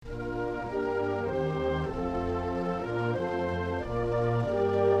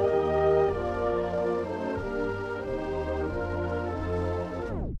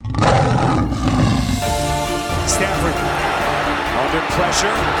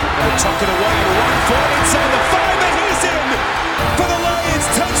They'll tuck it away and run for it inside the 5, and he's in for the Lions.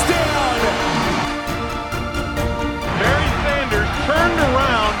 Touchdown! Barry Sanders turned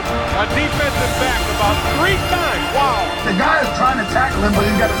around a defensive back about 3 times. Wow. The guy is trying to tackle him, but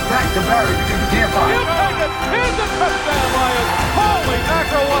he's got his back to Barry because he can't find him. He'll take it. Here's a touchdown, Lions. Holy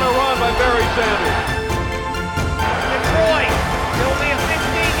mackerel, what a run by Barry Sanders. Detroit, there will be a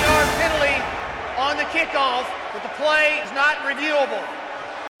 15-yard penalty on the kickoff, but the play is not reviewable.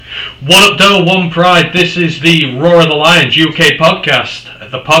 What up, though? One Pride. This is the Roar of the Lions UK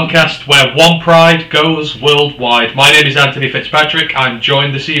podcast, the podcast where One Pride goes worldwide. My name is Anthony Fitzpatrick. I'm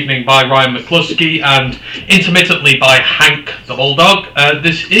joined this evening by Ryan McCluskey and intermittently by Hank the Bulldog.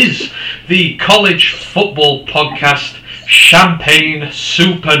 This is the college football podcast, Champagne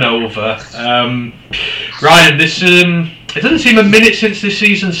Supernova. Ryan, this it doesn't seem a minute since this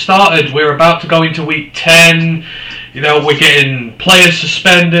season started. We're about to go into week 10. You know, we're getting players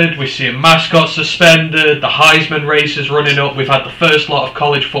suspended, we're seeing mascots suspended, the Heisman race is running up, we've had the first lot of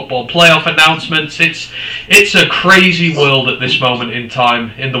college football playoff announcements. It's a crazy world at this moment in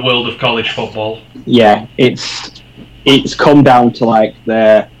time in the world of college football. Yeah, it's come down to like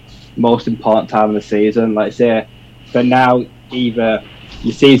the most important time of the season. Like I say, but now either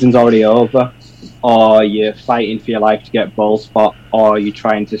your season's already over, or you're fighting for your life to get bowl spot, or you're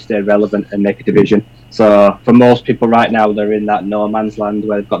trying to stay relevant and make a division. So for most people right now, they're in that no man's land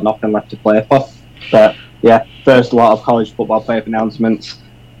where they've got nothing left to play for. But yeah, first lot of college football playoff announcements.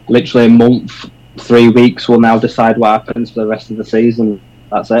 Literally a month, 3 weeks will now decide what happens for the rest of the season.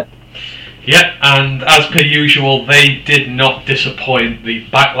 That's it. Yeah, and as per usual, they did not disappoint. The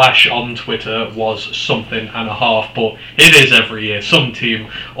backlash on Twitter was something and a half, but it is every year. Some team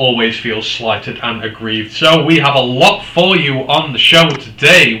always feels slighted and aggrieved. So we have a lot for you on the show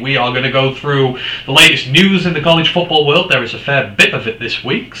today. We are going to go through the latest news in the college football world. There is a fair bit of it this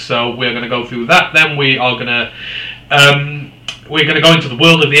week, so we're going to go through that. Then we are going to go into the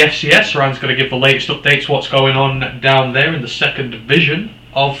world of the FCS. Ryan's going to give the latest updates, what's going on down there in the second division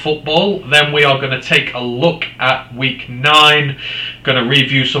of football. Then we are going to take a look at week 9, going to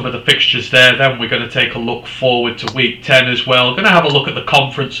review some of the fixtures there. Then we're going to take a look forward to week 10 as well. Going to have a look at the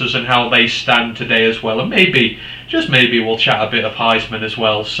conferences and how they stand today as well, and maybe, just maybe, we'll chat a bit of Heisman as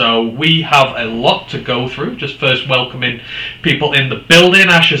well. So we have a lot to go through. Just first welcoming people in the building.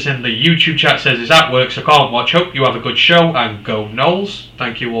 Ash is in the YouTube chat, says he's at work so can't watch. Hope you have a good show and go Knowles.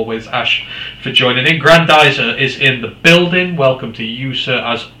 Thank you always, Ash, for joining in. Grandizer is in the building. Welcome to you, sir,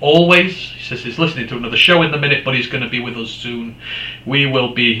 as always. He says he's listening to another show in the minute, but he's going to be with us soon. We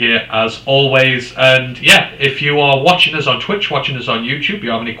will be here as always. And yeah, if you are watching us on Twitch, watching us on YouTube,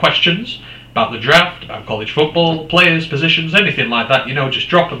 you have any questions about the draft, about college football, players, positions, anything like that, you know, just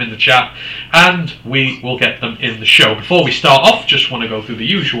drop them in the chat and we will get them in the show. Before we start off, just want to go through the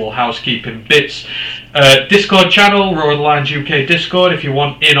usual housekeeping bits. Discord channel, Roar of the Lions UK Discord. If you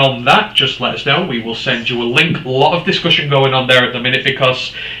want in on that, just let us know. We will send you a link. A lot of discussion going on there at the minute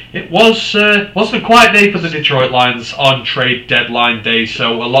because it wasn't a quiet day for the Detroit Lions on trade deadline day,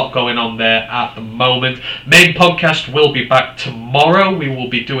 so a lot going on there at the moment. Main podcast will be back tomorrow. We will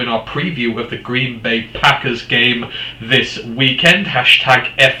be doing our preview of the Green Bay Packers game this weekend.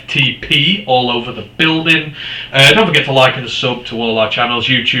 Hashtag FTP all over the building. Don't forget to like and sub to all our channels,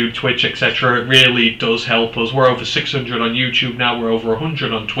 YouTube, Twitch, etc. It really does help us. We're over 600 on YouTube now. We're over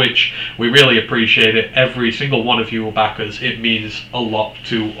 100 on Twitch. We really appreciate it. Every single one of you will back us. It means a lot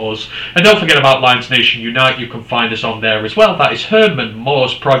to us. And don't forget about Lions Nation Unite. You can find us on there as well. That is Herman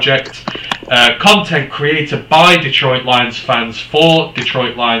Moore's project. Content created by Detroit Lions fans for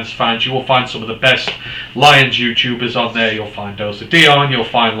Detroit Lions fans. You will find some of the best Lions YouTubers on there. You'll find Dosa Dion, you'll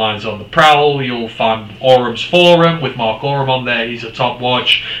find Lions on the Prowl, you'll find Orum's Forum with Mark Orum on there, he's a top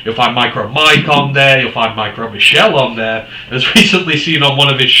watch. You'll find Micro Mike on there, you'll find Micro Michelle on there, as recently seen on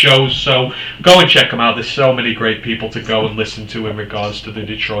one of his shows, so go and check him out. There's so many great people to go and listen to in regards to the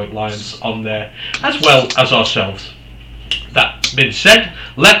Detroit Lions on there, as well as ourselves. That being said,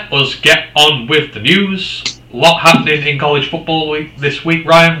 let us get on with the news. A lot happening in college football this week,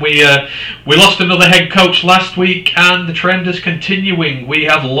 Ryan. We lost another head coach last week, and the trend is continuing. We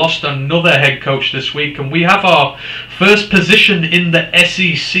have lost another head coach this week, and we have our first position in the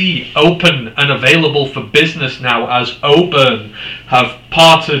SEC open and available for business now, as Auburn have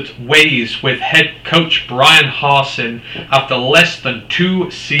parted ways with head coach Brian Harsin after less than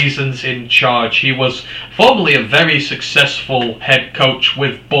 2 seasons in charge. He was formerly a very successful head coach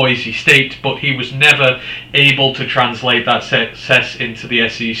with Boise State, but he was never able to translate that success into the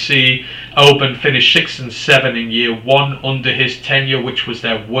SEC. Auburn finished 6-7 in year 1 under his tenure, which was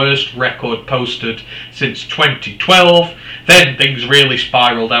their worst record posted since 2012. Then things really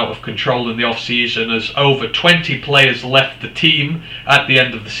spiraled out of control in the off-season as over 20 players left the team at the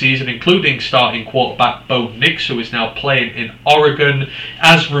end of the season, including starting quarterback Bo Nix, who is now playing in Oregon,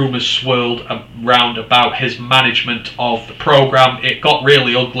 as rumours swirled around about his management of the program. It got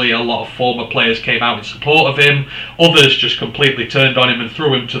really ugly. A lot of former players came out in support of him. Others just completely turned on him and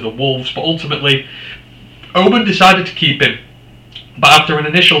threw him to the wolves. But ultimately, Auburn decided to keep him. But after an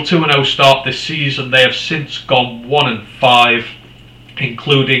initial 2-0 start this season, they have since gone 1-5,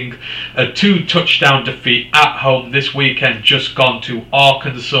 including a 2-touchdown defeat at home this weekend, just gone to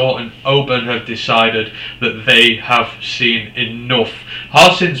Arkansas, and Auburn have decided that they have seen enough.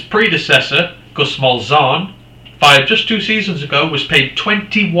 Harsin's predecessor, Gus Malzahn, fired just 2 seasons ago, was paid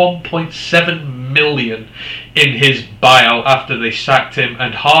 $21.7 million in his buyout after they sacked him,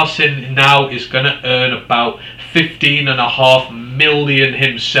 and Harsin now is going to earn about $15.5 million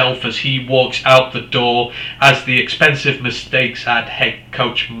himself as he walks out the door as the expensive mistakes at head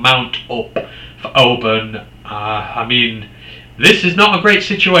coach mount up for Auburn. I mean, this is not a great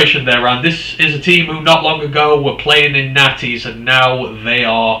situation there, and this is a team who not long ago were playing in natties and now they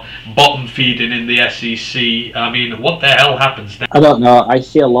are bottom feeding in the SEC. I mean, what the hell happens now? I don't know. I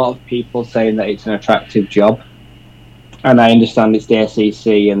see a lot of people saying that it's an attractive job, and I understand it's the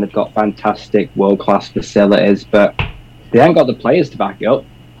SEC and they've got fantastic world-class facilities, but they haven't got the players to back it up.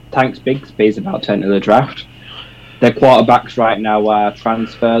 Tanks Bigsby's about to enter the draft. Their quarterbacks right now are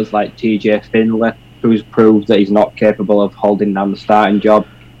transfers like TJ Finley, who's proved that he's not capable of holding down the starting job.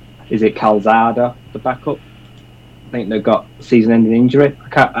 Is it Calzada, the backup? I think they've got season-ending injury.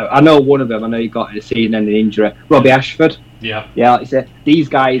 I know one of them. I know he got a season-ending injury. Robbie Ashford. Yeah, like I said, these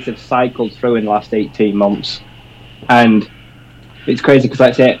guys have cycled through in the last 18 months. And it's crazy because,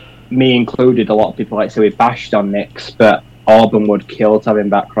 like I say, me included, a lot of people like say we bashed on Nix, but Auburn would kill to have him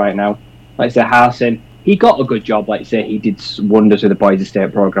back right now. Like I say, Harsin, he got a good job. Like I say, he did wonders with the Boise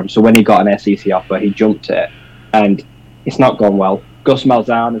State program. So when he got an SEC offer, he jumped at it, and it's not gone well. Gus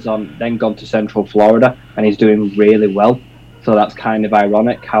Malzahn has then gone to Central Florida, and he's doing really well. So that's kind of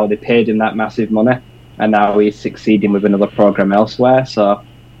ironic how they paid him that massive money, and now he's succeeding with another program elsewhere. So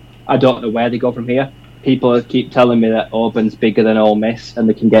I don't know where they go from here. People keep telling me that Auburn's bigger than Ole Miss and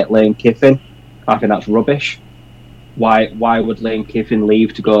they can get Lane Kiffin. I think that's rubbish. Why would Lane Kiffin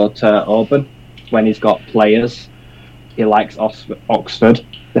leave to go to Auburn when he's got players? He likes Oxford.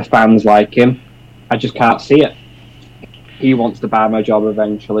 The fans like him. I just can't see it. He wants to buy my job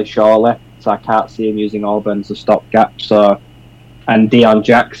eventually, surely. So I can't see him using Auburn as a stopgap. So, and Deion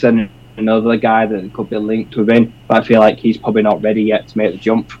Jackson, another guy that could be linked with him, but I feel like he's probably not ready yet to make the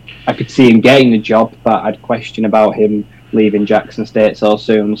jump. I could see him getting the job, but I'd question about him leaving Jackson State so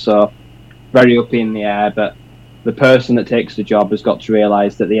soon. So very up in the air, but the person that takes the job has got to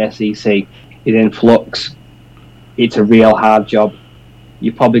realise that the SEC is in flux. It's a real hard job.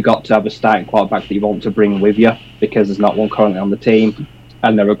 You've probably got to have a starting quarterback that you want to bring with you, because there's not one currently on the team,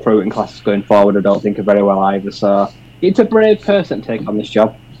 and the recruiting classes going forward I don't think are very well either. So it's a brave person to take on this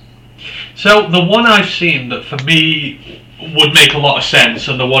job. So the one I've seen that for me would make a lot of sense,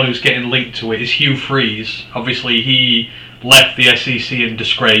 and the one who's getting linked to it, is Hugh Freeze. Obviously he left the SEC in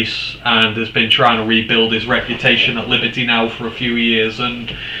disgrace and has been trying to rebuild his reputation at Liberty now for a few years,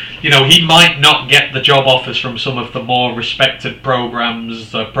 and you know, he might not get the job offers from some of the more respected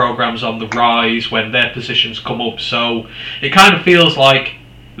programs on the rise when their positions come up. So it kind of feels like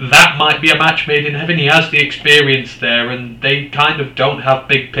that might be a match made in heaven. He has the experience there, and they kind of don't have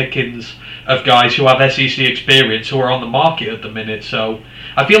big pickings of guys who have SEC experience who are on the market at the minute. So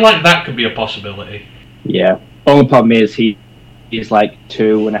I feel like that could be a possibility. Yeah. Only problem is he's like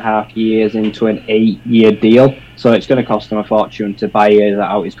 2.5 years into an 8-year deal, so it's going to cost him a fortune to buy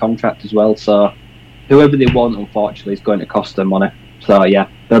out his contract as well. So whoever they want, unfortunately, is going to cost them money. So yeah,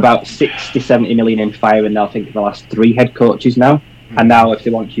 they're about 60-70 million in firing now, I think, the last 3 head coaches now. And now if they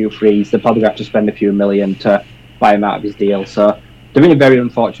want Hugh Freeze, they'll probably have to spend a few million to buy him out of his deal. So they're in a very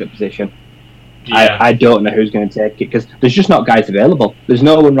unfortunate position. Yeah. I don't know who's going to take it, because there's just not guys available. There's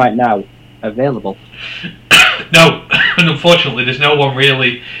no one right now available. No, And unfortunately, there's no one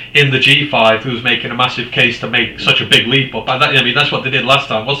really in the G5 who's making a massive case to make such a big leap up. And that's what they did last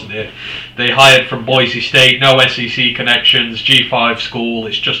time, wasn't it? They hired from Boise State, no SEC connections, G5 school.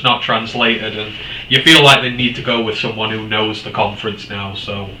 It's just not translated, and you feel like they need to go with someone who knows the conference now.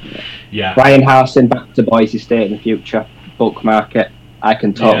 So, yeah. Ryan Harsin back to Boise State in the future. Bookmark it. I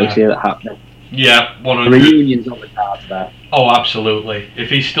can totally see that happening. Yeah, 100. The reunion's on the cards there. Oh, absolutely. If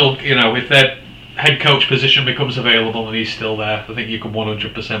he's still, if their head coach position becomes available and he's still there, I think you can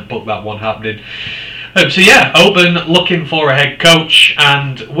 100% book that one happening. So yeah, Auburn looking for a head coach,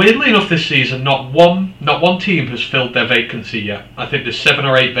 and weirdly enough this season, not one team has filled their vacancy yet. I think there's 7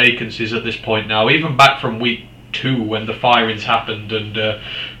 or 8 vacancies at this point now, even back from week 2 when the firings happened, and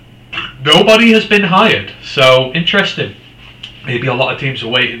nobody has been hired. So interesting. Maybe a lot of teams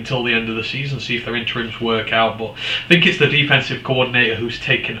will wait until the end of the season, see if their interims work out, but I think it's the defensive coordinator who's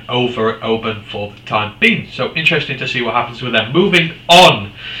taken over at Auburn for the time being. So interesting to see what happens with them. Moving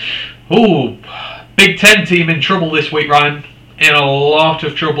on. Ooh, Big Ten team in trouble this week, Ryan. In a lot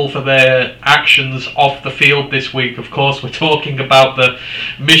of trouble for their actions off the field this week. Of course, we're talking about the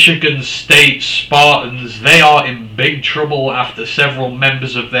Michigan State Spartans. They are in big trouble after several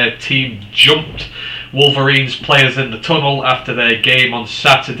members of their team jumped Wolverines players in the tunnel after their game on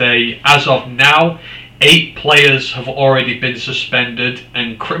Saturday. As of now, 8 players have already been suspended,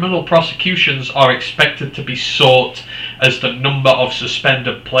 and criminal prosecutions are expected to be sought as the number of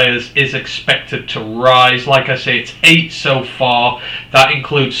suspended players is expected to rise. Like I say, it's 8 so far. That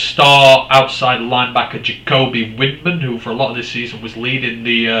includes star outside linebacker Jacoby Windman, who for a lot of this season was leading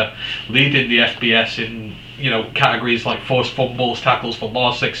the FBS in categories like forced fumbles, tackles for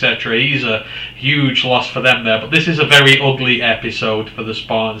loss, etc. He's a huge loss for them there. But this is a very ugly episode for the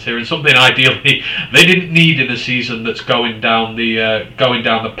Spartans here, and something ideally they didn't need in a season that's going down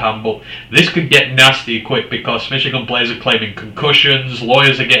the pan. But this could get nasty quick because Michigan players are claiming concussions,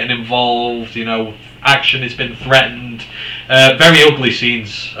 lawyers are getting involved. Action has been threatened. Very ugly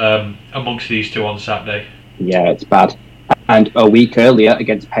scenes amongst these two on Saturday. Yeah, it's bad. And a week earlier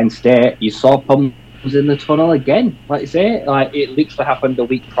against Penn State, you saw problems in the tunnel again. Like I say, it literally happened a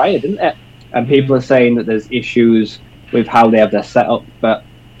week prior, didn't it? And people are saying that there's issues with how they have their setup, but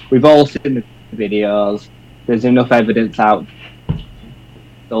we've all seen the videos. There's enough evidence out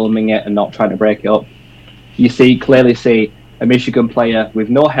filming it and not trying to break it up. You clearly see a Michigan player with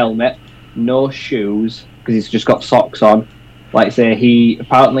no helmet, no shoes, because he's just got socks on. Like I say,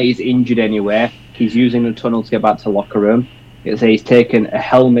 he's injured anyway. He's using the tunnel to get back to the locker room. He's taken a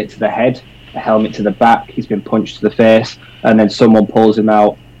helmet to the head, a helmet to the back, he's been punched to the face, and then someone pulls him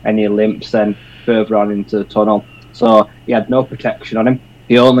out and he limps then further on into the tunnel. So he had no protection on him.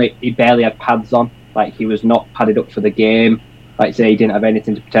 He barely had pads on, like he was not padded up for the game. Like I say, he didn't have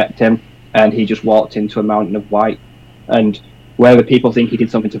anything to protect him, and he just walked into a mountain of white. And whether people think he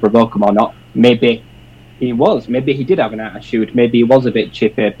did something to provoke him or not, maybe he did have an attitude, maybe he was a bit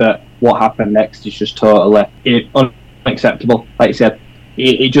chippy, but what happened next is just totally unacceptable. Like I said,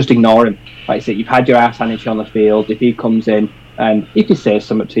 just ignore him. Like I said, you've had your ass handed on the field. If he comes in and if he says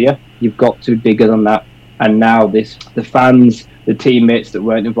something to you, you've got to be bigger than that. And now the fans, the teammates that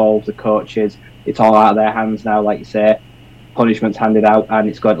weren't involved, the coaches, it's all out of their hands now. Like you say, punishment's handed out and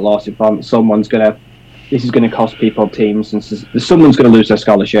it's going to lawsuit form. This is going to cost people teams, and someone's going to lose their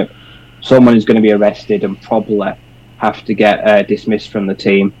scholarship. Someone is going to be arrested and probably have to get dismissed from the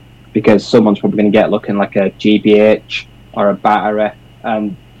team because someone's probably going to get looking like a GBH or a battery,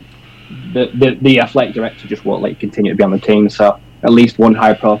 and the athletic director just won't let you continue to be on the team. So at least one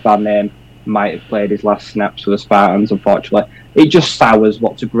high-profile name might have played his last snaps for the Spartans, unfortunately. It just sours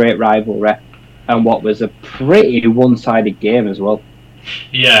what's a great rivalry and what was a pretty one-sided game as well.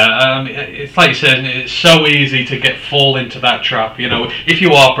 Yeah, it's like you said, it's so easy to fall into that trap. If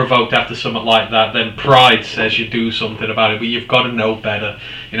you are provoked after something like that, then pride says you do something about it, but you've got to know better.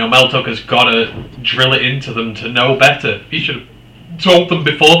 Mel Tucker's got to drill it into them to know better. He should have told them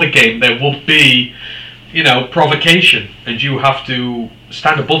before the game there would be, provocation, and you have to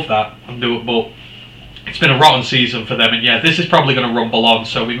stand above that and do it. But it's been a rotten season for them, and yeah, this is probably going to rumble on,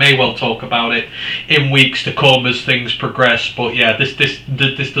 so we may well talk about it in weeks to come as things progress. But yeah, this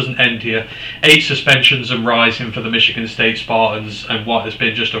doesn't end here. 8 suspensions and rising for the Michigan State Spartans, and what has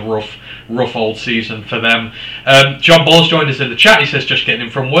been just a rough old season for them. John Ball's joined us in the chat. He says, just getting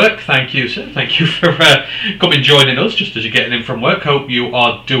in from work. Thank you, sir. Thank you for coming joining us just as you're getting in from work. Hope you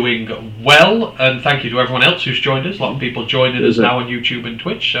are doing well, and thank you to everyone else who's joined us. A lot of people joining us now on YouTube and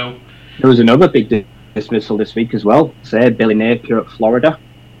Twitch. So there was another big dismissal this week as well. Say Billy Napier at Florida.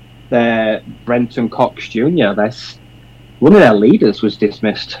 Brenton Cox Jr. One of their leaders was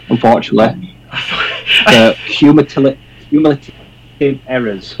dismissed, unfortunately. cumulative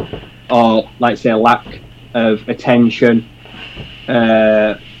errors or, like say, lack of attention,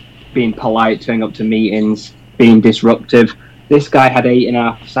 being polite, turning up to meetings, being disruptive. This guy had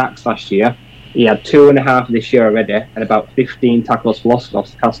 8.5 sacks last year. He had 2.5 this year already, and about 15 tackles for loss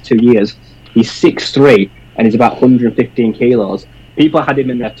the past 2 years. He's 6'3", and he's about 115 kilos. People had him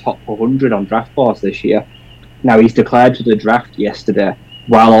in their top 100 on draft boards this year. Now, he's declared for the draft yesterday,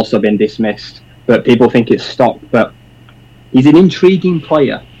 while also being dismissed. But people think it's stopped. But he's an intriguing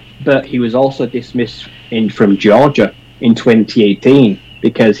player. But he was also dismissed from Georgia in 2018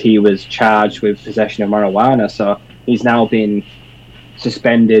 because he was charged with possession of marijuana. So he's now been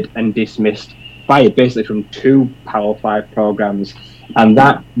suspended and dismissed basically from 2 Power 5 programs. And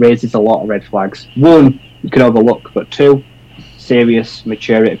that raises a lot of red flags. 1, you can overlook, but 2, serious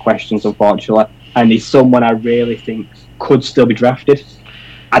maturity questions, unfortunately. And he's someone I really think could still be drafted.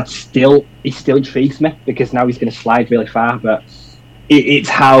 He still intrigues me because now he's going to slide really far, but it's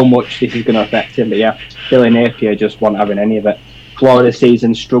how much this is going to affect him. But yeah, Billy Napier just wasn't having any of it. Florida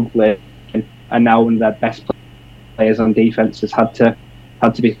season struggling, and now one of their best players on defense has had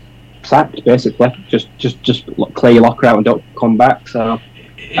to be sacked, basically. Just clear your locker out and don't come back. So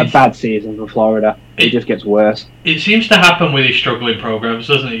a bad season for Florida. It just gets worse. It seems to happen with these struggling programs,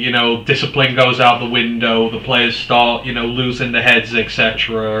 doesn't it? You know, discipline goes out the window, the players start, losing their heads,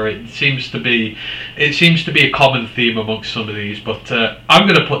 etc. It seems to be a common theme amongst some of these. But I'm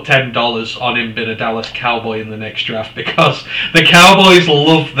going to put $10 on him being a Dallas Cowboy in the next draft because the Cowboys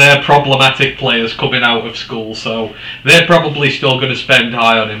love their problematic players coming out of school, so they're probably still going to spend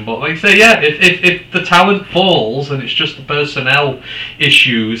high on him. But like I say, yeah, if the talent falls and it's just the personnel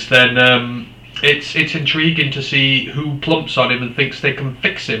issues, then it's intriguing to see who plumps on him and thinks they can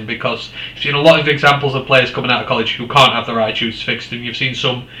fix him, because you've seen a lot of examples of players coming out of college who can't have their attitudes fixed, and you've seen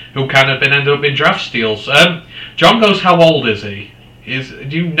some who kind of ended up in draft steals. John goes, how old is he?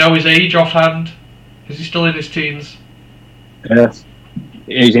 Do you know his age offhand? Is he still in his teens? Yes.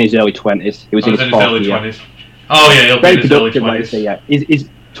 He was in his early 20s. He was in his early 20s. Oh yeah, he'll be in his early 20s. Yeah. He's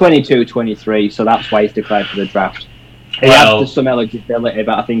 22, 23, so that's why he's declared for the draft. He has some eligibility,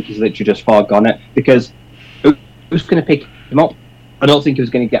 but I think he's literally just foregone it because who's going to pick him up? I don't think he was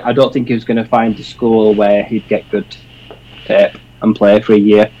going to find a school where he'd get good tape and play for a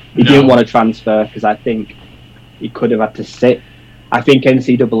year. He didn't want to transfer because I think he could have had to sit. I think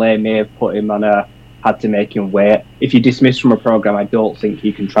NCAA may have put him on had to make him wait. If you're dismissed from a program, I don't think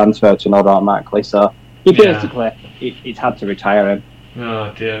you can transfer to another automatically. So he basically it's had to retire him.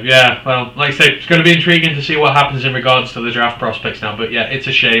 Oh dear, yeah. Well, like I say, it's going to be intriguing to see what happens in regards to the draft prospects now. But yeah, it's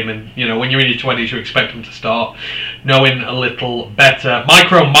a shame, and when you're in your 20s, you expect them to start knowing a little better.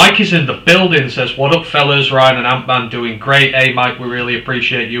 Mike is in the building. Says, "What up, fellas? Ryan and Ant-Man doing great. Hey, Mike, we really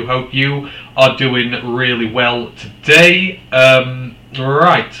appreciate you. Hope you are doing really well today."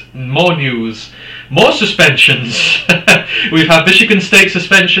 Right, more news. More suspensions. We've had Michigan State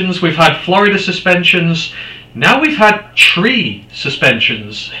suspensions. We've had Florida suspensions. Now we've had tree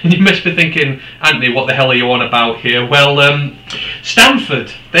suspensions. You must be thinking, Anthony, what the hell are you on about here? Well, Stanford,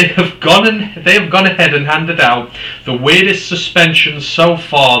 they have gone ahead and handed out the weirdest suspension so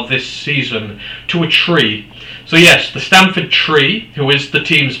far this season to a tree. So yes, the Stanford tree, who is the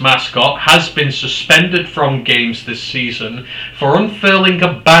team's mascot, has been suspended from games this season for unfurling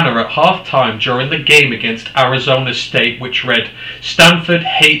a banner at halftime during the game against Arizona State, which read, "Stanford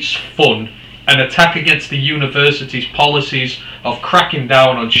hates fun. An attack against the university's policies of cracking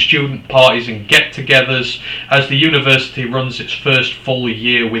down on student parties and get-togethers as the university runs its first full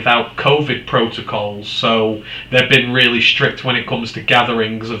year without COVID protocols." So they've been really strict when it comes to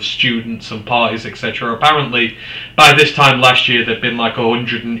gatherings of students and parties, etc. Apparently, by this time last year, there'd been like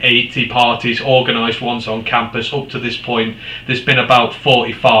 180 parties, organised ones on campus. Up to this point, there's been about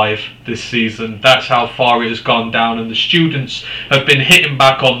 45 this season. That's how far it has gone down, and the students have been hitting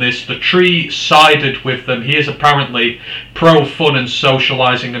back on this. The tree sided with them. He is apparently pro-fun and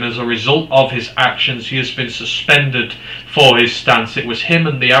socialising, and as a result of his actions, he has been suspended for his stance. It was him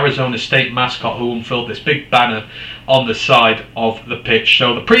and the Arizona State mascot who unfurled this big banner on the side of the pitch.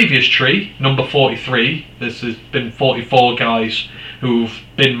 So the previous tree, number 43, this has been 44 guys who've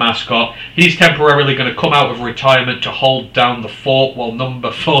been mascot. He's temporarily going to come out of retirement to hold down the fort, while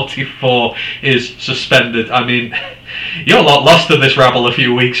number 44 is suspended. I mean, you're a lot lost in this rabble a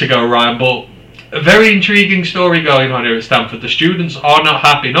few weeks ago, Ryan, but a very intriguing story going on here at Stanford. The students are not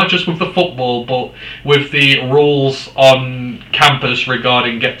happy, not just with the football, but with the rules on campus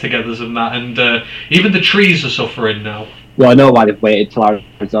regarding get-togethers and that, and even the trees are suffering now. Well, I know why they've waited till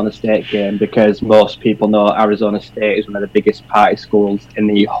Arizona State game, because most people know Arizona State is one of the biggest party schools in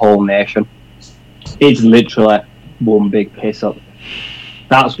the whole nation. It's literally one big piss up.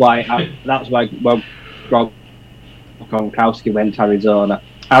 That's why Rob Gronkowski went to Arizona.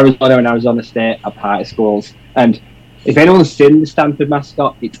 Arizona and Arizona State are party schools, and if anyone's seen the Stanford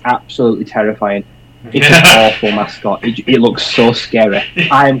mascot, it's absolutely terrifying. It's an awful mascot. It looks so scary.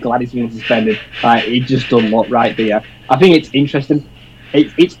 I am glad he's been suspended. It just doesn't look right there. I think it's interesting.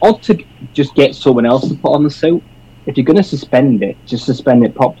 It's odd to just get someone else to put on the suit. If you're going to suspend it, just suspend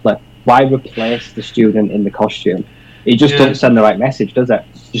it properly. Why replace the student in the costume? It just doesn't send the right message, does it?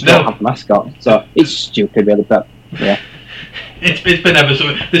 Just don't have the mascot. So it's stupid, really. But yeah. It's been ever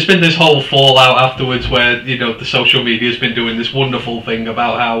so. There's been this whole fallout afterwards where the social media's been doing this wonderful thing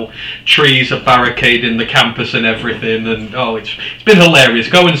about how trees are barricading the campus and everything, and it's been hilarious.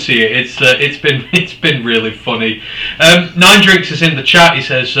 Go and see it. It's been really funny. Nine Drinks is in the chat. He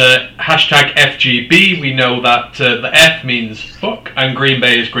says hashtag FGB. We know that the F means fuck, and Green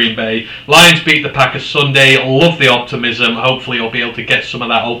Bay is Green Bay. Lions beat the Packers Sunday. Love the optimism. Hopefully you'll be able to get some of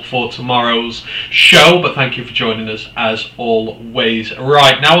that up for tomorrow's show. But thank you for joining us as always.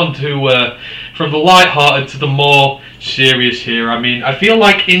 Right, now on to from the light-hearted to the more serious here. I mean, I feel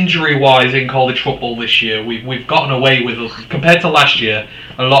like injury-wise in college football this year, we've gotten away with, compared to last year,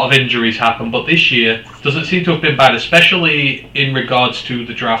 a lot of injuries happen, but this year doesn't seem to have been bad, especially in regards to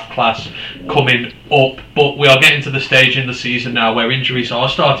the draft class coming up. But we are getting to the stage in the season now where injuries are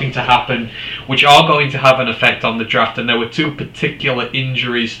starting to happen, which are going to have an effect on the draft, and there were two particular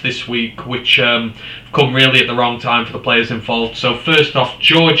injuries this week which come really at the wrong time for the players involved. So first off,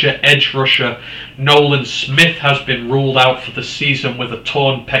 Georgia edge rusher Nolan Smith has been ruled out for the season with a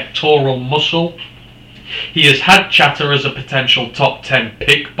torn pectoral muscle. He has had chatter as a potential top 10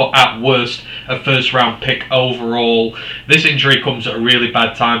 pick, but at worst a first round pick overall. This injury comes at a really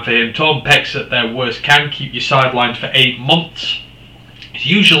bad time for him. Torn pecs at their worst can keep you sidelined for 8 months. It's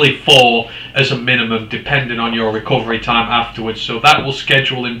usually 4 as a minimum, depending on your recovery time afterwards. So that will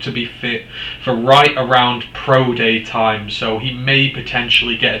schedule him to be fit for right around pro day time. So he may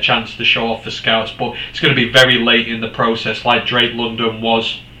potentially get a chance to show off for scouts, but it's going to be very late in the process, like Drake London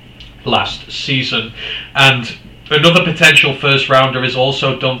was last season. And another potential first rounder is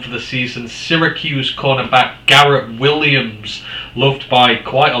also done for the season. Syracuse cornerback Garrett Williams, loved by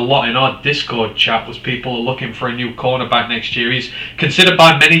quite a lot in our Discord chat, was people are looking for a new cornerback next year. He's considered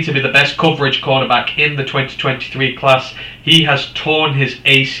by many to be the best coverage cornerback in the 2023 class. He has torn his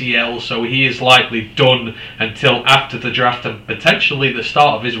ACL, so he is likely done until after the draft and potentially the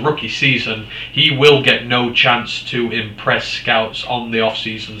start of his rookie season. He will get no chance to impress scouts on the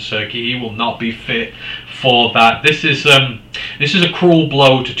off-season circuit. He will not be fit for that. This is a cruel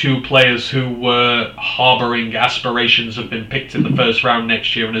blow to two players who were harbouring aspirations of being picked in the first round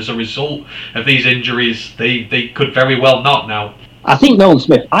next year, and as a result of these injuries, they could very well not now. I think Nolan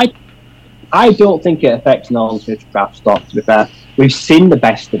Smith, I don't think it affects Nolan Smith's draft stock, to be fair. We've seen the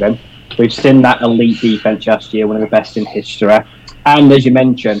best of him. We've seen that elite defence last year, one of the best in history. And as you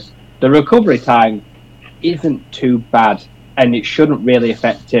mentioned, the recovery time isn't too bad, and it shouldn't really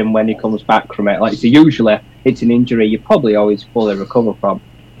affect him when he comes back from it. Like, so usually it's an injury you probably always fully recover from.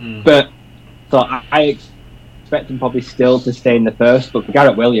 But so I expect him probably still to stay in the first, but for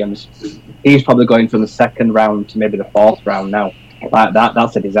Garrett Williams, he's probably going from the second round to maybe the fourth round now. Like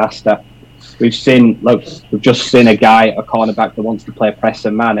that's a disaster. We've just seen a cornerback that wants to play press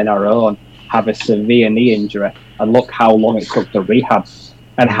and man in our own, have a severe knee injury, and look how long it took to rehab,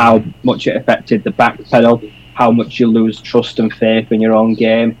 and how much it affected the back pedal, how much you lose trust and faith in your own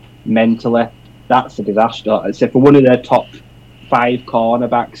game mentally. That's a disaster. I'd say for one of their top 5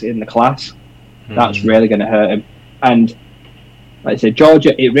 cornerbacks in the class, that's really going to hurt him. And like I said,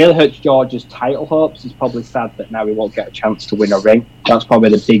 Georgia, it really hurts Georgia's title hopes. It's probably sad that now he won't get a chance to win a ring. That's probably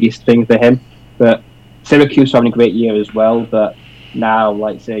the biggest thing for him. But Syracuse are having a great year as well. But now,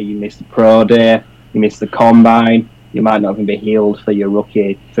 like say, you miss the pro day, you miss the combine, you might not even be healed for your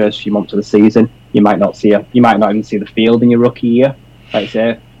rookie first few months of the season. You might not even see the field in your rookie year. Like I say,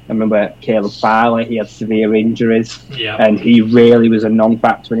 I remember Caleb Farley, he had severe injuries, and he really was a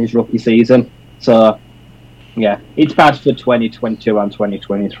non-factor in his rookie season. So, yeah, it's bad for 2022 and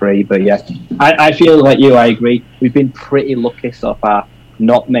 2023, but yeah, I feel like you, I agree. We've been pretty lucky so far.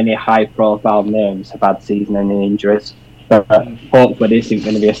 Not many high-profile names have had season-ending injuries. But hopefully this isn't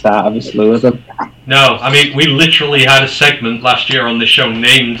going to be a start of a slew of them. No, I mean, we literally had a segment last year on this show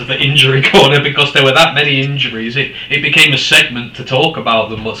named the Injury Corner because there were that many injuries. It became a segment to talk about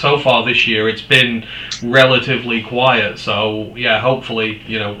them, but so far this year it's been relatively quiet. So, yeah, hopefully,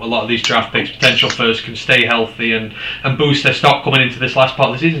 a lot of these draft picks, potential first, can stay healthy and boost their stock coming into this last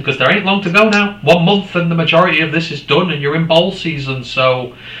part of the season because there ain't long to go now. 1 month and the majority of this is done and you're in bowl season,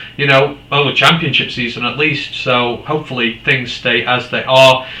 so... the championship season at least, so hopefully things stay as they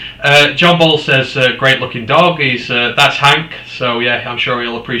are. John Ball says, great looking dog. That's Hank, so yeah, I'm sure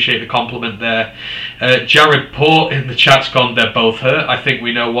he'll appreciate the compliment there. Jared Port in the chat's gone, they're both hurt. I think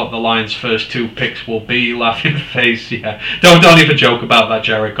we know what the Lions' first 2 picks will be. Laughing face, yeah. Don't even joke about that,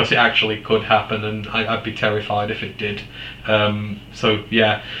 Jared, because it actually could happen, and I'd be terrified if it did. So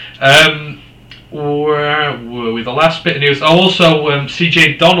yeah. Where were we? The last bit of news. Also,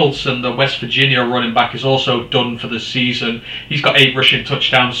 CJ Donaldson, the West Virginia running back, is also done for the season. He's got 8 rushing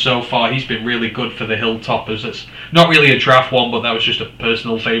touchdowns so far. He's been really good for the Hilltoppers. It's not really a draft one, but that was just a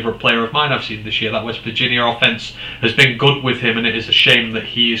personal favourite player of mine I've seen this year. That West Virginia offense has been good with him, and it is a shame that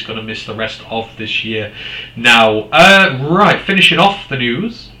he is going to miss the rest of this year. Now, finishing off the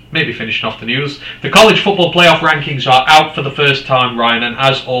news. The college football playoff rankings are out for the first time, Ryan, and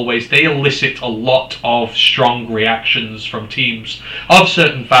as always, they elicit a lot of strong reactions from teams of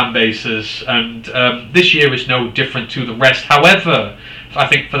certain fan bases, and this year is no different to the rest. However, I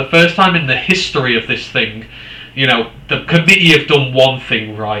think for the first time in the history of this thing, the committee have done one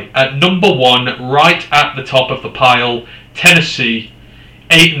thing right. At number 1, right at the top of the pile, Tennessee.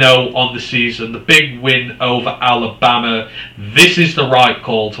 8-0 on the season, the big win over Alabama. This is the right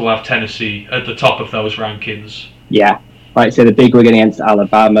call to have Tennessee at the top of those rankings. Yeah, like I said, the big win against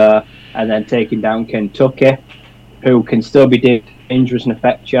Alabama, and then taking down Kentucky, who can still be dangerous and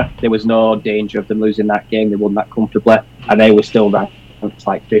affect you. There was no danger of them losing that game. They won that comfortably, and they were still ranked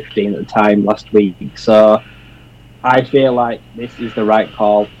like 15 at the time last week. So I feel like this is the right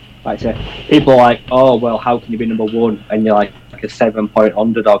call. Like I said, people are like, oh, well, how can you be number 1 and you're like a 7-point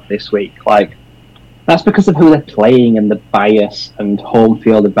underdog this week? Like, that's because of who they're playing and the bias and home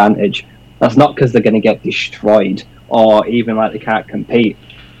field advantage. That's not because they're going to get destroyed or even like they can't compete.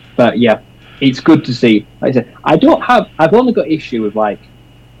 But yeah, it's good to see. Like I said, I've only got issue with like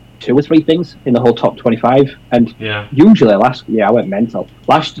 2 or 3 things in the whole top 25, and usually last year I went mental.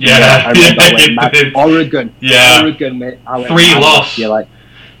 Last year I remember I went mad. Oregon, I went 3 loss. You're like,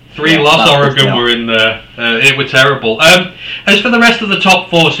 3 loss Oregon were in there. It was terrible. As for the rest of the top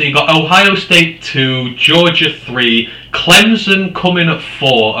 4, so you got Ohio State 2, Georgia 3, Clemson coming at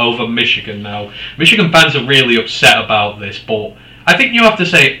 4 over Michigan now. Michigan fans are really upset about this, but I think you have to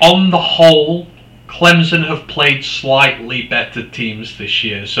say, on the whole, Clemson have played slightly better teams this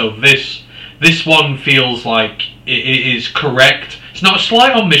year. So this one feels like it is correct. It's not a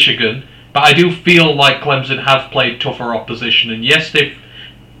slight on Michigan, but I do feel like Clemson have played tougher opposition. And yes,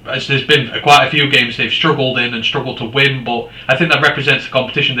 there's been quite a few games they've struggled in and struggled to win, but I think that represents the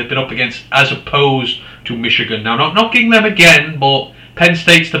competition they've been up against as opposed to Michigan. Now, not knocking them again, but Penn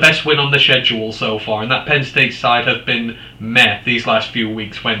State's the best win on the schedule so far, and that Penn State side have been meh these last few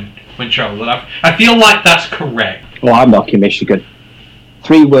weeks when traveled. I feel like that's correct. Well, I'm knocking Michigan.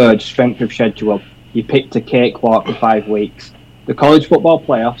 3 words, strength of schedule. You picked a cakewalk for 5 weeks. The college football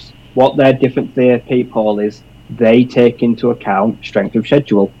playoffs, what their different AP poll is, they take into account strength of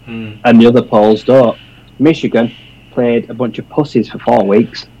schedule, and the other polls don't. Michigan played a bunch of pussies for 4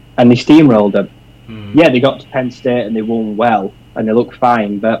 weeks, and they steamrolled them. Yeah, they got to Penn State and they won well, and they look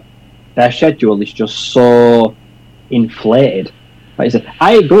fine, but their schedule is just so inflated. Like I said,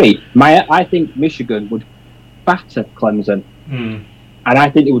 I agree. I think Michigan would batter Clemson, and I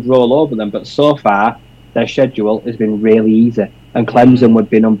think it would roll over them, but so far, their schedule has been really easy, and Clemson would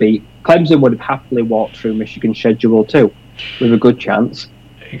have been unbeaten. Clemson would have happily walked through Michigan's schedule too, with a good chance.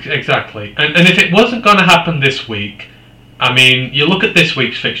 Exactly. And if it wasn't going to happen this week, I mean, you look at this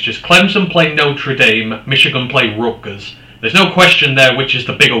week's fixtures. Clemson play Notre Dame, Michigan play Rutgers. There's no question there which is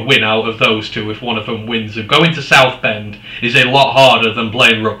the bigger win out of those two if one of them wins. And going to South Bend is a lot harder than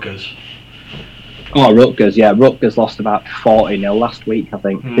playing Rutgers. Oh, Rutgers, yeah. Rutgers lost about 40-0 last week, I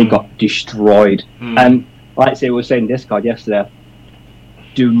think. They got destroyed. And like I say, we were saying in Discord yesterday,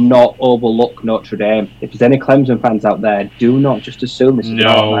 do not overlook Notre Dame. If there's any Clemson fans out there, do not just assume this is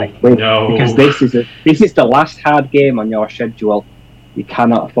because this is the last hard game on your schedule. You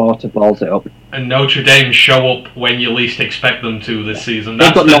cannot afford to balls it up. And Notre Dame show up when you least expect them to this season.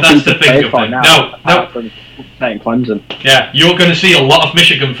 That's the thing of it. No. Clemson. Yeah, you're going to see a lot of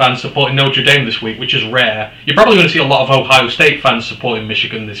Michigan fans supporting Notre Dame this week, which is rare. You're probably going to see a lot of Ohio State fans supporting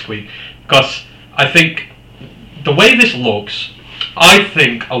Michigan this week, because I think the way this looks, I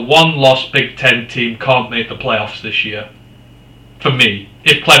think a one-loss Big Ten team can't make the playoffs this year. For me,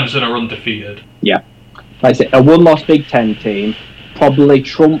 if Clemson are undefeated. Yeah. Like I say, a one-loss Big Ten team probably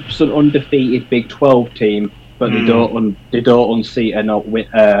trumps an undefeated Big 12 team, but they don't unseat a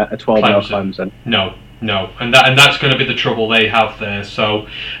 12-0 Clemson. No, and that's going to be the trouble they have there. So,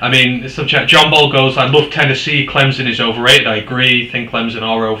 I mean, some chat. John Ball goes, I love Tennessee. Clemson is overrated. I agree. I think Clemson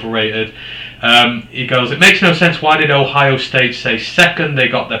are overrated. He goes, it makes no sense. Why did Ohio State say second? They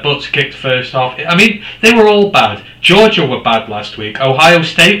got their butts kicked first half. I mean, they were all bad. Georgia were bad last week. Ohio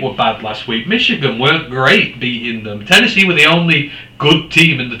State were bad last week. Michigan weren't great beating them. Tennessee were the only good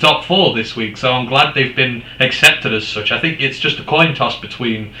team in the top 4 this week, so I'm glad they've been accepted as such. I think it's just a coin toss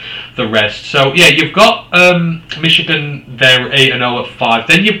between the rest. So yeah, you've got Michigan there 8-0 at 5.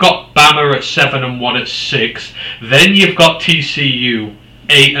 Then you've got Bama at 7-1 at 6. Then you've got TCU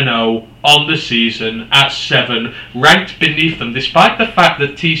 8-0 on the season at 7, ranked beneath them, despite the fact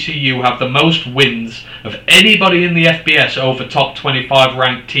that TCU have the most wins of anybody in the FBS over top 25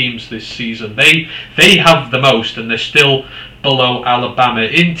 ranked teams this season. They have the most, and they're still below Alabama.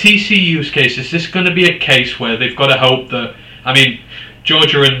 In TCU's case, is this going to be a case where they've got to hope that, I mean,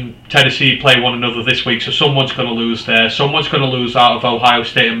 Georgia and Tennessee play one another this week, so someone's going to lose there. Someone's going to lose out of Ohio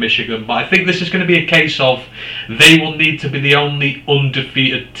State and Michigan. But I think this is going to be a case of they will need to be the only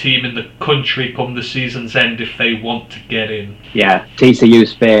undefeated team in the country come the season's end if they want to get in. Yeah,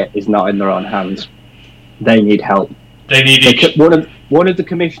 TCU's fate is not in their own hands. They need help. They need one of the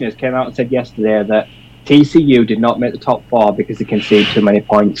commissioners came out and said yesterday that TCU did not make the top 4 because they conceded too many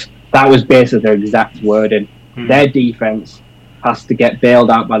points. That was basically their exact wording. Their defense has to get bailed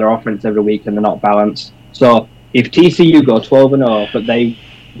out by their offense every week, and they're not balanced. So if TCU go 12-0, but they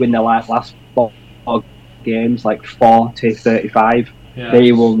win their last 4 games, like 40-35,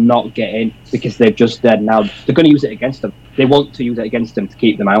 they will not get in because they're just dead now. They're going to use it against them. They want to use it against them to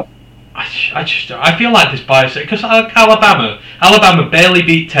keep them out. I feel like this bias because Alabama barely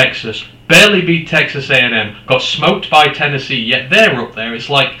beat Texas, barely beat Texas A&M, got smoked by Tennessee, yet they're up there. It's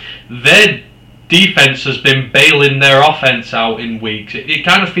like their defense has been bailing their offense out in weeks. It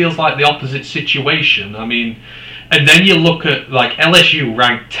kind of feels like the opposite situation. I mean, and then you look at like LSU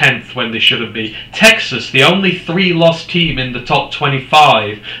ranked 10th when they shouldn't be. Texas, the only 3-loss team in the top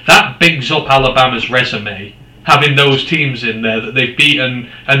 25. That bigs up Alabama's resume, having those teams in there that they've beaten,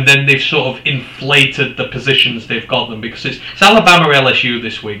 and then they've sort of inflated the positions they've got them, because it's Alabama or LSU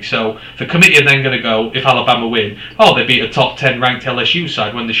this week. So the committee are then going to go, if Alabama win, they beat a top 10 ranked LSU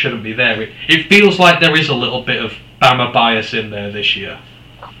side when they shouldn't be there. It feels like there is a little bit of Bama bias in there this year.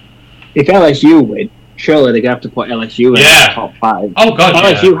 If LSU win, surely they're going to have to put LSU in the top 5. Oh God,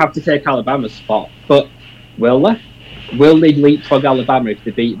 LSU have to take Alabama's spot, but will they? Will they leapfrog Alabama if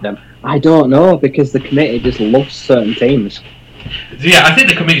they beat them? I don't know, because the committee just loves certain teams. Yeah, I think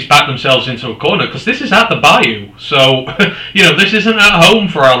the committee's backed themselves into a corner, because this is at the Bayou. So, this isn't at home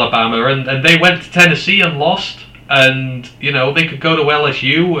for Alabama, and they went to Tennessee and lost, and, they could go to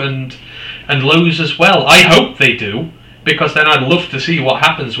LSU and lose as well. I hope they do, because then I'd love to see what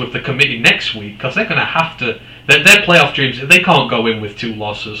happens with the committee next week, because they're going to have to... Their playoff dreams, they can't go in with 2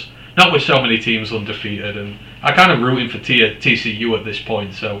 losses. Not with so many teams undefeated, and I'm kind of rooting for TCU at this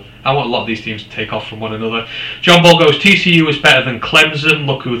point, so I want a lot of these teams to take off from one another. John Ball goes, TCU is better than Clemson,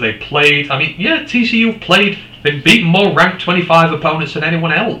 look who they played. I mean, yeah, TCU played, they've beaten more ranked 25 opponents than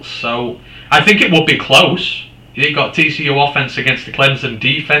anyone else, so I think it will be close. You got TCU offense against the Clemson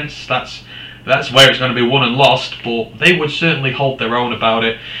defense, that's where it's going to be won and lost, but they would certainly hold their own about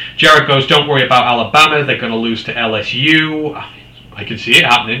it. Jared goes, don't worry about Alabama, they're going to lose to LSU. I can see it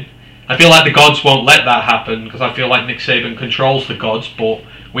happening. I feel like the gods won't let that happen, because I feel like Nick Saban controls the gods, but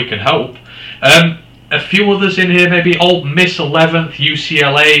we can hope. A few others in here, maybe Ole Miss 11th,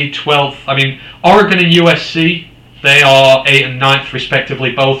 UCLA 12th. I mean, Oregon and USC, they are 8th and 9th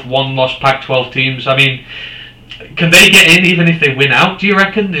respectively, both 1-loss Pac-12 teams. I mean, can they get in even if they win out, do you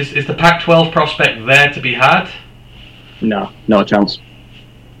reckon? Is the Pac-12 prospect there to be had? No chance.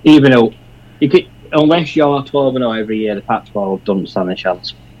 Even though, unless you're 12-0 every year, the Pac-12 doesn't stand a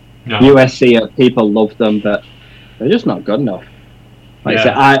chance. No. USC, people love them, but they're just not good enough.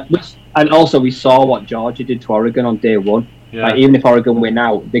 And also we saw what Georgia did to Oregon on day 1. Yeah. Like, even if Oregon win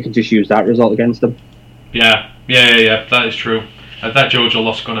out, they can just use that result against them. Yeah, that is true. That Georgia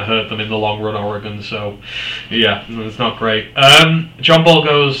loss going to hurt them in the long run, Oregon, so yeah, it's not great. John Ball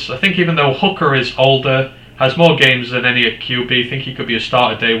goes, I think even though Hooker is older, has more games than any at QB, think he could be a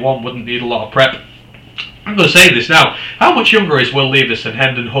starter day 1, wouldn't need a lot of prep. I'm going to say this now. How much younger is Will Levis and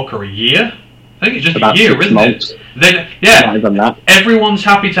Hendon Hooker? A year? I think it's just about a year, 6 isn't months. it? Then, Not even that. everyone's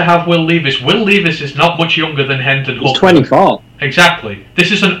happy to have Will Levis. Will Levis is not much younger than Hendon Hooker. He's 24. Exactly.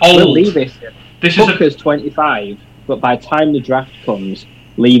 This is an old... Will Levis. Hooker's 25, but by the time the draft comes,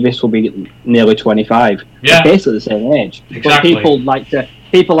 Levis will be nearly 25. Yeah. They're basically the same age. Exactly. But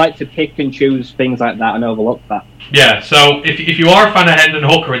people like to pick and choose things like that and overlook that. Yeah, so if you are a fan of Hendon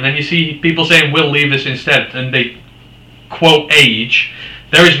Hooker and then you see people saying Will Levis instead and they quote age,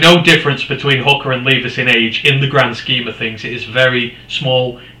 there is no difference between Hooker and Levis in age in the grand scheme of things. It is a very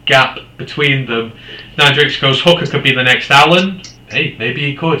small gap between them. Nandrix goes, Hooker could be the next Allen. Hey, maybe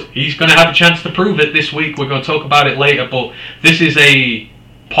he could. He's going to have a chance to prove it this week. We're going to talk about it later, but this is a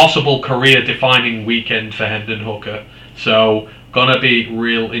possible career-defining weekend for Hendon Hooker. So, gonna be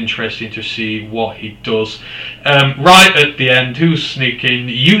real interesting to see what he does. Right at the end, who's sneaking?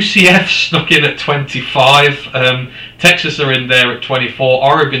 UCF snuck in at 25. Texas are in there at 24.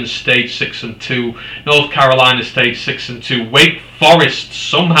 Oregon State 6-2. North Carolina State 6-2. Wake Forest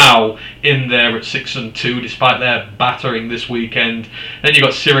somehow in there at 6-2, despite their battering this weekend. Then you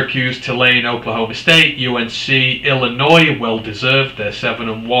got Syracuse, Tulane, Oklahoma State, UNC, Illinois, well deserved. They're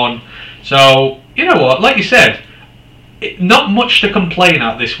 7-1. So you know what? Like you said. Not much to complain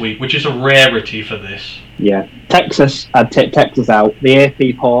at this week, which is a rarity for this. Yeah, Texas. I'd take Texas out. The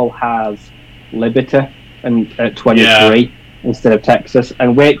AP poll has Liberty and at 23 instead of Texas,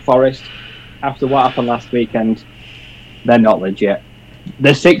 and Wake Forest. After what happened last weekend, they're not legit.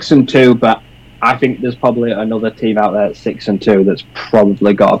 They're 6-2, but I think there's probably another team out there at 6-2 that's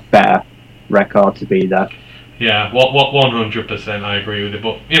probably got a better record to be there. Yeah, what 100% I agree with it.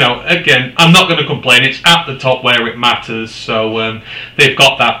 But, you know, again, I'm not going to complain. It's at the top where it matters. So they've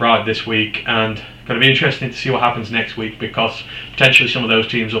got that right this week. And going to be interesting to see what happens next week because potentially some of those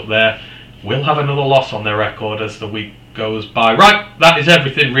teams up there will have another loss on their record as the week goes by. Right, that is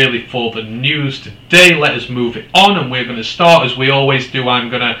everything really for the news today. Let us move it on, and we're going to start as we always do. I'm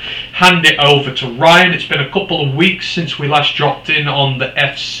going to hand it over to Ryan. It's been a couple of weeks since we last dropped in on the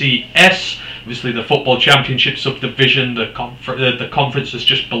FCS. Obviously, the Football Championship subdivision, the conference is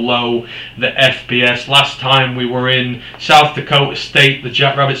just below the FBS. Last time we were in South Dakota State, the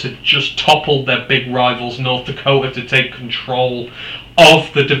Jackrabbits had just toppled their big rivals, North Dakota, to take control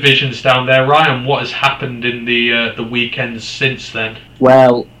of the divisions down there. Ryan, what has happened in the weekends since then?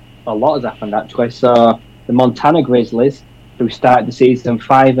 Well, a lot has happened actually. So the Montana Grizzlies, who started the season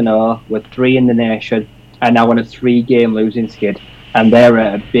 5-0 with 3 in the nation, are now on a 3-game losing skid. And they're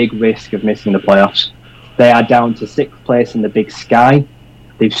at a big risk of missing the playoffs. They are down to 6th place in the Big Sky.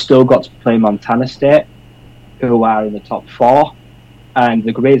 They've still got to play Montana State, who are in the top 4. And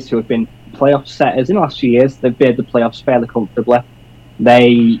the Grizz, who have been playoff setters in the last few years, they've made the playoffs fairly comfortably.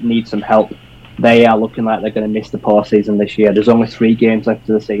 They need some help. They are looking like they're going to miss the postseason this year. There's only 3 games left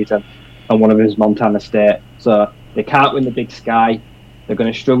of the season, and one of them is Montana State. So they can't win the Big Sky. They're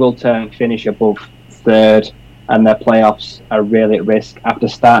going to struggle to finish above 3rd. And their playoffs are really at risk after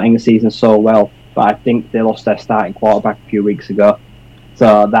starting the season so well. But I think they lost their starting quarterback a few weeks ago.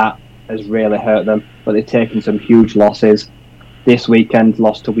 So that has really hurt them. But they've taken some huge losses. This weekend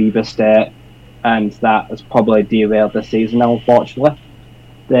lost to Weber State. And that has probably derailed the season now, unfortunately.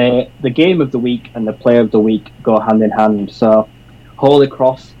 The game of the week and the player of the week go hand in hand. So Holy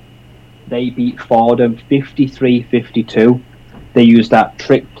Cross, they beat Fordham 53-52. They used that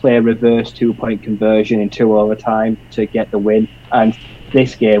trick play reverse 2-point conversion in 2 overtime to get the win. And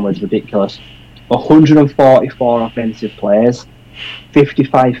this game was ridiculous. 144 offensive plays,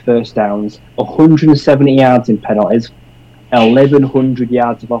 55 first downs, 170 yards in penalties, 1,100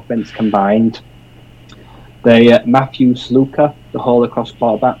 yards of offense combined. Matthew Sluka, the Holy Cross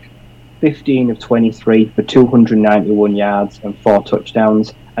quarterback, 15 of 23 for 291 yards and 4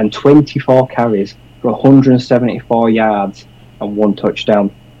 touchdowns, and 24 carries for 174 yards and 1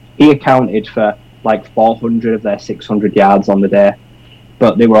 touchdown. He accounted for like 400 of their 600 yards on the day,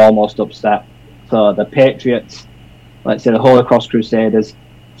 but they were almost upset. So the Patriots, let's say the Holy Cross Crusaders,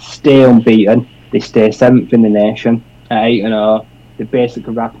 stay unbeaten. They stay 7th in the nation at 8-0. They're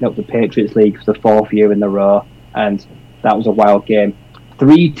basically wrapping up the Patriots League for the 4th year in a row, and that was a wild game.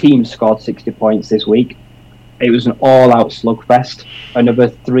 3 teams scored 60 points this week. It was an all-out slugfest. Another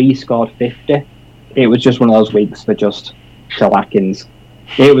 3 scored 50. It was just one of those weeks for just shellackings.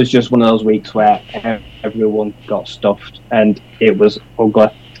 It was just one of those weeks where everyone got stuffed, and it was ugly.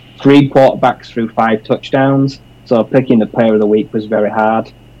 3 quarterbacks threw 5 touchdowns, so picking the player of the week was very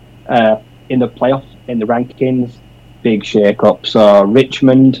hard. In the playoff, in the rankings, big shake-up. So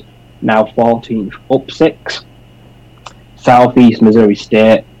Richmond, now 14th, up 6. Southeast Missouri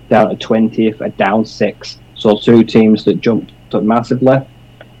State, down to 20th, down 6. So 2 teams that jumped up massively.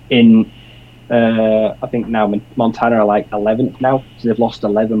 In I think now Montana are like 11th now, so they've lost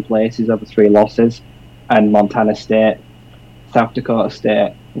 11 places over 3 losses. And Montana State, South Dakota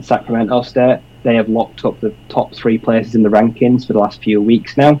State, and Sacramento State, they have locked up the top 3 places in the rankings for the last few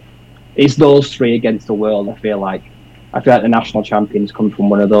weeks now. It's those 3 against the world, I feel like. the national champions come from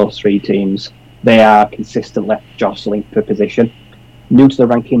one of those 3 teams. They are consistently jostling for position. New to the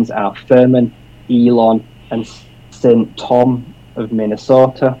rankings are Furman, Elon, and St. Tom of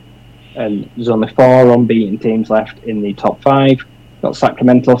Minnesota. And there's only 4 unbeaten teams left in the top 5. Got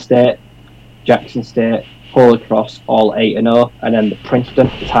Sacramento State, Jackson State, Holy Cross, all 8-0, and then the Princeton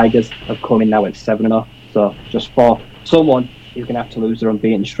Tigers have come in now at 7-0. So just 4. Someone is going to have to lose their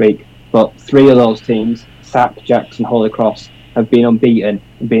unbeaten streak. But 3 of those teams, Sac, Jackson, Holy Cross, have been unbeaten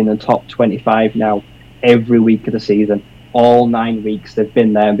and been in the top 25 now every week of the season. All 9 weeks they've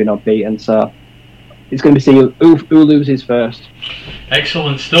been there and been unbeaten. So it's going to be see who loses first.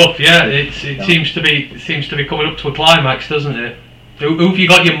 Excellent stuff. Yeah, it seems to be coming up to a climax, doesn't it? Who have you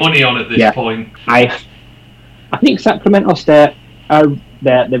got your money on at this point? I think Sacramento State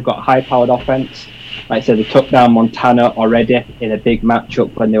they've got high-powered offense. Like I said, they took down Montana already in a big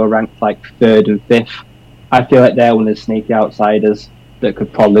matchup when they were ranked like 3rd and 5th. I feel like they're one of the sneaky outsiders that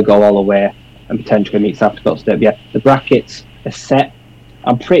could probably go all the way and potentially meet South Dakota State. But yeah, the brackets are set.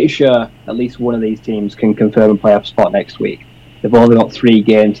 I'm pretty sure at least one of these teams can confirm a playoff spot next week. They've only got 3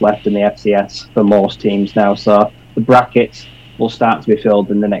 games left in the FCS for most teams now, so the brackets will start to be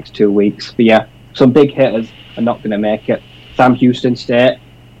filled in the next 2 weeks. But yeah, some big hitters are not going to make it. Sam Houston State,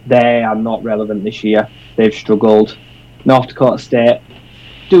 they are not relevant this year. They've struggled. North Dakota State,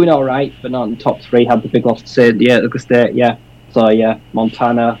 doing all right, but not in the top 3. Had the big loss to St. Diego State, yeah. So yeah,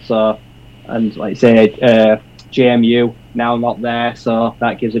 Montana, and like I say, JMU now not there, so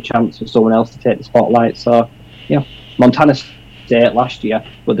that gives a chance for someone else to take the spotlight. So yeah, Montana State last year,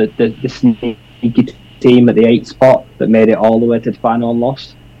 but the sneaky team at the 8th spot that made it all the way to the final and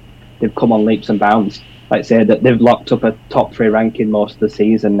lost. They've come on leaps and bounds. Like I say, that they've locked up a top 3 ranking most of the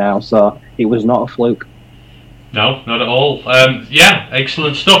season now, so it was not a fluke. No, not at all. Yeah,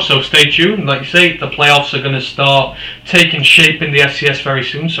 excellent stuff. So stay tuned. Like you say, the playoffs are going to start taking shape in the FCS very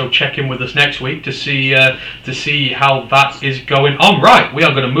soon. So check in with us next week to see how that is going on. Right, we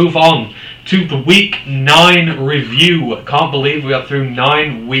are going to move on to the Week 9 review. Can't believe we are through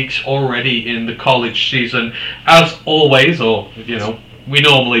 9 weeks already in the college season. As always, we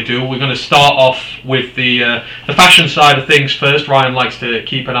normally do. We're going to start off with the fashion side of things first. Ryan likes to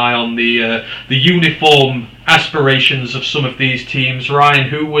keep an eye on the uniform aspirations of some of these teams. Ryan,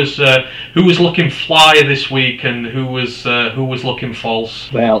 who was looking fly this week, and who was looking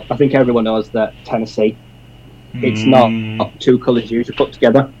false? Well, I think everyone knows that Tennessee. It's not 2 colours usually put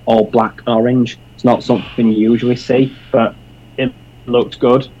together, all black and orange. It's not something you usually see, but it looked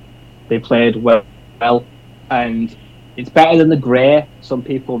good. They played well, and it's better than the grey. Some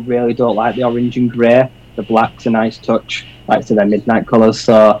people really don't like the orange and grey. The black's a nice touch, like to their midnight colours.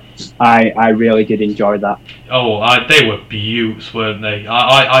 So I really did enjoy that. Oh, they were beauts, weren't they?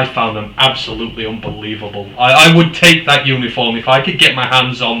 I found them absolutely unbelievable. I would take that uniform if I could get my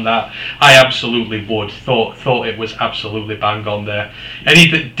hands on that. I absolutely would. Thought it was absolutely bang on there. Any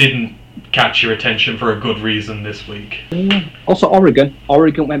that didn't catch your attention for a good reason this week? Also,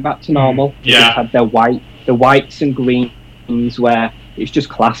 Oregon went back to normal. They just had the whites and greens where it's just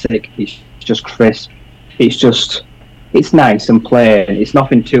classic. It's just crisp. It's nice and plain. It's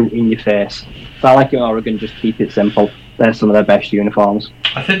nothing too in your face. So I like Oregon, just keep it simple. They're some of their best uniforms.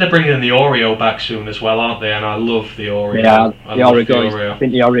 I think they're bringing the Oreo back soon as well, aren't they? And I love the Oreo. Yeah, the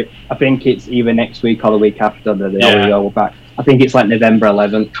Oreo. I think it's either next week or the week after the Oreo are back. I think it's like November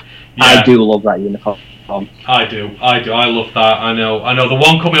 11th. Yeah. I do love that uniform. I do. I love that. I know. The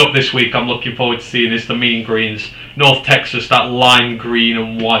one coming up this week I'm looking forward to seeing is the Mean Greens. North Texas, that lime green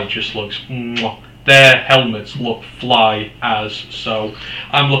and white just looks... Their helmets look fly as, so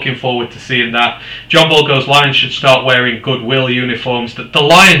I'm looking forward to seeing that. John Ball goes, Lions should start wearing Goodwill uniforms. The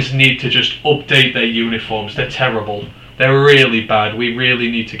Lions need to just update their uniforms. They're terrible. They're really bad. We really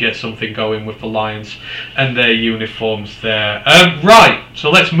need to get something going with the Lions and their uniforms there. Right,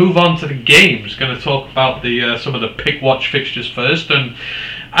 so let's move on to the games. Going to talk about some of the Pick Watch fixtures first, and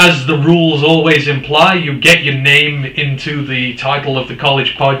as the rules always imply, you get your name into the title of the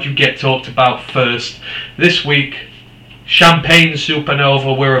college pod. You get talked about first. This week, Champaign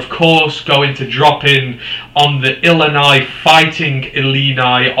Supernova. We're of course going to drop in on the Illini Fighting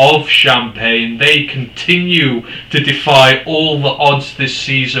Illini of Champaign. They continue to defy all the odds this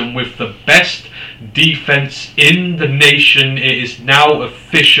season with the best defense in the nation. It is now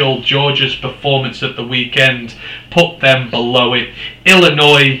official. Georgia's performance at the weekend put them below it.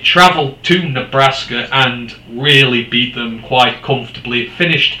 Illinois travelled to Nebraska and really beat them quite comfortably. It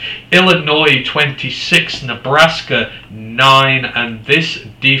finished Illinois 26, Nebraska 9, and this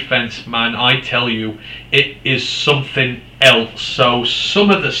defense, man, I tell you, it is something else. So some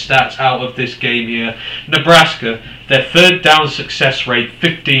of the stats out of this game here: Nebraska, their third down success rate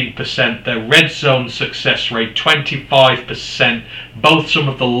 15%, their red zone success rate 25%, both some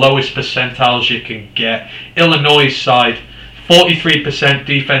of the lowest percentiles you can get. Illinois side, 43%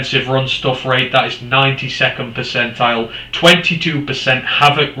 defensive run stuff rate, that is 92nd percentile. 22%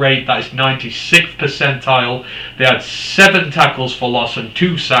 havoc rate, that is 96th percentile. They had 7 tackles for loss and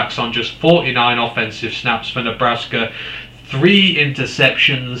 2 sacks on just 49 offensive snaps for Nebraska. 3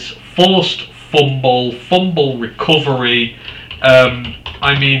 interceptions, forced fumble recovery.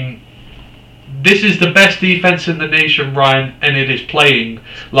 I mean, this is the best defense in the nation, Ryan, and it is playing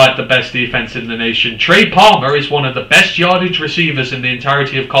like the best defense in the nation. Trey Palmer is one of the best yardage receivers in the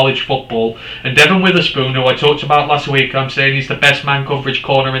entirety of college football, and Devin Witherspoon, who I talked about last week, I'm saying he's the best man coverage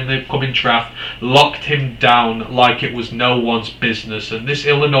corner in the coming draft, locked him down like it was no one's business. And this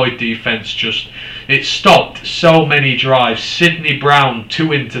Illinois defense it stopped so many drives. Sidney Brown, 2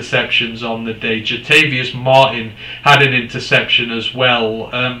 interceptions on the day. Jatavius Martin had an interception as well.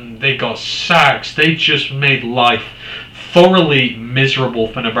 They got sacks. They just made life thoroughly miserable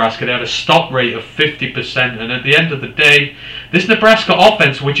for Nebraska. They had a stop rate of 50%, and at the end of the day, this Nebraska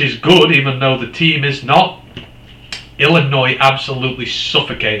offense, which is good even though the team is not, Illinois absolutely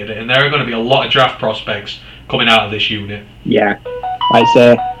suffocated it, and there are going to be a lot of draft prospects coming out of this unit. Yeah, I'd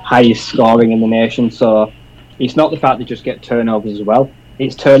say highest scoring in the nation, so it's not the fact they just get turnovers as well,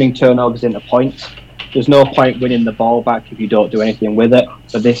 it's turning turnovers into points. There's no point winning the ball back if you don't do anything with it,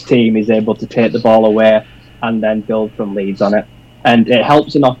 but this team is able to take the ball away and then build from leads on it, and it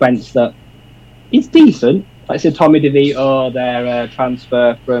helps an offense that is decent. Like I said, Tommy DeVito, their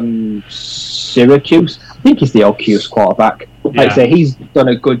transfer from Syracuse, I think he's the Oak-Hughes quarterback. Like I say, he's done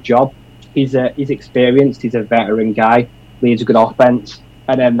a good job. He's experienced, he's a veteran guy, leads a good offense,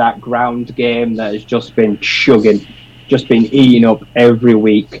 and then that ground game that has just been chugging, just been eating up every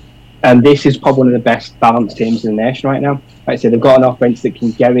week. And this is probably one of the best balanced teams in the nation right now. Like I say, they've got an offense that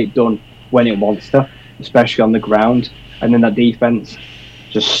can get it done when it wants to, especially on the ground. And then that defense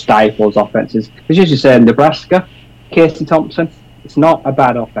just stifles offenses. Because as you say, Nebraska, Casey Thompson, it's not a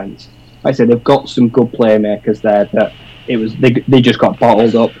bad offense. Like I said, they've got some good playmakers there, but they just got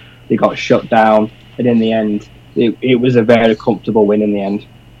bottled up, they got shut down, and in the end, it was a very comfortable win in the end.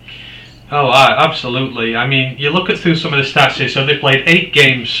 Oh, absolutely. I mean, you look through some of the stats here. So they've played 8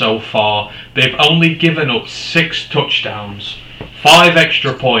 games so far. They've only given up 6 touchdowns, 5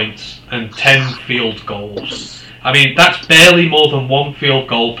 extra points, and 10 field goals. I mean, that's barely more than 1 field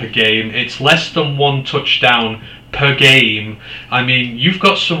goal per game. It's less than 1 touchdown per game. I mean, you've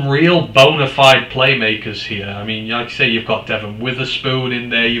got some real bona fide playmakers here. I mean, like I say, you've got Devin Witherspoon in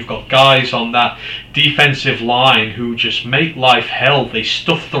there. You've got guys on that defensive line who just make life hell. They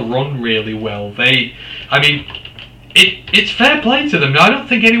stuff the run really well. It's fair play to them. I don't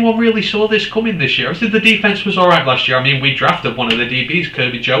think anyone really saw this coming this year. I said the defense was alright last year. I mean, we drafted one of the DBs,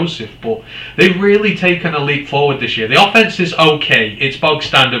 Kirby Joseph, but they've really taken a leap forward this year. The offense is okay. It's bog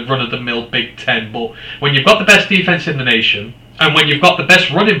standard, run-of-the-mill Big Ten, but when you've got the best defense in the nation, and when you've got the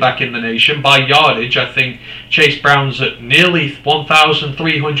best running back in the nation by yardage, I think Chase Brown's at nearly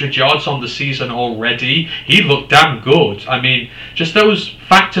 1,300 yards on the season already. He looked damn good. I mean, just those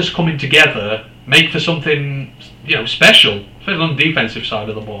factors coming together make for something, special, especially on the defensive side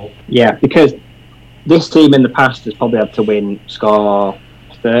of the ball. Yeah, because this team in the past has probably had to score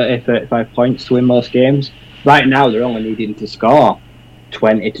 30, 35 points to win most games. Right now, they're only needing to score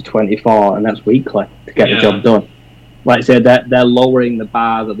 20 to 24, and that's weekly to get the job done. Like I said, they're lowering the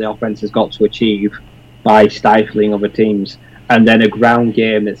bar that the offense has got to achieve by stifling other teams, and then a ground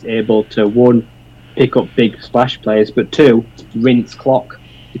game that's able to, 1, pick up big splash plays, but 2, rinse clock.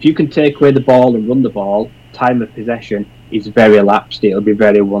 If you can take away the ball and run the ball, time of possession is very elapsed. It'll be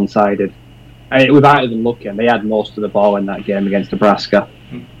very one-sided. Without even looking, they had most of the ball in that game against Nebraska.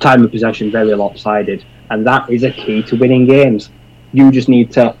 Time of possession very lopsided, and that is a key to winning games. You just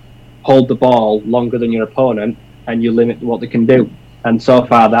need to hold the ball longer than your opponent, and you limit what they can do. And so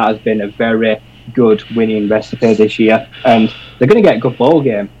far, that has been a very good winning recipe this year, and they're going to get a good bowl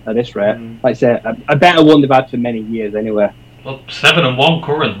game at this rate. Like I say, a better one they've had for many years anyway. Well, 7-1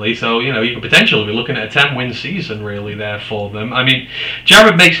 currently, so you could potentially be looking at a 10-win season really there for them. I mean,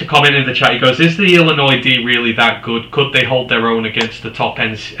 Jared makes a comment in the chat. He goes, "Is the Illinois D really that good? Could they hold their own against the top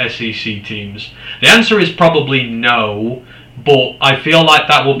SEC teams?" The answer is probably no. But I feel like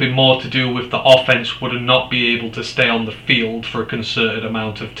that will be more to do with the offense would not be able to stay on the field for a concerted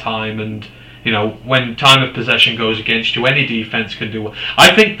amount of time, and when time of possession goes against you, any defense can do.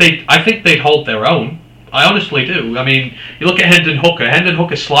 I think they'd hold their own. I honestly do. I mean, you look at Hendon Hooker. Hendon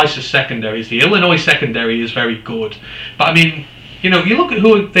Hooker slices secondaries. The Illinois secondary is very good, but I mean, you look at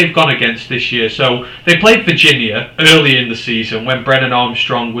who they've gone against this year. So they played Virginia early in the season when Brennan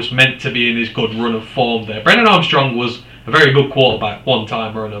Armstrong was meant to be in his good run of form there. Brennan Armstrong was a very good quarterback one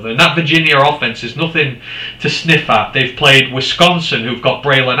time or another, and that Virginia offense is nothing to sniff at. They've played Wisconsin, who've got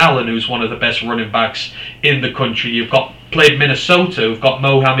Braylon Allen, who's one of the best running backs in the country. You've played Minnesota, who've got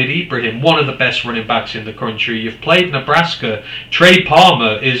Mohamed Ibrahim, one of the best running backs in the country. You've played Nebraska. Trey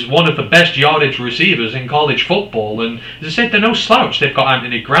Palmer is one of the best yardage receivers in college football, and as I said, they're no slouch. They've got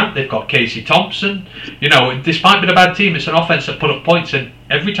Anthony Grant, they've got Casey Thompson. Despite being a bad team, it's an offense that put up points, and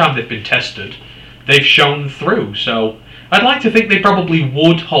every time they've been tested, they've shown through. So I'd like to think they probably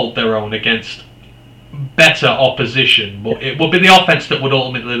would hold their own against better opposition, but it would be the offense that would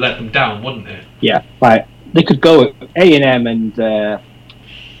ultimately let them down, wouldn't it? Yeah, right. They could go with A&M and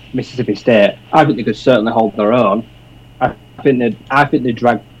Mississippi State. I think they could certainly hold their own. I think they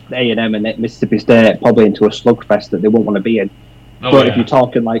dragged A&M and Mississippi State probably into a slugfest that they won't want to be in. But if you're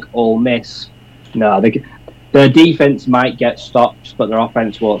talking like Ole Miss, no, their defense might get stopped, but their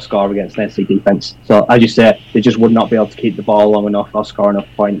offense won't score against an SC defense. So as you say, they just would not be able to keep the ball long enough or score enough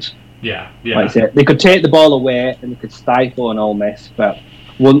points. Yeah. Like I say, they could take the ball away and they could stifle an Ole Miss, but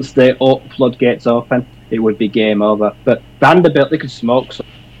once the floodgates open, it would be game over. But Vanderbilt, they could smoke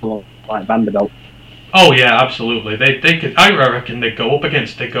someone like Vanderbilt. Oh yeah, absolutely. They could. I reckon they go up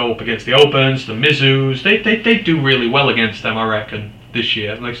against the Auburn's, the Mizzous. They do really well against them, I reckon, this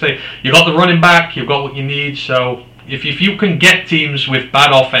year. Like I say, you got the running back, you've got what you need. So if you can get teams with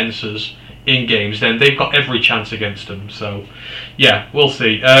bad offenses in games, then they've got every chance against them. So yeah, we'll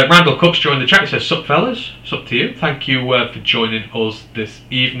see. Randall Cooks joined the chat. He says, "Sup fellas, sup to you. Thank you for joining us this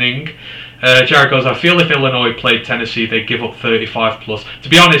evening." Jared goes, I feel if Illinois played Tennessee, they'd give up 35 plus. To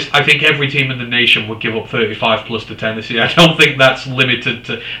be honest, I think every team in the nation would give up 35 plus to Tennessee. I don't think that's limited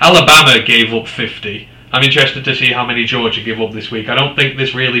to... Alabama gave up 50. I'm interested to see how many Georgia give up this week. I don't think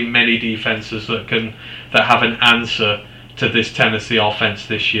there's really many defenses that have an answer to this Tennessee offense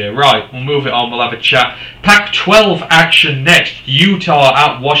this year. Right, we'll move it on. We'll have a chat. Pac-12 action next. Utah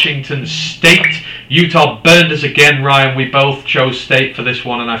at Washington State. Utah burned us again, Ryan. We both chose State for this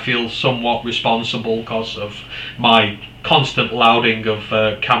one, and I feel somewhat responsible because of my constant lauding of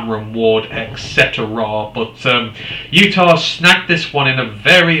Cameron Ward, etc. But Utah snagged this one in a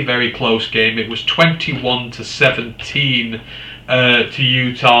very, very close game. It was 21-17 to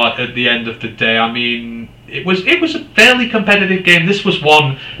Utah at the end of the day. I mean, it was a fairly competitive game. This was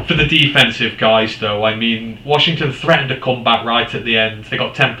one for the defensive guys, though. I mean, Washington threatened to come back right at the end. They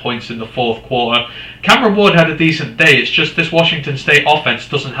got 10 points in the fourth quarter. Cameron Ward had a decent day. It's just this Washington State offense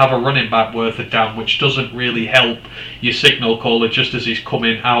doesn't have a running back worth a damn, which doesn't really help your signal caller just as he's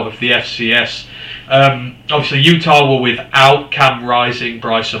coming out of the FCS. Obviously, Utah were without Cam Rising.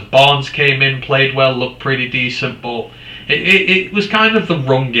 Bryson Barnes came in, played well, looked pretty decent, but it was kind of the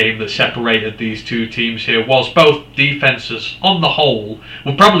run game that separated these two teams here, whilst both defences, on the whole,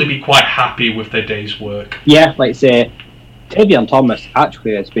 will probably be quite happy with their day's work. Yeah, like I say, Tavion Thomas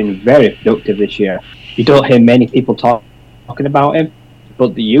actually has been very productive this year. You don't hear many people talking about him,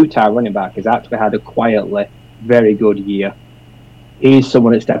 but the Utah running back has actually had a quietly very good year. He's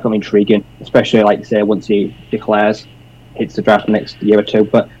someone that's definitely intriguing, especially, like I say, once he declares, hits the draft next year or two.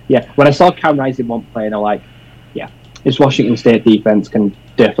 But yeah, when I saw Cam Rising one playing, I'm like, yeah, this Washington State defense can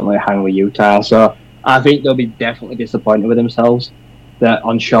definitely hang with Utah. So I think they'll be definitely disappointed with themselves that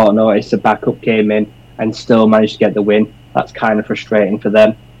on short notice the backup came in and still managed to get the win. That's kind of frustrating for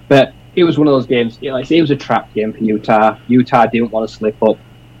them. But it was one of those games, like I say, it was a trap game for Utah. Utah didn't want to slip up.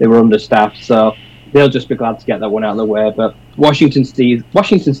 They were understaffed, so they'll just be glad to get that one out of the way. But Washington State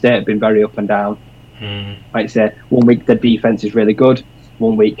have been very up and down. Like I say, one week the defense is really good.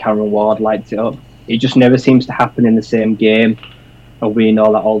 One week Cameron Ward lights it up. It just never seems to happen in the same game, and we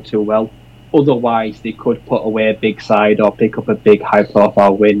know that all too well. Otherwise, they could put away a big side or pick up a big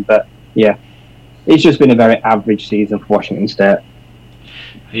high-profile win. But yeah, it's just been a very average season for Washington State.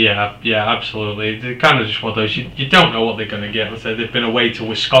 Yeah, absolutely. They're kind of just one of those, you don't know what they're going to get. Let's say they've been away to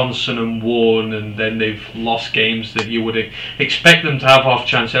Wisconsin and won, and then they've lost games that you would expect them to have off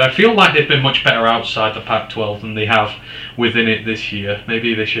chance. And I feel like they've been much better outside the Pac-12 than they have within it this year.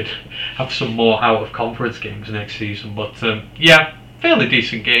 Maybe they should have some more out-of-conference games next season. But yeah, fairly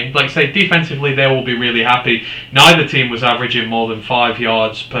decent game. Like I say, defensively they will be really happy. Neither team was averaging more than 5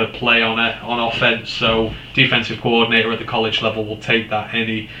 yards per play on offense, so defensive coordinator at the college level will take that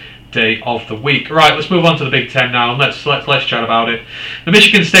any day of the week. Right, let's move on to the Big Ten now, and let's chat about it. The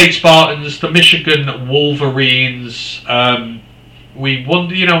Michigan State Spartans, the Michigan Wolverines. We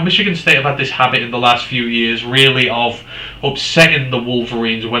wonder, Michigan State have had this habit in the last few years, really, of upsetting the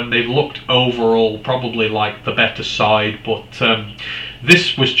Wolverines when they've looked overall probably like the better side, but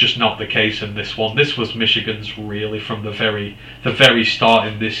this was just not the case in this one. This was Michigan's really from the very start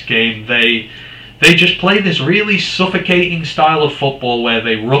in this game. They just play this really suffocating style of football where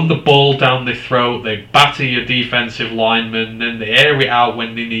they run the ball down their throat, they batter your defensive linemen, then they air it out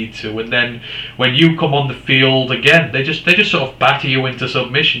when they need to, and then when you come on the field again, they just sort of batter you into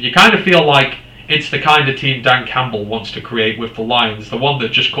submission. You kind of feel like it's the kind of team Dan Campbell wants to create with the Lions, the one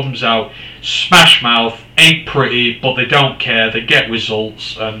that just comes out smash mouth, ain't pretty, but they don't care, they get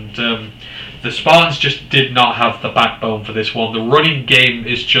results, and the Spartans just did not have the backbone for this one. The running game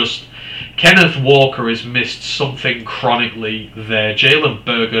is just... Kenneth Walker has missed something chronically there. Jalen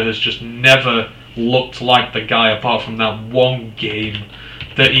Berger has just never looked like the guy, apart from that one game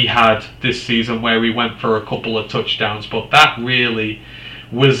that he had this season where he went for a couple of touchdowns. But that really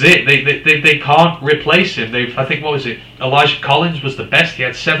was it. They can't replace him. I think, what was it? Elijah Collins was the best. He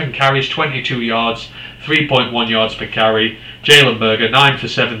had 7 carries, 22 yards, 3.1 yards per carry. Jalen Berger, 9 for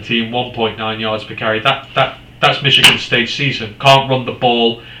 17, 1.9 yards per carry. That's Michigan State's season. Can't run the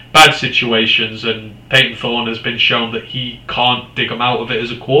ball. Bad situations, and Peyton Thorne has been shown that he can't dig them out of it as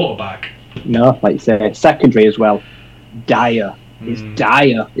a quarterback. No, like you say, secondary as well. Dire. It's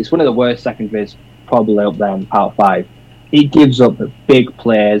dire. It's one of the worst secondaries probably up there in Power 5. He gives up big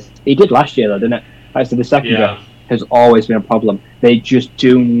plays. He did last year though, didn't it? Like I said, the secondary has always been a problem. They just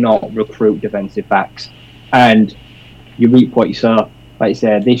do not recruit defensive backs. And you reap what you sow. Like you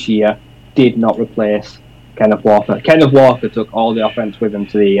said, this year did not replace Kenneth Walker. Kenneth Walker took all the offense with him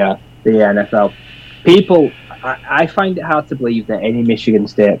to the NFL. People, I find it hard to believe that any Michigan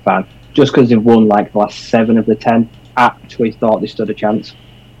State fan, just because they've won like the last 7 of the 10, actually thought they stood a chance.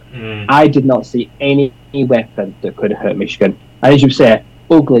 I did not see any weapon that could have hurt Michigan. And as you say,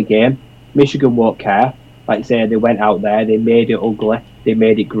 ugly game. Michigan won't care. Like I say, they went out there, they made it ugly, they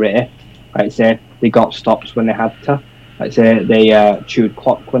made it gritty. Like I say, they got stops when they had to. Like I say, they chewed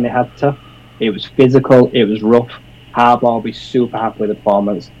clock when they had to. It was physical, it was rough. Harbaugh will be super happy with the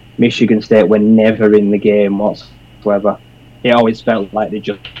performance. Michigan State were never in the game whatsoever. It always felt like they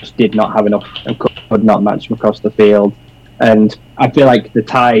just did not have enough and could not match them across the field. And I feel like the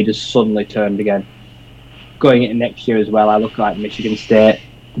tide has suddenly turned again. Going into next year as well, I look like Michigan State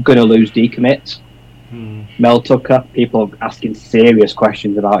going to lose decommits. Mel Tucker, people asking serious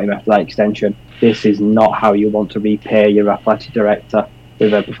questions about him after that extension. This is not how you want to repay your athletic director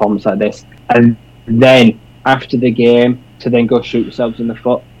with a performance like this. And then after the game to then go shoot yourselves in the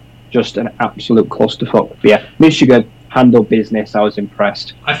foot, just an absolute clusterfuck. But yeah, Michigan handled business. I was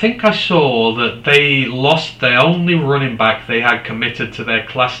impressed. I think I saw that they lost their only running back they had committed to their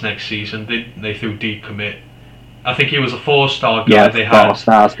class next season, didn't they, through decommit? I think he was a 4-star guy they had. 4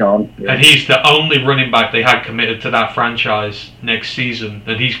 stars gone. Yeah. And he's the only running back they had committed to that franchise next season,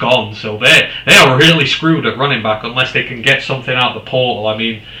 and he's gone. So they are really screwed at running back unless they can get something out of the portal. I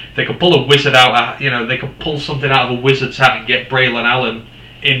mean, they could pull a wizard out. They could pull something out of a wizard's hat and get Braylon Allen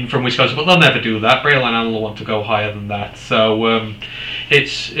in from Wisconsin, but they'll never do that. Braylon Allen will want to go higher than that. So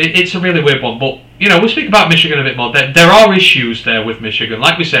it's a really weird one. But we'll speak about Michigan a bit more. There are issues there with Michigan.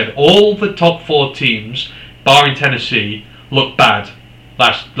 Like we said, all the top 4 teams, barring Tennessee, look bad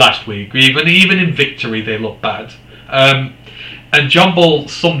last week. Even in victory, they look bad. And John Ball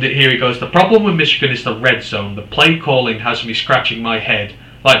summed it here. He goes, the problem with Michigan is the red zone. The play calling has me scratching my head.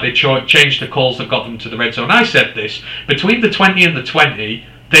 Like they changed the calls that got them to the red zone. I said this. Between the 20 and the 20,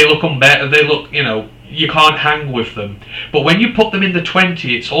 they look unbetter. They look, you can't hang with them. But when you put them in the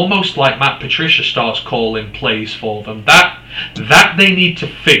 20, it's almost like Matt Patricia starts calling plays for them. That they need to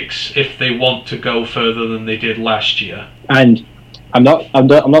fix if they want to go further than they did last year. And I'm not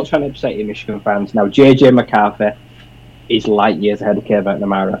trying to upset you, Michigan fans. Now, JJ McCarthy is light years ahead of Kevin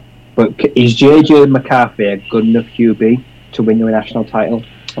McNamara. But is JJ McCarthy a good enough QB to win you a national title?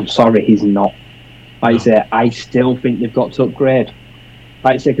 I'm sorry, he's not. Like I say, I still think they've got to upgrade.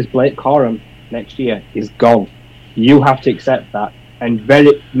 Like I say, because Blake Corum next year is gone. You have to accept that. And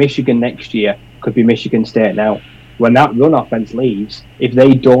Michigan next year could be Michigan State now. When that run offense leaves, if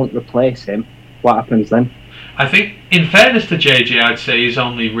they don't replace him, what happens then? I think, in fairness to JJ, I'd say he's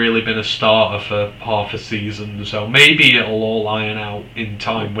only really been a starter for half a season, so maybe it'll all iron out in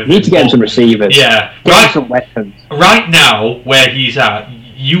time. With You need to get him some receivers. Yeah, Get him some weapons. Right now, where he's at,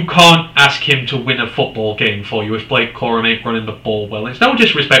 you can't ask him to win a football game for you if Blake Corum ain't running the ball well. It's no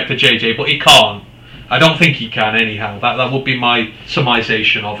disrespect to JJ, but he can't. I don't think he can anyhow. That would be my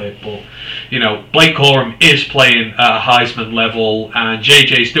summarization of it. But, you know, Blake Corum is playing at a Heisman level and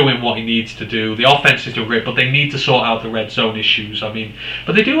JJ's doing what he needs to do. The offense is doing great, but they need to sort out the red zone issues. I mean,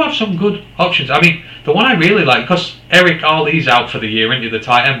 but they do have some good options. I mean, the one I really like, because Eric Ali's out for the year, isn't he, the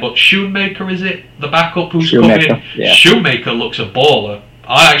tight end, but Shoemaker, is it? The backup who's coming? Yeah. Shoemaker looks a baller.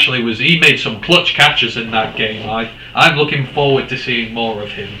 He made some clutch catches in that game. I'm looking forward to seeing more of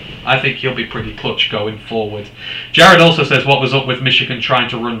him. I think he'll be pretty clutch going forward. Jared also says, what was up with Michigan trying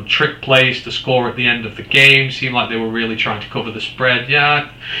to run trick plays to score at the end of the game? Seemed like they were really trying to cover the spread.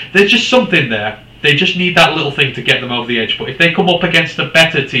 Yeah, there's just something there. They just need that little thing to get them over the edge. But if they come up against a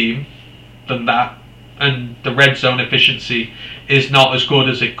better team than that, and the red zone efficiency is not as good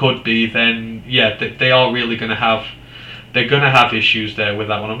as it could be, then yeah, they are really going to have... They're going to have issues there with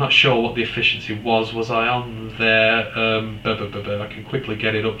that one. I'm not sure what the efficiency was. Was I on there? I can quickly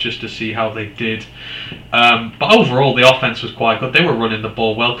get it up just to see how they did. But overall, the offense was quite good. They were running the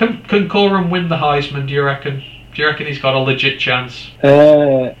ball well. Can Corum win the Heisman, do you reckon? Do you reckon he's got a legit chance?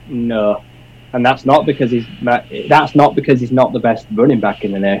 No. And that's not because he's not the best running back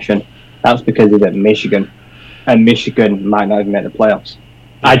in the nation. That's because he's at Michigan. And Michigan might not even make the playoffs.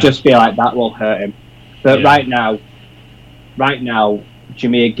 Yeah. I just feel like that will hurt him. But right now,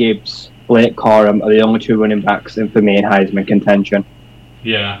 Jahmyr Gibbs, Blake Corum are the only two running backs for me in Heisman contention.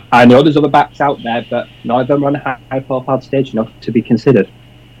 Yeah. I know there's other backs out there, but none of them are on a high-profile stage enough to be considered.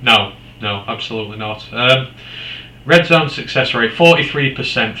 No, absolutely not. Red zone success rate,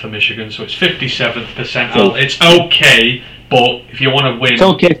 43% for Michigan, so it's 57th percentile. It's okay, but if you want to win... It's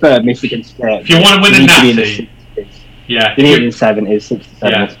okay for Michigan State. If you want to win a natty... Yeah. You need in 70s, 67s.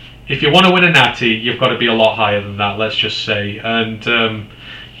 Yeah. If you want to win a natty, you've got to be a lot higher than that, let's just say. And,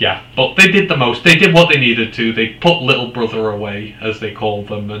 but they did the most. They did what they needed to. They put little brother away, as they call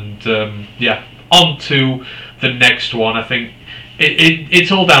them. And, on to the next one. I think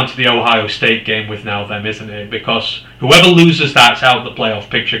it's all down to the Ohio State game with now them, isn't it? Because whoever loses that's out of the playoff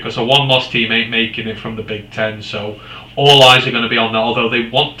picture, because a one-loss team ain't making it from the Big Ten. So all eyes are going to be on that, although they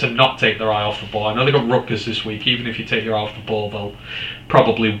want to not take their eye off the ball. I know they've got Rutgers this week. Even if you take your eye off the ball, they'll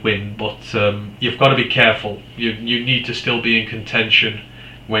probably win. But you've got to be careful. You need to still be in contention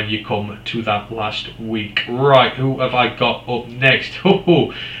when you come to that last week. Right, who have I got up next?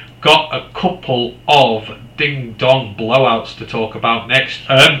 Got a couple of ding-dong blowouts to talk about next.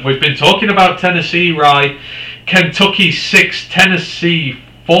 We've been talking about Tennessee, right? Kentucky 6, Tennessee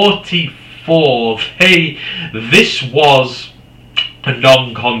 44. Hey, this was a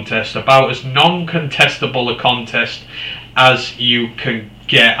non-contest, about as non-contestable a contest as you can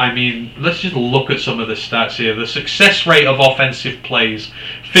get. I mean, let's just look at some of the stats here. The success rate of offensive plays,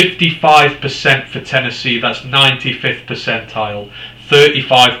 55% for Tennessee, that's 95th percentile.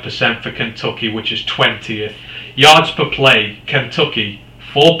 35% for Kentucky, which is 20th. Yards per play, Kentucky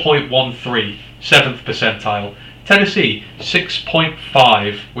 4.13, 7th percentile. Tennessee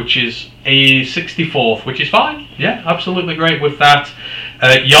 6.5, which is a 64th, which is fine. Yeah, absolutely great with that.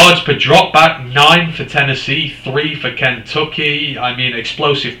 Yards per drop back, 9 for Tennessee, 3 for Kentucky. I mean,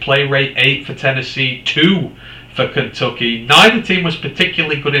 explosive play rate, 8 for Tennessee, 2 for Kentucky. Neither team was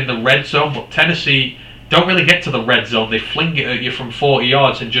particularly good in the red zone, but Tennessee don't really get to the red zone. They fling it at you from 40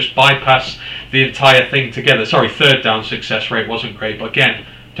 yards and just bypass the entire thing together. Sorry, third down success rate wasn't great, but again,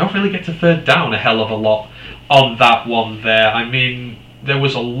 don't really get to third down a hell of a lot on that one there. I mean, there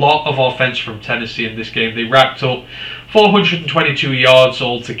was a lot of offense from Tennessee in this game. They racked up 422 yards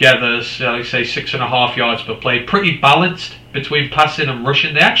altogether, so I say 6.5 yards per play. Pretty balanced between passing and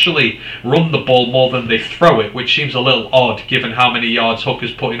rushing. They actually run the ball more than they throw it, which seems a little odd given how many yards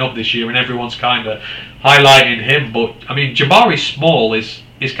Hooker's putting up this year, and everyone's kind of highlighting him. But I mean, Jabari Small is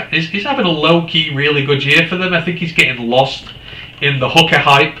having a low-key really good year for them. I think he's getting lost in the Hooker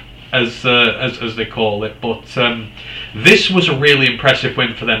hype, as they call it. But this was a really impressive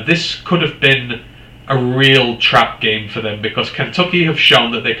win for them. This could have been a real trap game for them, because Kentucky have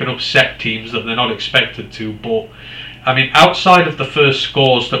shown that they can upset teams that they're not expected to. But I mean, outside of the first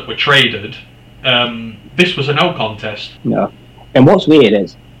scores that were traded, this was a no contest. No. And what's weird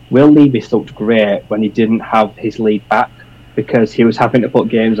is Will Levis looked great when he didn't have his lead back, because he was having to put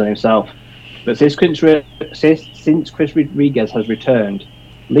games on himself. But since Chris Rodriguez has returned,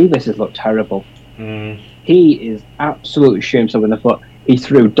 Levis has looked terrible. He is absolutely shooting himself in the foot. He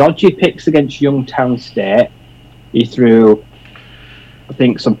threw dodgy picks against Youngstown State. He threw, I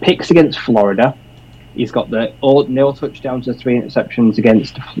think, some picks against Florida. He's got the nil touchdowns and 3 interceptions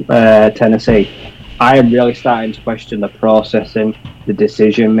against Tennessee. I am really starting to question the processing, the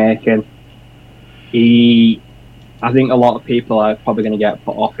decision making. I think a lot of people are probably going to get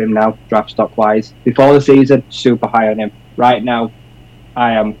put off him now, draft stock wise. Before the season, super high on him. Right now,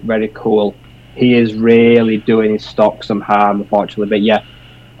 I am very cool. He is really doing his stock some harm, unfortunately. But yeah,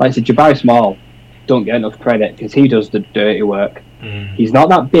 like I said, Jabari Small don't get enough credit because he does the dirty work. He's not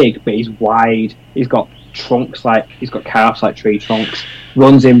that big, but he's wide. He's got trunks he's got calves like tree trunks.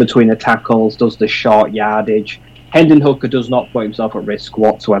 Runs in between the tackles, does the short yardage. Hendon Hooker does not put himself at risk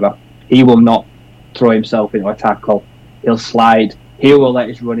whatsoever. He will not throw himself into a tackle. He'll slide. He will let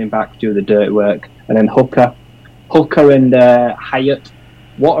his running back do the dirty work. And then Hooker and Hyatt,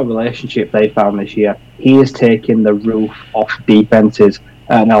 what a relationship they found this year. He is taking the roof off defenses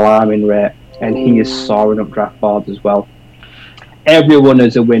at an alarming rate, and he is soaring up draft boards as well. Everyone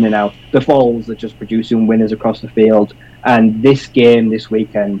is a winner now. The Falls are just producing winners across the field, and this game this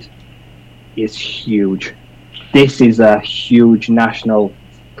weekend is huge. This is a huge national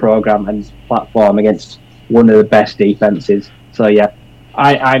program and platform against one of the best defenses. So yeah,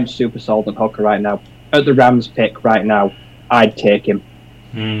 I'm super sold on Hooker right now. At the Rams pick right now, I'd take him.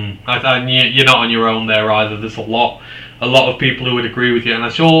 You're not on your own there either. There's a lot of people who would agree with you, and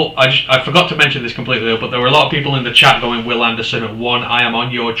I forgot to mention this completely, but there were a lot of people in the chat going Will Anderson at 1. I am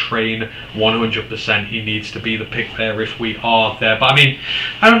on your train 100%. He needs to be the pick there if we are there. But I mean,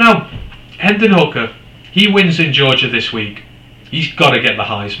 I don't know. Hendon Hooker, he wins in Georgia this week. He's got to get the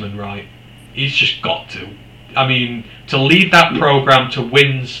Heisman, right? He's just got to. I mean, to lead that program to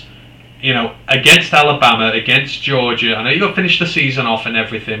wins, against Alabama, against Georgia. I know you've got to finish the season off and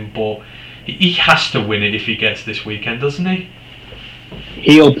everything, but he has to win it if he gets this weekend, doesn't he?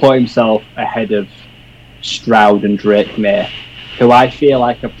 He'll put himself ahead of Stroud and Drake May, who I feel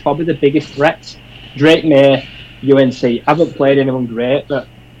like are probably the biggest threats. Drake May, UNC, haven't played anyone great, but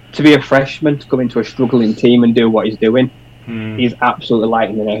to be a freshman, to come into a struggling team and do what he's doing, he's absolutely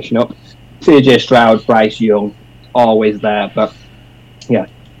lighting the nation up. CJ Stroud, Bryce Young, always there, but yeah,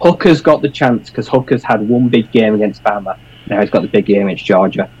 Hooker's got the chance because Hooker's had one big game against Bama. Now he's got the big game against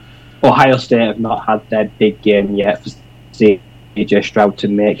Georgia. Ohio State have not had their big game yet for CJ Stroud to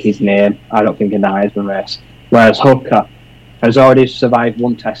make his name, I don't think, in the Heisman race. Whereas Hooker has already survived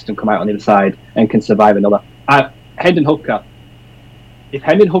one test and come out on the other side and can survive another. Hendon Hooker, if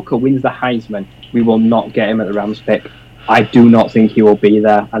Hendon Hooker wins the Heisman, we will not get him at the Rams pick. I do not think he will be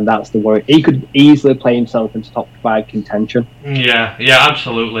there, and that's the worry. He could easily play himself into top 5 contention. Yeah,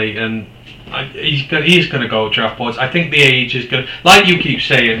 absolutely. And he's going to go draft boards. I think the age is going to, like you keep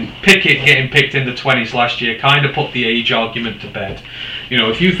saying, Pickett getting picked in the 20s last year kind of put the age argument to bed.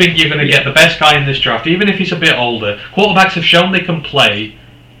 If you think you're going to get the best guy in this draft, even if he's a bit older, quarterbacks have shown they can play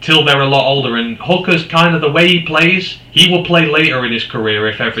till they're a lot older, and Hooker's kind of the way he plays. He will play later in his career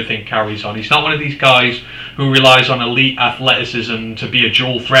if everything carries on. He's not one of these guys who relies on elite athleticism to be a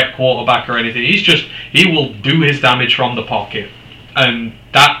dual threat quarterback or anything. He will do his damage from the pocket, and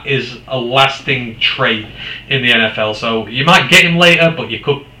that is a lasting trait in the NFL. So you might get him later, but you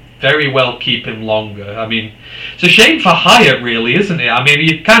could very well keep him longer. I mean, it's a shame for Hyatt, really, isn't it? I mean,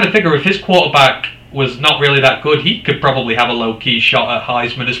 you kind of figure if his quarterback was not really that good, he could probably have a low-key shot at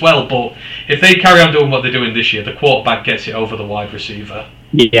Heisman as well. But if they carry on doing what they're doing this year, the quarterback gets it over the wide receiver.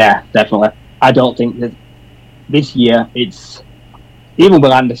 Yeah, definitely. I don't think that this year it's... Even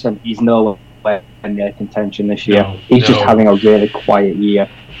Will Anderson, he's nowhere near contention this year. He's just having a really quiet year.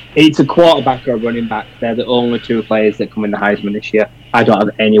 It's a quarterback or a running back. They're the only 2 players that come in the Heisman this year. I don't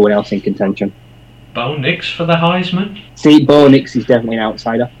have anyone else in contention. Bo Nix for the Heisman? See, Bo Nix is definitely an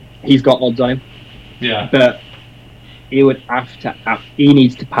outsider. He's got odds on him. Yeah. But he would have to. He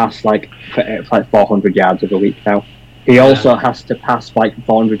needs to pass like 400 yards every week now. He also has to pass like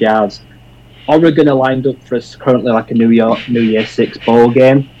 400 yards. Oregon are lined up for currently like a New Year's 6 bowl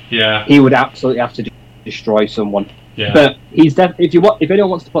game. Yeah. He would absolutely have to destroy someone. Yeah. But he's if anyone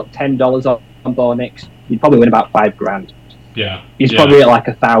wants to put $10 on Bo Nix, you'd probably win about $5,000. Yeah. He's probably at like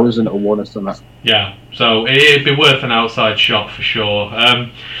 1,001 or something. Yeah, so it'd be worth an outside shot for sure.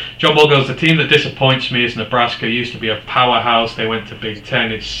 John Ball goes, the team that disappoints me is Nebraska. Used to be a powerhouse. They went to Big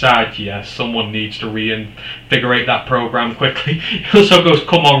Ten. It's sad, yes. Someone needs to reinvigorate that program quickly. He also goes,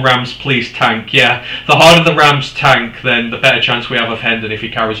 come on, Rams, please tank. Yeah, the harder the Rams tank, then the better chance we have of Hendon if he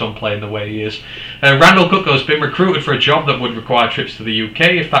carries on playing the way he is. Randall Cook goes, been recruited for a job that would require trips to the UK.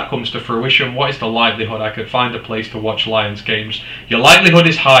 If that comes to fruition, what is the likelihood I could find a place to watch Lions games? Your likelihood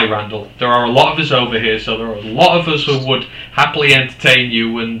is high, Randall. There are a lot lot of us over here, so there are a lot of us who would happily entertain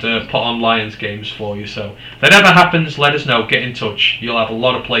you and put on Lions games for you. So if that ever happens, let us know. Get in touch. You'll have a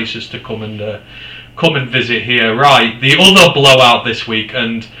lot of places to come and visit here. Right, the other blowout this week,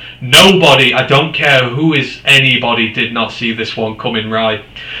 and nobody, I don't care who is anybody, did not see this one coming. Right,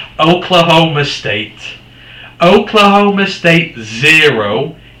 Oklahoma State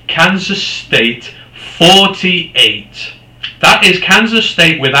 0, Kansas State 48. That is Kansas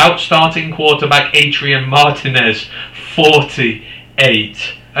State without starting quarterback Adrian Martinez 48.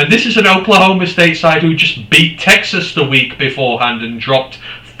 And this is an Oklahoma State side who just beat Texas the week beforehand and dropped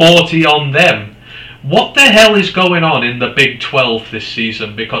 40 on them. What the hell is going on in the Big 12 this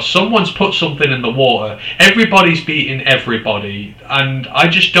season? Because someone's put something in the water. Everybody's beating everybody. And I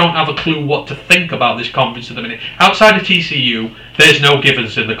just don't have a clue what to think about this conference at the minute. Outside of TCU, there's no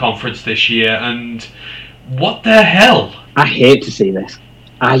givens in the conference this year. And what the hell? I hate to see this.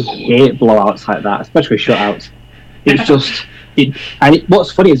 I hate blowouts like that, especially shutouts. It's just...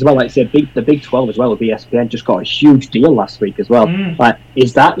 what's funny as well, like I said, the Big 12 as well with ESPN just got a huge deal last week as well. Like,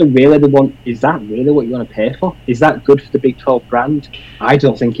 is that really what you want to pay for? Is that good for the Big 12 brand? I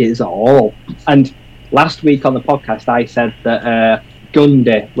don't think it is at all. And last week on the podcast, I said that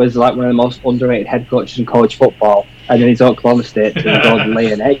Gundy was like one of the most underrated head coaches in college football, and then he's Oklahoma State to go and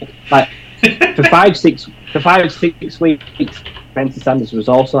lay an egg. Like, for 5-6 weeks, Spencer Sanders was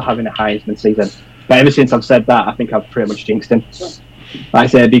also having a Heisman season. But ever since I've said that, I think I've pretty much jinxed him. Like I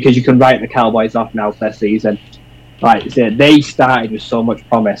said, because you can write the Cowboys off now for their season. Like I said, they started with so much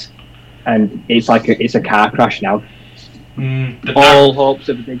promise, and it's like it's a car crash now. All hopes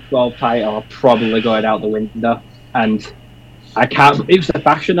of the Big 12 title are probably going out the window, and I can't. It was the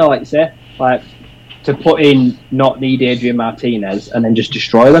fashion, though, like you say, like to put in not need Adrian Martinez and then just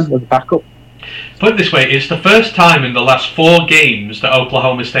destroy them with a backup. Put it this way, it's the first time in the last 4 games that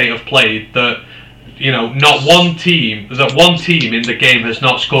Oklahoma State have played that, you know, one team in the game has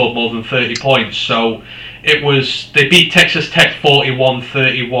not scored more than 30 points. So they beat Texas Tech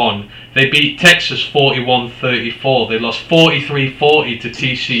 41-31. They beat Texas 41-34. They lost 43-40 to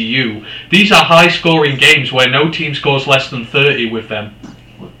TCU. These are high-scoring games where no team scores less than 30 with them.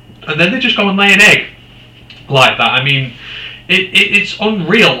 And then they just go and lay an egg like that. I mean, it's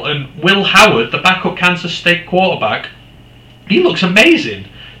unreal. And Will Howard, the backup Kansas State quarterback, he looks amazing.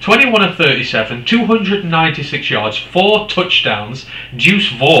 21 of 37, 296 yards, 4 touchdowns.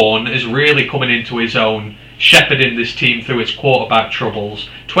 Deuce Vaughn is really coming into his own, shepherding this team through its quarterback troubles.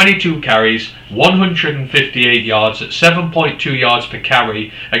 22 carries, 158 yards at 7.2 yards per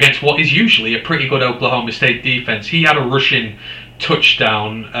carry against what is usually a pretty good Oklahoma State defense. He had a rushing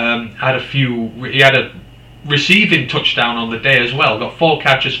touchdown, he had a receiving touchdown on the day as well. Got 4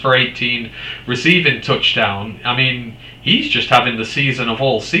 catches for 18, receiving touchdown. I mean, he's just having the season of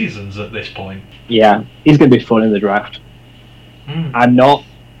all seasons at this point. Yeah, he's going to be fun in the draft. I'm not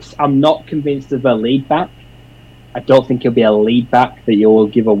convinced of a lead back. I don't think he'll be a lead back that you will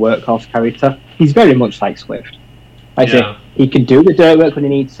give a workhorse character. He's very much like Swift. I say he can do the dirt work when he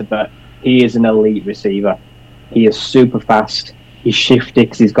needs to, but he is an elite receiver. He is super fast. He's shifty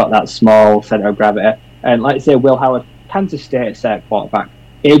because he's got that small centre of gravity. And like I say, Will Howard, Kansas State set quarterback.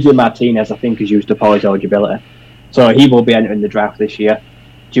 Adrian Martinez, I think, has used up all his eligibility. So he will be entering the draft this year.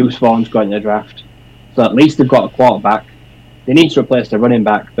 Deuce Vaughn's going to the draft. So at least they've got a quarterback. They need to replace the running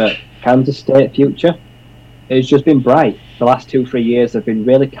back, but Kansas State future has just been bright. The last 2-3 years have been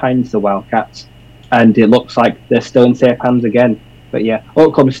really kind to the Wildcats. And it looks like they're still in safe hands again. But yeah,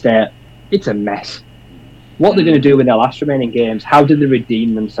 Oklahoma State, it's a mess. What they're going to do with their last remaining games, how did they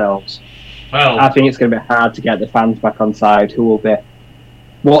redeem themselves? Well, I think it's going to be hard to get the fans back on side. Who will be?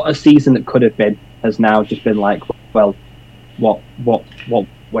 What a season that could have been has now just been like, well, what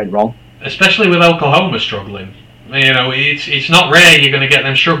went wrong? Especially with Oklahoma struggling. You know, it's not rare you're going to get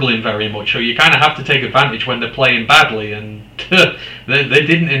them struggling very much, so you kind of have to take advantage when they're playing badly, and they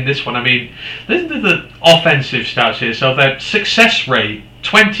didn't in this one. I mean, listen to the offensive stats here. So their success rate,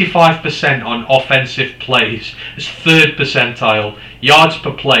 25% on offensive plays, is 3rd percentile. Yards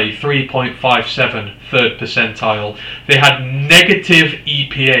per play, 3.57, 3rd percentile. They had negative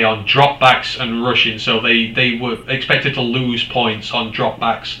EPA on dropbacks and rushing, so they were expected to lose points on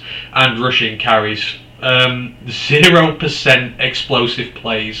dropbacks and rushing carries. 0% explosive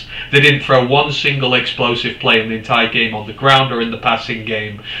plays. They didn't throw one single explosive play in the entire game on the ground or in the passing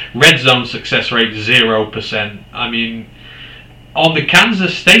game. Red zone success rate, 0%. I mean, on the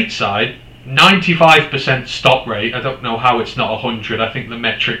Kansas State side, 95% stop rate. I don't know how it's not 100. I think the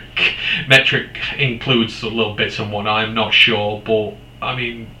metric includes a little bits and one. I'm not sure, but I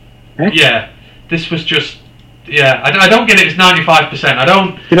mean, yeah, this was just Yeah, I don't get it. It's 95%. I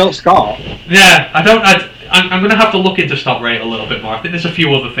don't. You don't score. Yeah, I don't. I'm going to have to look into stop rate a little bit more. I think there's a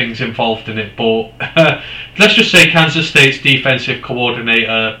few other things involved in it, but let's just say Kansas State's defensive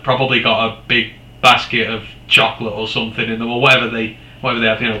coordinator probably got a big basket of chocolate or something in them, or whatever they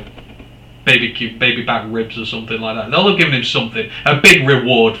have, baby back ribs or something like that. They'll have given him something, a big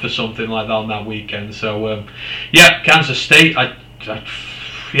reward for something like that on that weekend. So Kansas State,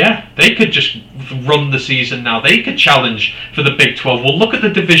 they could just run the season now. They could challenge for the Big 12. We'll look at the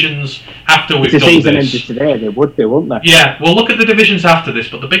divisions after we've done this. If the season ended today, they would be, wouldn't they? Yeah, we'll look at the divisions after this,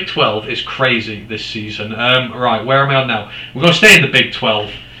 but the Big 12 is crazy this season. Right, where am I on now? We're going to stay in the Big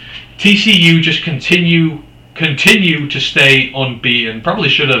 12. TCU just continue to stay unbeaten. Probably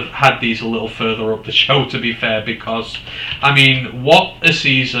should have had these a little further up the show, to be fair, because, I mean, what a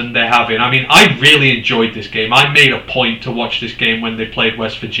season they're having. I mean, I really enjoyed this game. I made a point to watch this game when they played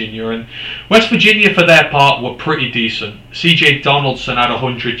West Virginia, and West Virginia, for their part, were pretty decent. CJ Donaldson had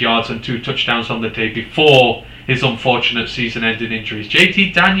 100 yards and 2 touchdowns on the day before his unfortunate season-ending injuries.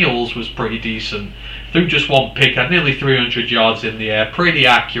 JT Daniels was pretty decent. Threw just 1 pick, had nearly 300 yards in the air, pretty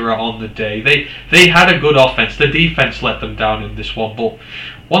accurate on the day. They had a good offense. The defense let them down in this one, but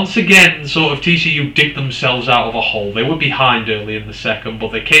once again, sort of TCU dig themselves out of a hole. They were behind early in the second,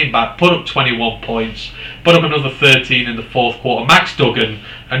 but they came back, put up 21 points, put up another 13 in the fourth quarter. Max Duggan,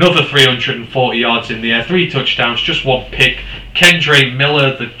 another 340 yards in the air, 3 touchdowns, just 1 pick. Kendre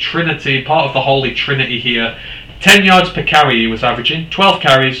Miller, the Trinity, part of the Holy Trinity here, 10 yards per carry he was averaging, 12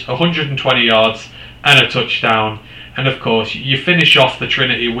 carries, 120 yards, and a touchdown. And of course, you finish off the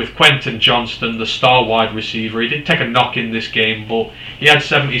Trinity with Quentin Johnston, the star wide receiver. He did take a knock in this game, but he had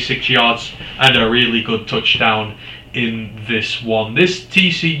 76 yards and a really good touchdown in this one. This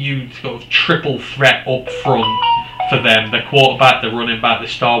TCU sort of triple threat up front for them. The quarterback, the running back, the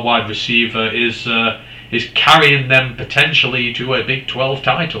star wide receiver is carrying them potentially to a Big 12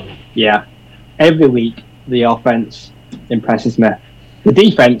 title. Yeah. Every week, the offense impresses me. The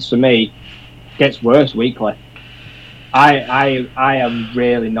defense, for me, gets worse weekly. I am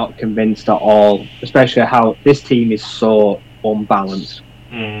really not convinced at all, especially how this team is so unbalanced.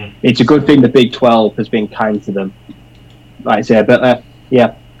 It's a good thing the Big 12 has been kind to them, like I say. But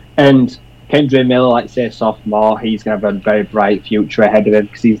and Kendre Miller, like I say, sophomore, he's going to have a very bright future ahead of him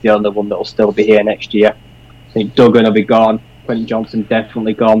because he's the only one that will still be here next year. I think Duggan will be gone. Quentin Johnson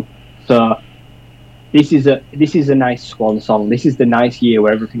definitely gone. So this is a nice swan song. This is the nice year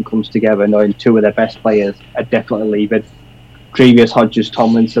where everything comes together, knowing 2 of their best players are definitely leaving. Trevius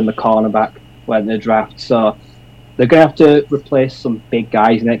Hodges-Tomlinson, the cornerback, went in the draft. So they're going to have to replace some big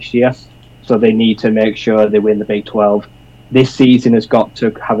guys next year. So they need to make sure they win the Big 12. This season has got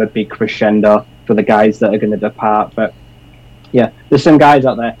to have a big crescendo for the guys that are going to depart. But yeah, there's some guys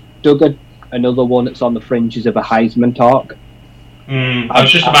out there. Duggan, another one that's on the fringes of a Heisman talk. I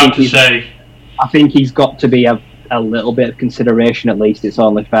was just about to say. I think he's got to be a little bit of consideration, at least. It's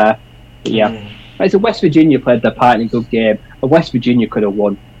only fair. But yeah. Like, so West Virginia played their part in a good game, and West Virginia could have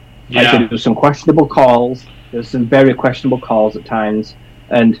won. Yeah. Like, there was some questionable calls. There was some very questionable calls at times.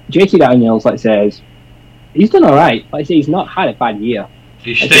 And JT Daniels, like I say, he's done all right. Like I say, he's not had a bad year.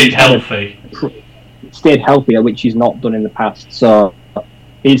 He stayed healthy. Stayed healthier, which he's not done in the past. So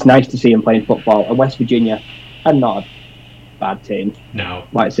it's nice to see him playing football. And West Virginia are not a bad team. No.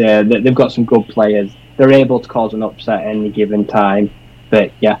 Like I say, they've got some good players. They're able to cause an upset at any given time.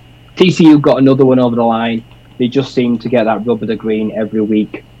 But yeah, TCU got another one over the line. They just seem to get that rub of the green every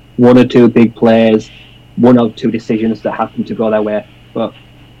week. 1 or 2 big plays, 1 or 2 decisions that happen to go their way. But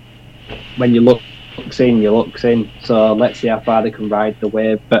when you look in. So let's see how far they can ride the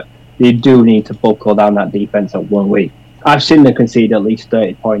wave. But they do need to buckle down that defense at 1 week. I've seen them concede at least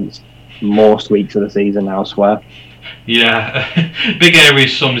 30 points most weeks of the season now, I swear. Yeah, Big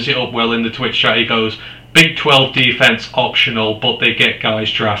Aries sums it up well in the Twitch chat. He goes, Big 12 defense optional, but they get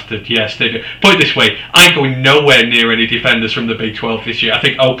guys drafted. Yes, they do. Put it this way, I'm going nowhere near any defenders from the Big 12 this year. I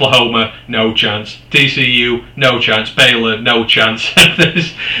think Oklahoma, no chance. TCU, no chance. Baylor, no chance.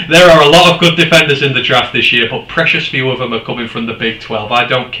 There are a lot of good defenders in the draft this year, but precious few of them are coming from the Big 12. I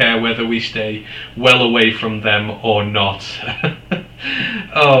don't care whether we stay well away from them or not.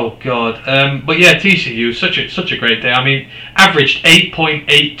 Oh God! But yeah, TCU such a great day. I mean, averaged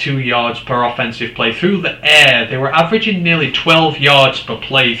 8.82 yards per offensive play through the air. They were averaging nearly 12 yards per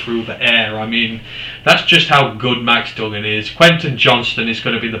play through the air. I mean, that's just how good Max Duggan is. Quentin Johnston is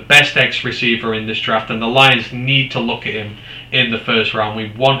going to be the best X receiver in this draft, and the Lions need to look at him in the first round.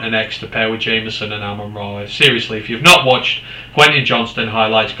 We want an X to pair with Jameson and Amon-Ra. Seriously, if you've not watched Quentin Johnston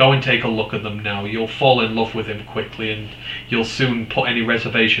highlights, go and take a look at them now. You'll fall in love with him quickly, and you'll soon put any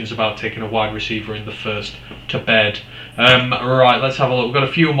reservations about taking a wide receiver in the first to bed. Right, let's have a look. We've got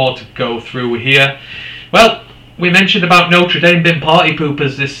a few more to go through here. Well, we mentioned about Notre Dame being party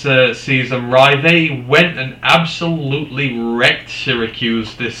poopers this season, right? They went and absolutely wrecked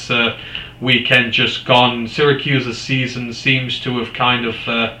Syracuse this weekend just gone. Syracuse's season seems to have kind of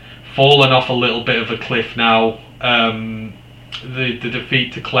fallen off a little bit of a cliff now. The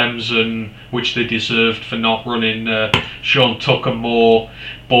defeat to Clemson, which they deserved for not running Sean Tucker more,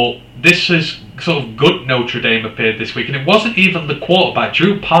 but this is sort of good Notre Dame appeared this week, and it wasn't even the quarterback.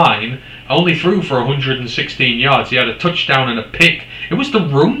 Drew Pine only threw for 116 yards. He had a touchdown and a pick. It was the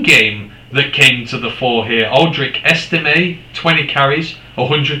run game that came to the fore here. Aldrich Estime, 20 carries,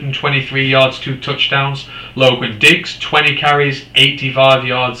 123 yards, 2 touchdowns. Logan Diggs, 20 carries, 85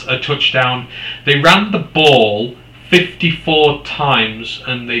 yards, a touchdown. They ran the ball 54 times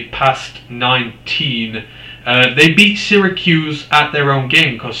and they passed 19. They beat Syracuse at their own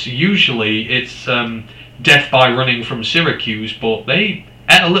game, because usually it's death by running from Syracuse, but they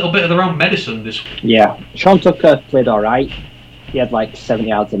ate a little bit of their own medicine this week. Yeah, Sean Tucker played alright. He had like 7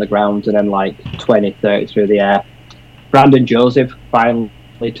 yards on the ground and then like 20, 30 through the air. Brandon Joseph finally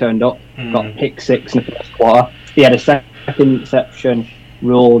turned up, got pick 6 in the first quarter. He had a second interception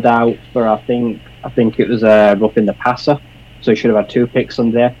ruled out for I think it was roughing the passer, so he should have had 2 picks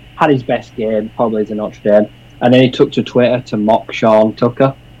on there. Had his best game probably as a Notre Dame, and then he took to Twitter to mock Sean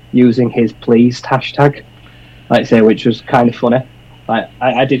Tucker using his pleased hashtag, like I say, which was kind of funny. Like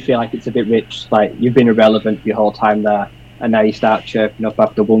I did feel like it's a bit rich. Like, you've been irrelevant your whole time there, and now you start chirping up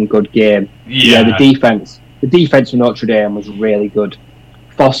after one good game. Yeah, the defense for Notre Dame was really good.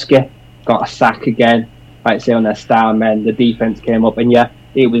 Foskey got a sack again, like I say, on their star men. The defense came up, and yeah,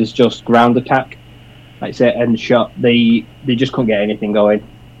 it was just ground attack, like I say, and shot. They just couldn't get anything going.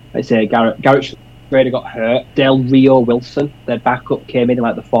 Like I say, Garrett Schrader got hurt. Del Rio Wilson, their backup, came in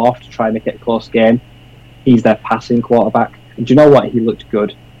like the 4th to try and make it a close game. He's their passing quarterback, and do you know what? He looked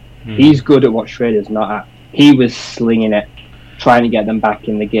good. He's good at what Schrader's not at. He was slinging it, trying to get them back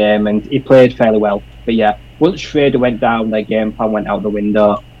in the game, and he played fairly well. But yeah, once Schrader went down, their game plan went out the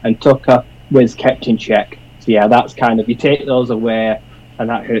window, and Tucker was kept in check. So yeah, that's kind of, you take those away, and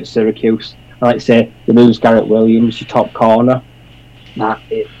that hurts Syracuse. And like I say, you lose Garrett Williams, your top corner. Like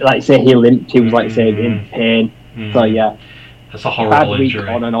I say, he limped. He was like I say in pain. So yeah, that's a horrible injury.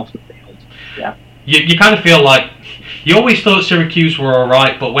 On and off the field. Yeah. You kind of feel like you always thought Syracuse were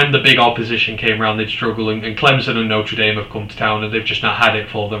alright, but when the big opposition came around, they'd struggle. And Clemson and Notre Dame have come to town, and they've just not had it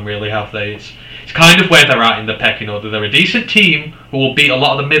for them, really, have they? It's kind of where they're at in the pecking order. They're a decent team who will beat a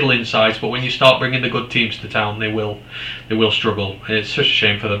lot of the middle insides, but when you start bringing the good teams to town, they will struggle. And it's such a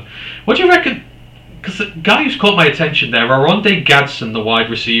shame for them. What do you reckon? Because the guy who's caught my attention there, Aronde Gadsden, the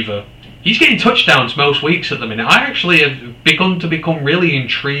wide receiver, he's getting touchdowns most weeks at the minute. I actually have begun to become really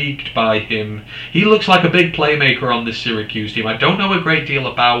intrigued by him. He looks like a big playmaker on this Syracuse team. I don't know a great deal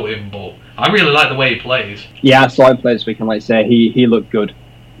about him, but I really like the way he plays. Yeah, I saw him play this week, and like I say, he looked good.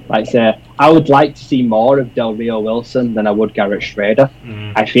 Like I say, I would like to see more of Del Rio Wilson than I would Garrett Schrader.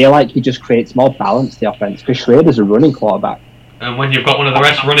 I feel like he just creates more balance to the offense, because Schrader's a running quarterback. And when you've got one of the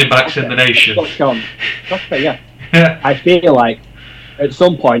best running backs in the nation. Yeah. I feel like at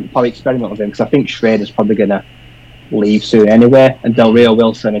some point probably experiment with him, because I think Schrader's probably going to leave soon anyway, and Del Rio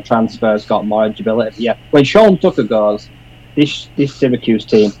Wilson, a transfer's got more eligibility. But yeah, when Sean Tucker goes, this Syracuse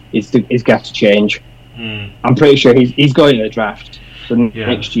team is got to change. I'm pretty sure he's going to the draft. So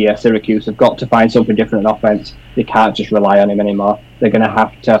next year, Syracuse have got to find something different in offense. They can't just rely on him anymore. They're going to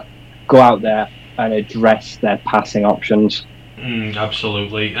have to go out there and address their passing options.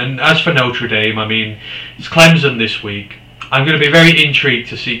 Absolutely. And as for Notre Dame, I mean, it's Clemson this week. I'm going to be very intrigued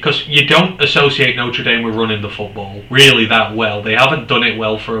to see, because you don't associate Notre Dame with running the football really that well. They haven't done it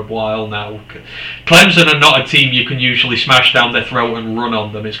well for a while now. Clemson are not a team you can usually smash down their throat and run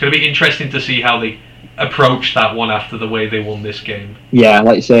on them. It's going to be interesting to see how they approach that one after the way they won this game. Yeah,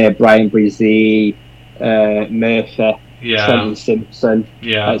 like you say, Brian Bresee, Murphy, Trenton Simpson.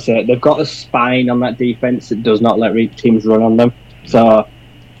 Yeah. Like I say, they've got a spine on that defense that does not let teams run on them. So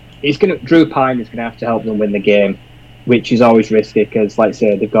Drew Pine is going to have to help them win the game, which is always risky, because, like I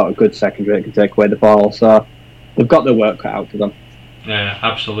say, they've got a good secondary that can take away the ball. So they've got their work cut out for them. Yeah,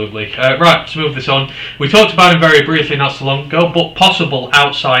 absolutely. Right, let's move this on. We talked about him very briefly not so long ago, but possible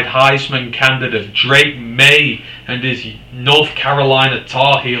outside Heisman candidate Drake May and his North Carolina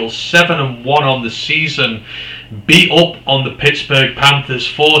Tar Heels, 7-1 on the season. beat up on the Pittsburgh Panthers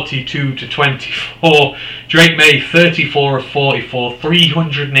 42-24. Drake May 34 of 44,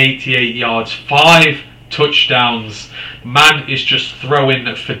 388 yards, 5 touchdowns. Man is just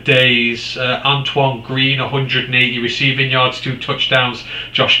throwing for days. Antoine Green 180 receiving yards, 2 touchdowns.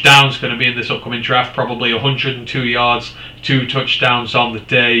 Josh Downs going to be in this upcoming draft, probably 102 yards, 2 touchdowns on the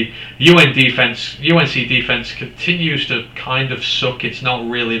day. UNC defense continues to kind of suck. It's not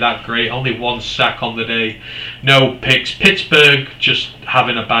really that great. Only 1 sack on the day, no picks. Pittsburgh just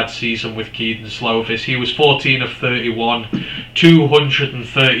having a bad season with Keaton Slovis. He was 14 of 31,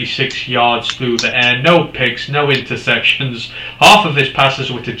 236 yards through the air, no picks, no interceptions. Half of his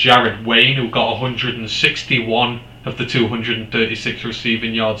passes were to Jared Wayne, who got 161 of the 236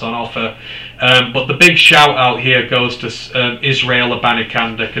 receiving yards on offer. But the big shout out here goes to Israel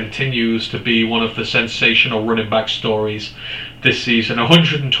Abanikanda. Continues to be one of the sensational running back stories this season.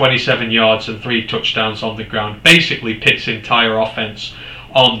 127 yards and 3 touchdowns on the ground. Basically Pitt's entire offense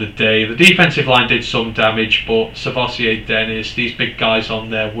on the day. The defensive line did some damage, but Savossier, Dennis, these big guys on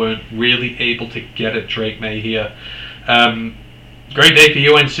there weren't really able to get at Drake May here. Great day for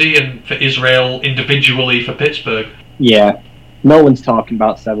UNC and for Israel individually for Pittsburgh. Yeah, no one's talking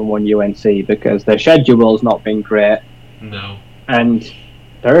about 7-1 UNC because their schedule's not been great. No. And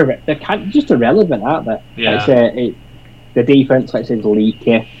they're kind of just irrelevant, aren't they? Yeah. Like I say, the defense, like I say, is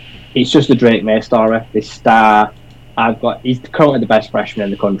leaky. It's just a Drake May story. This star, he's currently the best freshman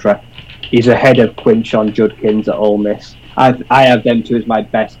in the country. He's ahead of Quinshon Judkins at Ole Miss. I have them two as my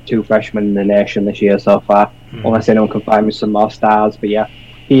best 2 freshmen in the nation this year so far. Unless anyone can find me some more stars. But yeah,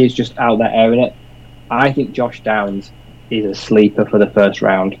 he is just out there airing it. I think Josh Downs is a sleeper for the first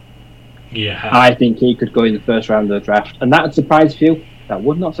round. Yeah. I think he could go in the first round of the draft. And that would surprise you. That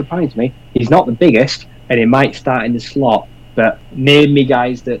would not surprise me. He's not the biggest, and he might start in the slot. But name me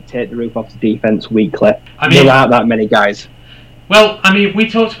guys that take the roof off the defense weekly. There aren't that many guys. Well, I mean, we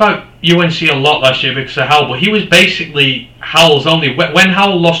talked about UNC a lot last year because of Howell, but he was basically Howell's only... When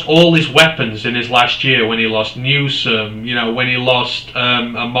Howell lost all his weapons in his last year, when he lost Newsome, when he lost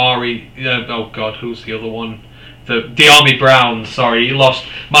Amari... who's the other one? De'Ami Brown, sorry. He lost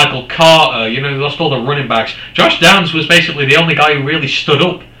Michael Carter, he lost all the running backs. Josh Downs was basically the only guy who really stood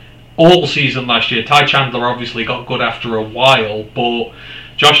up all season last year. Ty Chandler obviously got good after a while, but...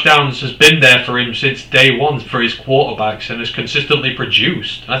 Josh Downs has been there for him since day one for his quarterbacks and has consistently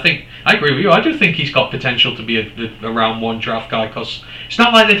produced. I agree with you. I do think he's got potential to be a round 1 draft guy because it's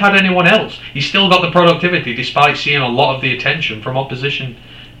not like they've had anyone else. He's still got the productivity despite seeing a lot of the attention from opposition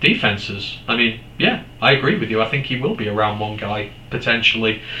defenses. I mean, yeah, I agree with you. I think he will be a round 1 guy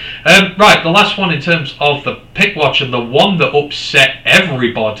potentially. Right, the last one in terms of the pick watch and the one that upset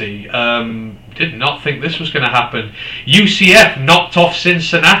everybody. Did not think this was going to happen. UCF knocked off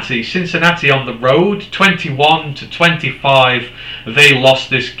Cincinnati. Cincinnati on the road, 21-25. They lost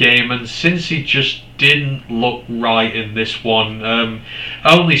this game, and Cincy just didn't look right in this one.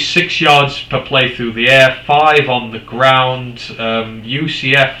 Only 6 yards per play through the air, 5 on the ground.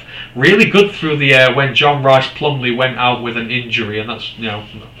 UCF really good through the air when John Rice Plumlee went out with an injury, and that's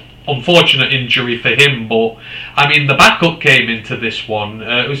unfortunate injury for him, but I mean the backup came into this one.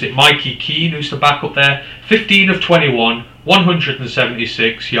 Was it Mikey Keene who's the backup there? 15 of 21,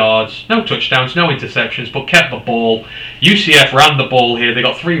 176 yards, no touchdowns, no interceptions, but kept the ball. UCF ran the ball here. They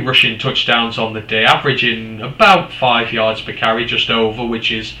got 3 rushing touchdowns on the day, averaging about 5 yards per carry, just over,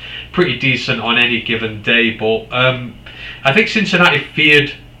 which is pretty decent on any given day. But I think Cincinnati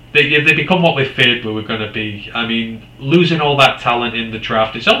feared. They become what they feared we were going to be. I mean, losing all that talent in the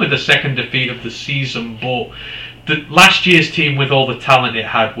draft. It's only the 2nd defeat of the season, but the last year's team with all the talent it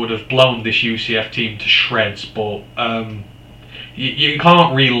had would have blown this UCF team to shreds. But you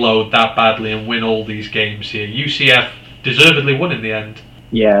can't reload that badly and win all these games here. UCF deservedly won in the end.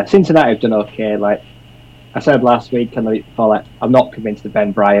 Yeah, Cincinnati have done okay. Like I said last week and the week before, I'm not convinced of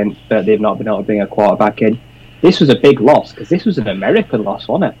Ben Bryant, but they've not been able to bring a quarterback in. This was a big loss because this was an American loss,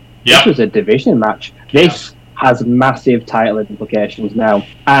 wasn't it? Yep. This was a division match. This has massive title implications now.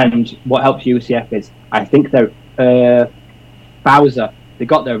 And what helps UCF is, I think they're Bowser. They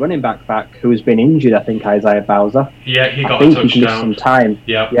got their running back who's been injured. I think Isaiah Bowser. Yeah, he got a touchdown. I think he's missed some time.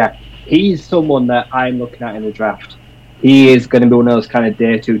 Yeah, he's someone that I'm looking at in the draft. He is going to be one of those kind of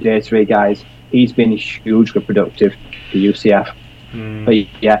day 2, day 3 guys. He's been hugely productive for UCF.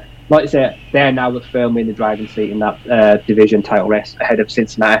 But yeah. Like I say, they're now firmly in the driving seat in that division title race ahead of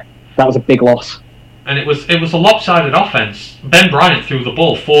Cincinnati. That was a big loss. And it was a lopsided offense. Ben Bryant threw the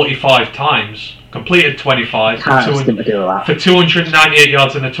ball 45 times, completed 25 for 298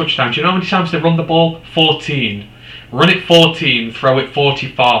 yards and a touchdown. Do you know how many times they run the ball? 14. Run it 14, throw it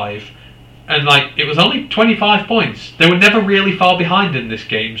 45. And it was only 25 points. They were never really far behind in this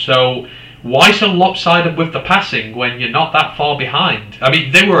game, so why so lopsided with the passing when you're not that far behind? I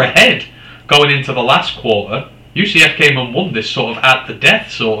mean, they were ahead going into the last quarter. UCF came and won this sort of at the death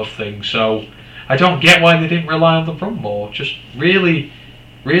sort of thing, so I don't get why they didn't rely on the run more. Just really,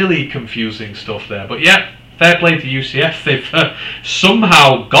 really confusing stuff there. But yeah, fair play to UCF. They've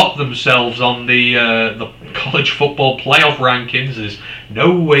somehow got themselves on the college football playoff rankings. There's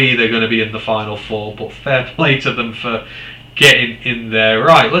no way they're going to be in the Final Four, but fair play to them for getting in there.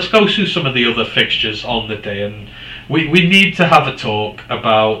 Right, let's go through some of the other fixtures on the day, and we need to have a talk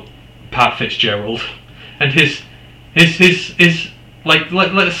about Pat Fitzgerald and his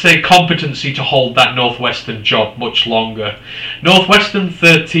let's say competency to hold that Northwestern job much longer. Northwestern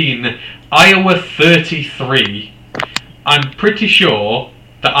 13, Iowa 33. I'm pretty sure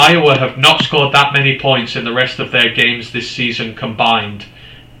that Iowa have not scored that many points in the rest of their games this season combined.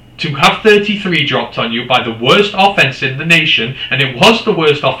 To have 33 dropped on you by the worst offense in the nation, and it was the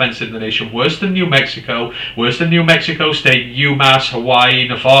worst offense in the nation, worse than New Mexico, worse than New Mexico State, UMass, Hawaii,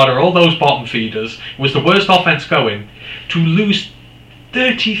 Nevada, all those bottom feeders, it was the worst offense going. To lose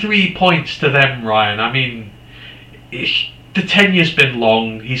 33 points to them, Ryan, I mean, the tenure's been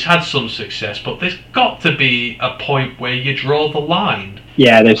long, he's had some success, but there's got to be a point where you draw the line.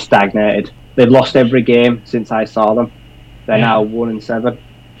 Yeah, they've stagnated. They've lost every game since I saw them. They're now 1-7.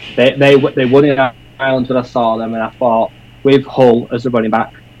 They won in Ireland when I saw them, and I thought, with Hull as the running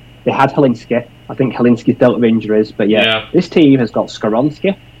back, they had Helinski. I think Helinski's dealt with injuries, but this team has got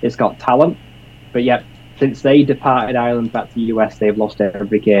Skoronski, it's got talent, but yet since they departed Ireland back to the US, they've lost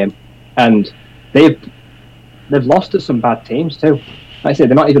every game, and they've lost to some bad teams too. Like I say,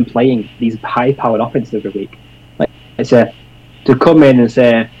 they're not even playing these high-powered offenses every week. Like I say, to come in and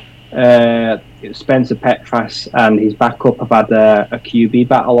say Spencer Petras and his backup have had a QB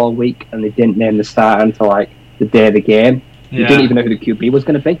battle all week, and they didn't name the starter until the day of the game. They didn't even know who the QB was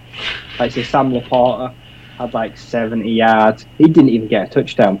going to be. Like say, Sam Laporta had 70 yards. He didn't even get a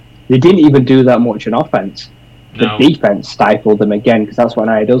touchdown. They didn't even do that much in offense. The defense stifled them again, because that's what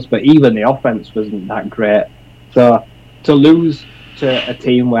Iowa does. But even the offense wasn't that great. So to lose to a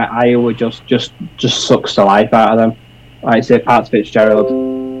team where Iowa just sucks the life out of them. Like I say, Pat Fitzgerald,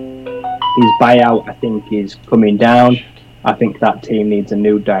 his buyout, I think, is coming down. I think that team needs a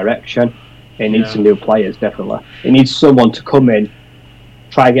new direction. It needs some new players, definitely. It needs someone to come in,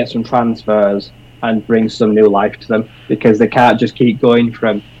 try to get some transfers, and bring some new life to them, because they can't just keep going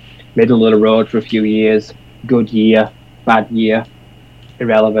from middle of the road for a few years, good year, bad year,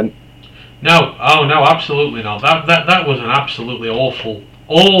 irrelevant. No, absolutely not. That was an absolutely awful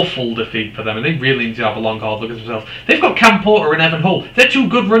defeat for them, and they really need to have a long hard look at themselves. They've got Cam Porter and Evan Hull. They're two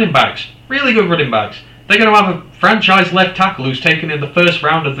good running backs, really good running backs. They're going to have a franchise left tackle who's taken in the first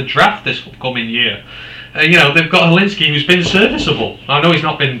round of the draft this coming year. They've got Helinski, who's been serviceable. I know he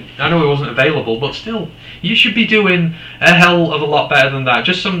wasn't available, but still, you should be doing a hell of a lot better than that.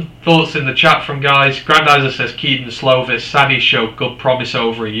 Just some thoughts in the chat from guys. Grandizer says Keaton Slovis, Sadie showed good promise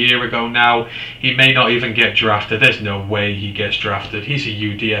over a year ago now. He may not even get drafted. There's no way he gets drafted. He's a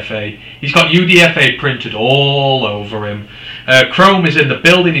UDFA. He's got UDFA printed all over him. Chrome is in the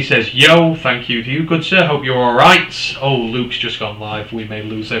building. He says, yo, thank you to you, good sir. Hope you're alright. Oh, Luke's just gone live. We may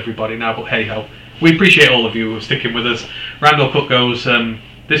lose everybody now, but hey ho. We appreciate all of you who are sticking with us. Randall Cook goes,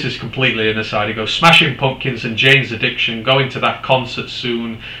 this is completely an aside. He goes, Smashing Pumpkins and Jane's Addiction, going to that concert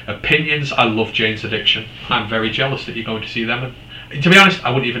soon. Opinions, I love Jane's Addiction. I'm very jealous that you're going to see them. And to be honest, I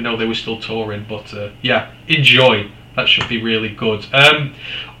wouldn't even know they were still touring, but enjoy. That should be really good.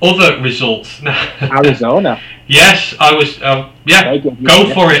 Other results. Arizona. Yes, I was,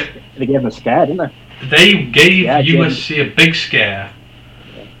 go for it. They gave them a scare, didn't they? They gave USC a big scare.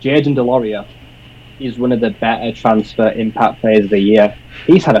 Jaden DeLaurier. He's one of the better transfer impact players of the year.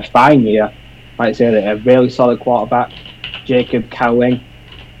 He's had a fine year. Like I say, a really solid quarterback. Jacob Cowing,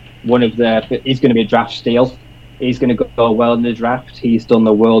 he's going to be a draft steal. He's going to go well in the draft. He's done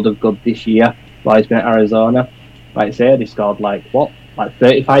the world of good this year while he's been at Arizona. Like I say, they scored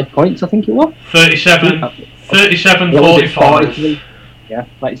 35 points, I think it was. 37, 45. Yeah,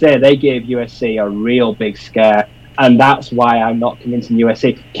 like I say, they gave USC a real big scare. And that's why I'm not convincing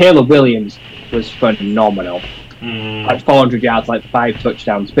USC. Caleb Williams was phenomenal. 400 yards, 5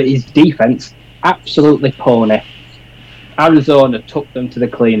 touchdowns. But his defense, absolutely pony. Arizona took them to the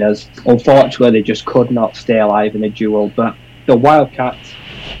cleaners. Unfortunately, they just could not stay alive in a duel. But the Wildcats,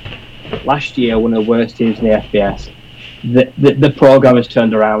 last year, one of the worst teams in the FBS. The program has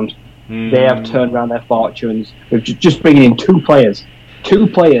turned around. They have turned around their fortunes. With just bringing in 2 players. 2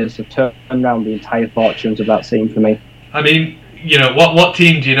 players have turned around the entire fortunes of that team for me. I mean, what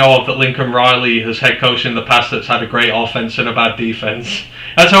team do you know of that Lincoln Riley has head coached in the past that's had a great offense and a bad defense?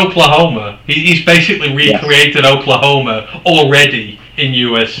 That's Oklahoma. He's basically recreated Oklahoma already in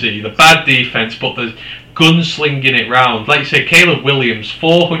USC. The bad defense, but the gunslinging it round. Like you say, Caleb Williams,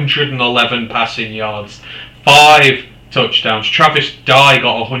 411 passing yards, 5 touchdowns. Travis Dye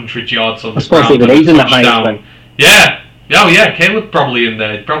got 100 yards on the ground. He's in that touchdown. Yeah. Oh yeah, Caleb probably in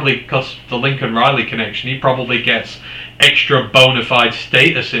there. Probably because the Lincoln Riley connection. He probably gets extra bona fide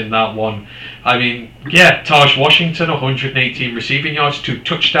status in that one. I mean, yeah, Taj Washington, 118 receiving yards, 2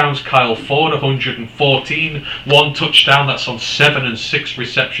 touchdowns. Kyle Ford, 114, 1 touchdown. That's on 7 and 6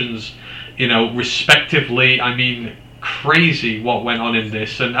 receptions, respectively. I mean, crazy what went on in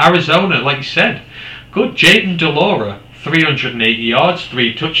this. And Arizona, like you said, good. Jayden DeLaura, 380 yards,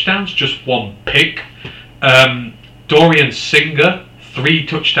 3 touchdowns, just 1 pick. Dorian Singer, 3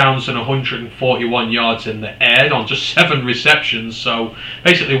 touchdowns and 141 yards in the air on just 7 receptions. So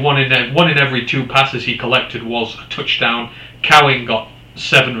basically, one in every 2 passes he collected was a touchdown. Cowan got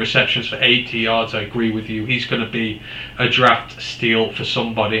 7 receptions for 80 yards. I agree with you. He's going to be a draft steal for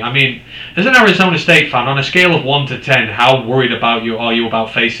somebody. I mean, as an Arizona State fan, on a scale of 1 to 10, how worried are you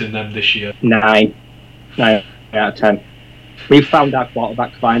about facing them this year? 9 out of 10. We've found our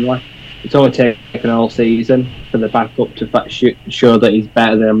quarterback finally. It's only taken all season for the backup to show that he's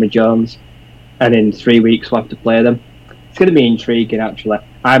better than Emory Jones, and in 3 weeks we'll have to play them. It's going to be intriguing, actually.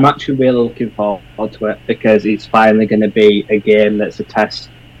 I'm actually really looking forward to it because it's finally going to be a game that's a test.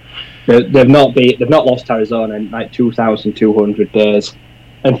 They've not lost Arizona in like 2,200 days,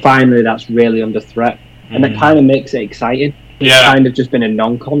 and finally that's really under threat, and that kind of makes it exciting. It's kind of just been a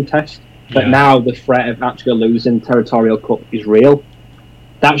non-contest, but now the threat of actually losing Territorial Cup is real.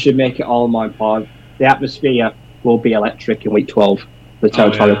 That should make it all more important. The atmosphere will be electric in week 12, the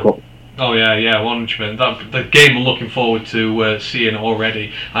Territorial Cup. Oh yeah, 100%. The game I'm looking forward to seeing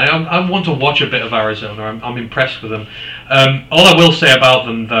already. I want to watch a bit of Arizona. I'm impressed with them. All I will say about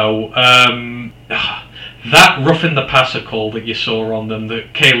them though, that roughing the passer call that you saw on them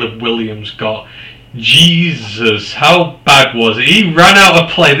that Caleb Williams got, Jesus, how bad was it? He ran out of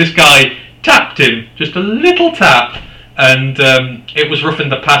play. This guy tapped him, just a little tap. And it was roughing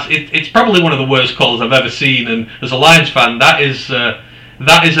the pass. It's probably one of the worst calls I've ever seen. And as a Lions fan, that is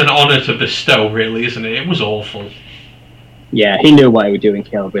an honour to bestow, really, isn't it? It was awful. Yeah, he knew what he was doing,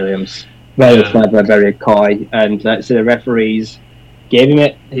 Caleb Williams. Very clever, very coy. And so the referees gave him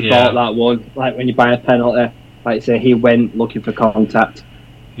it. He bought that one. Like when you buy a penalty, like say he went looking for contact,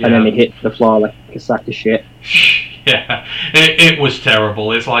 and then he hit the floor like a sack of shit. Yeah, it was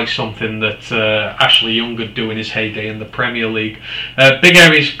terrible. It's like something that Ashley Young would do in his heyday in the Premier League. Big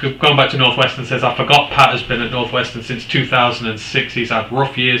Aries, going back to Northwestern, says, I forgot Pat has been at Northwestern since 2006. He's had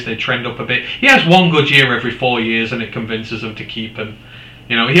rough years, they trend up a bit. He has one good year every 4 years and it convinces them to keep him.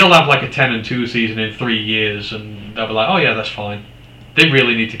 He'll have like a 10-2 season in 3 years and they'll be like, oh yeah, that's fine. They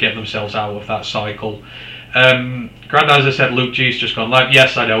really need to get themselves out of that cycle. Grandad, as I said, Luke G's just gone live.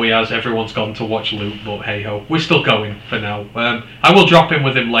 Yes, I know he has. Everyone's gone to watch Luke, but hey ho, we're still going for now. I will drop in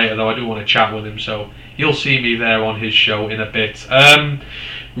with him later, though. I do want to chat with him, so you'll see me there on his show in a bit.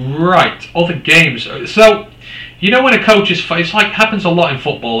 Right, other games. So, when a coach is fired, it's like happens a lot in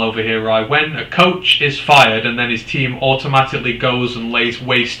football over here, right? When a coach is fired and then his team automatically goes and lays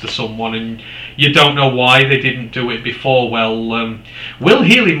waste to someone, and you don't know why they didn't do it before. Well, Will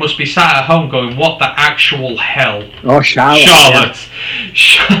Healy must be sat at home going, "What the actual hell?" Oh, Charlotte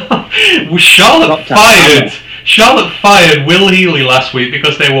fired. Charlotte fired Will Healy last week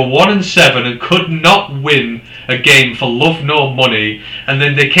because they were 1-7 and could not win a game for love nor money, and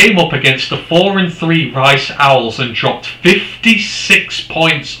then they came up against the 4-3 Rice Owls and dropped 56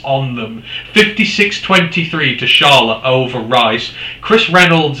 points on them. 56-23 to Charlotte over Rice. Chris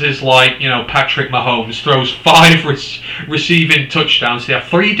Reynolds is like, Patrick Mahomes, throws 5 receiving touchdowns. They have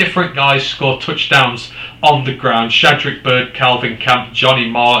 3 different guys score touchdowns on the ground. Shadrick Bird, Calvin Camp, Johnny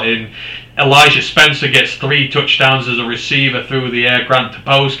Martin. Elijah Spencer gets 3 touchdowns as a receiver through the air. Grant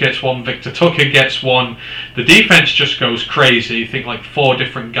DePose gets 1. Victor Tucker gets 1. The defense just goes crazy. You think like 4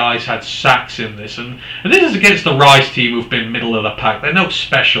 different guys had sacks in this. And this is against the Rice team who've been middle of the pack. They're not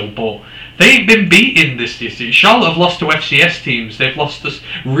special, but they've been beaten this year. Charlotte have lost to FCS teams. They've lost to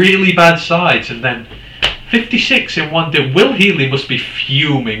really bad sides. And then 56 in one day. Will Healy must be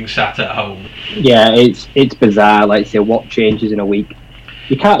fuming sat at home. Yeah, it's bizarre. Like say, what changes in a week?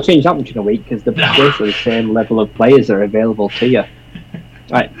 You can't change that much in a week because they're basically the same level of players that are available to you.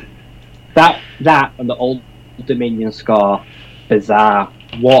 Right, that and the Old Dominion score, bizarre.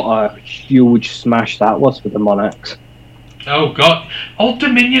 What a huge smash that was for the Monarchs. Oh God, Old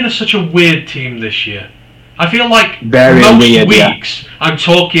Dominion are such a weird team this year. I feel like Very most weird, weeks I'm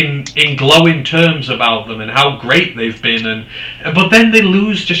talking in glowing terms about them and how great they've been, but then they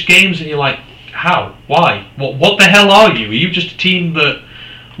lose just games and you're like, how? Why? What the hell are you? Are you just a team that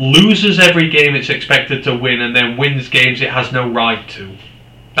loses every game it's expected to win and then wins games it has no right to?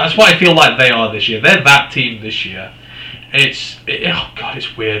 That's what I feel like they are this year. They're that team this year. It's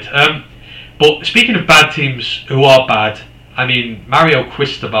weird. But speaking of bad teams who are bad, I mean, Mario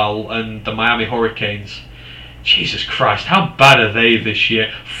Cristobal and the Miami Hurricanes, Jesus Christ, how bad are they this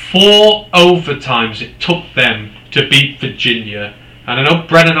year? 4 overtimes it took them to beat Virginia. And I know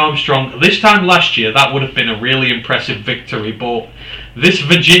Brennan Armstrong, this time last year, that would have been a really impressive victory, but this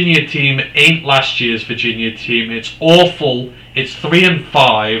Virginia team ain't last year's Virginia team. It's awful. It's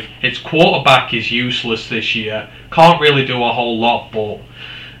 3-5. Its quarterback is useless this year. Can't really do a whole lot, but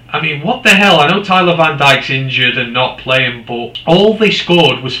I mean, what the hell? I know Tyler Van Dyke's injured and not playing, but all they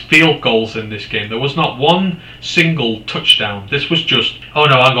scored was field goals in this game. There was not one single touchdown. This was just, oh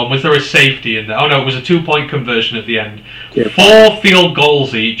no, hang on, was there a safety in there? Oh no, it was a 2-point conversion at the end. 4 field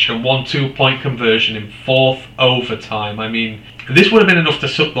goals each and 1 2-point conversion in 4th overtime. I mean, this would have been enough to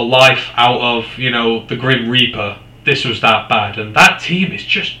suck the life out of, the Grim Reaper. This was that bad, and that team is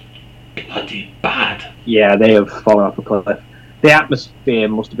just bloody bad. Yeah, they have fallen off a cliff. The atmosphere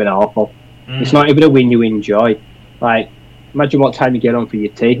must have been awful. It's not even a win you enjoy. Like, imagine what time you get on for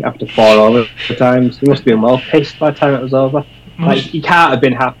your tea after 4 overtimes. You must have been well pissed by the time it was over. Like, you can't have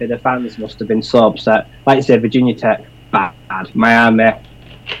been happy. The fans must have been so upset. Like you said, Virginia Tech, bad. Miami,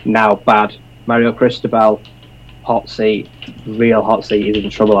 now bad. Mario Cristobal, hot seat. Real hot seat. He's in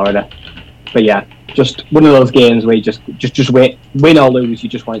trouble already. But yeah, just one of those games where you just win or lose, you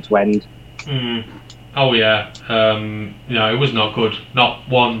just want it to end. Oh yeah, it was not good, not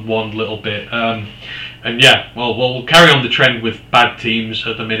one little bit. And yeah, well, we'll carry on the trend with bad teams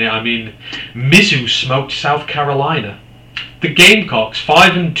at the minute. I mean, Mizzou smoked South Carolina. The Gamecocks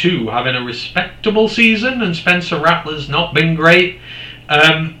 5-2, having a respectable season, and Spencer Rattler's not been great.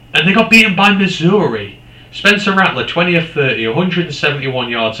 And they got beaten by Missouri. Spencer Rattler 20 of 30, 171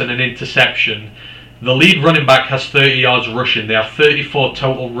 yards and an interception. The lead running back has 30 yards rushing. They have 34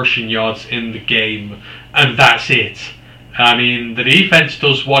 total rushing yards in the game. And that's it. I mean, the defense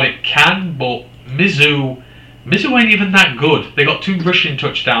does what it can, but Mizzou ain't even that good. They got 2 rushing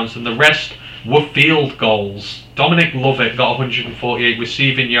touchdowns and the rest were field goals. Dominic Lovett got 148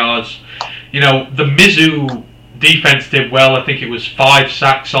 receiving yards. The Mizzou defense did well. I think it was 5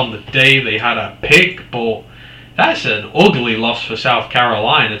 sacks on the day. They had a pick, but that's an ugly loss for South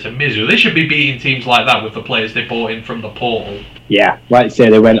Carolina to Mizzou. They should be beating teams like that with the players they brought in from the portal. Yeah, like I say,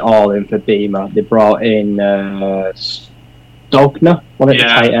 they went all in for Beamer. They brought in Stogner, one at the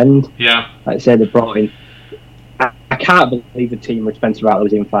tight end. Yeah. Like I say, they brought in... I can't believe the team with Spencer Rattler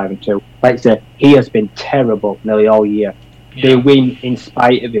was in 5-2. Like I say, he has been terrible nearly all year. Yeah. They win in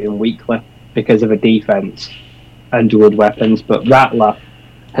spite of him weekly because of a defence and good weapons, but Rattler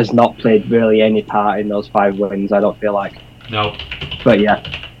has not played really any part in those 5 wins, I don't feel like. No. But yeah.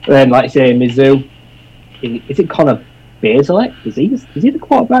 Then, like I say, Mizzou, is it Connor Bazelak? Is he the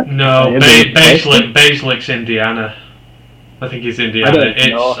quarterback? No, Bazelik's Indiana. I think he's Indiana.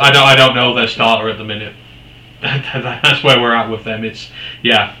 I don't know their starter at the minute. That's where we're at with them. It's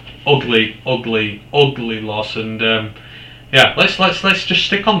ugly loss, and let's just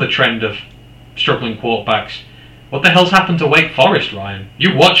stick on the trend of struggling quarterbacks. What the hell's happened to Wake Forest, Ryan?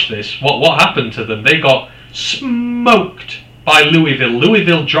 You watched this. What happened to them? They got smoked by Louisville.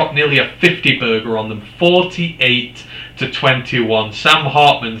 Louisville dropped nearly a 50-burger on them, 48-21. Sam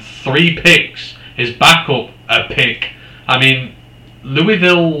Hartman 3 picks. His backup a pick. I mean,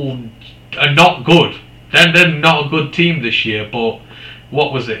 Louisville are not good. They're not a good team this year, but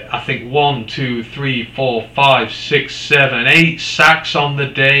what was it? I think 1, 2, 3, 4, 5, 6, 7, 8 sacks on the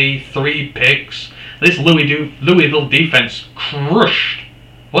day, 3 picks. This Louisville defense crushed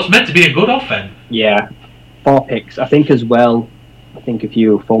what's meant to be a good offense. Yeah, 4 picks. I think as well, a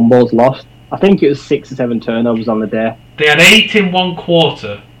few fumbles lost. I think it was 6 or 7 turnovers on the day. They had 8 in one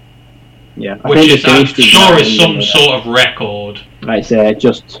quarter. Yeah, which is some sort of record. Like I say,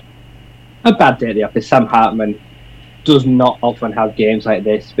 just a bad day at the office. Sam Hartman does not often have games like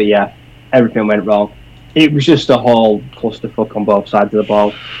this, but yeah, everything went wrong. It was just a whole clusterfuck on both sides of the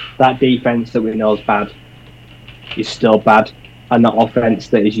ball. That defense that we know is bad is still bad, and that offense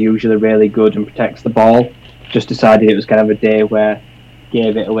that is usually really good and protects the ball just decided it was kind of a day where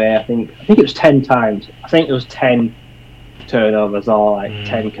gave it away. I think it was 10 times. I think it was 10 turnovers or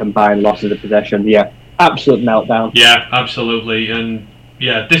 10 combined losses of possession. Yeah, absolute meltdown. Yeah, absolutely. And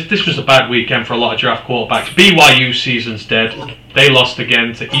yeah, this was a bad weekend for a lot of draft quarterbacks. BYU season's dead. They lost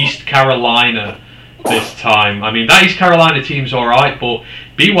again to East Carolina this time. I mean, that East Carolina team's alright, but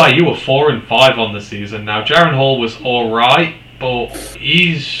BYU are 4-5 on the season. Now, Jaron Hall was alright, but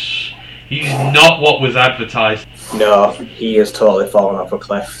he's not what was advertised. No, he has totally fallen off a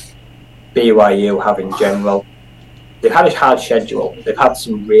cliff. BYU have in general. They've had a hard schedule. They've had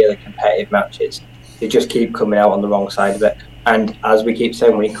some really competitive matches. They just keep coming out on the wrong side of it. And as we keep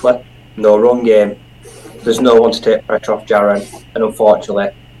saying weekly, no run game. There's no one to take pressure off Jaron. And unfortunately,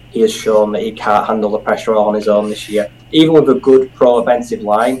 he has shown that he can't handle the pressure all on his own this year. Even with a good pro-offensive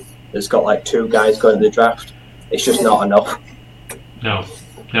line that's got like 2 guys going to the draft, it's just not enough. No.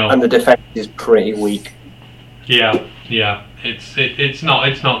 And the defense is pretty weak. Yeah. It's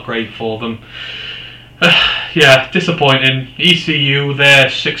not great for them. Yeah, disappointing. ECU, they're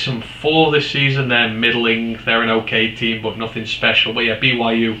 6-4 this season. They're middling. They're an okay team, but nothing special. But yeah,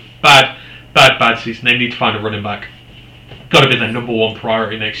 BYU, bad season. They need to find a running back. Got to be their number one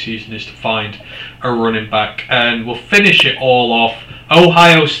priority next season is to find a running back. And we'll finish it all off.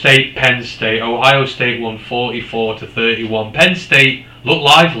 Ohio State, Penn State. Ohio State won 44-31. Penn State looked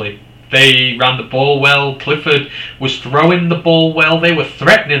lively. They ran the ball well. Clifford was throwing the ball well. They were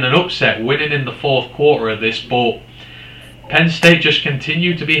threatening an upset, winning in the fourth quarter of this, but Penn State just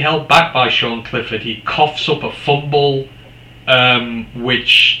continued to be held back by Sean Clifford. He coughs up a fumble,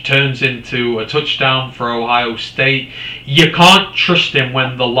 which turns into a touchdown for Ohio State. You can't trust him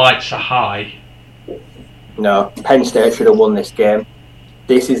when the lights are high. No, Penn State should have won this game.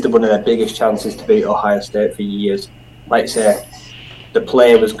 This is one of their biggest chances to beat Ohio State for years. Like I say, the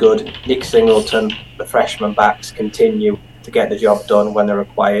play was good. Nick Singleton, the freshman backs, continue to get the job done when they're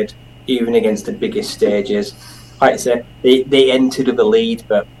required, even against the biggest stages. Like I say, they entered with the lead,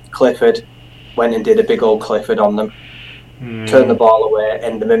 but Clifford went and did a big old Clifford on them, turned the ball away,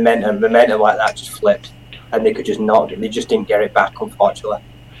 and the momentum like that just flipped, and they just didn't get it back, unfortunately.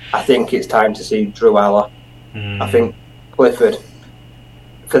 I think it's time to see Drew Aller. I think Clifford,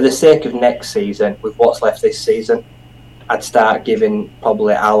 for the sake of next season, with what's left this season, I'd start giving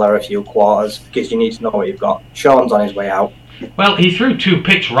probably Aller a few quarters because you need to know what you've got. Sean's on his way out. Well, he threw 2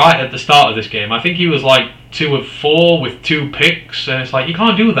 picks right at the start of this game. I think he was like 2 of 4 with 2 picks, and it's like, you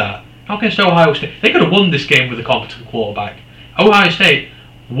can't do that. How against Ohio State? They could have won this game with a competent quarterback. Ohio State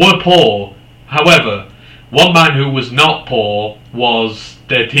were poor. However, one man who was not poor was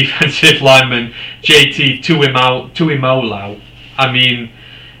their defensive lineman, JT Tuimoloau. I mean,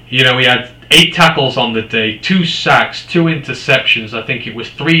 you know, he had 8 tackles on the day, 2 sacks, 2 interceptions. I think it was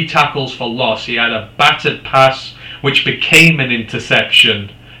 3 tackles for loss. He had a battered pass, which became an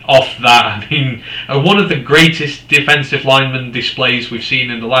interception off that. I mean, one of the greatest defensive lineman displays we've seen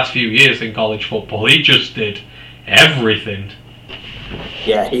in the last few years in college football. He just did everything.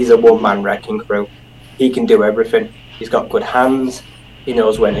 Yeah, he's a one-man wrecking crew. He can do everything. He's got good hands. He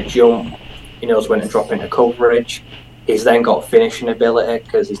knows when to jump. He knows when to drop into coverage. He's then got finishing ability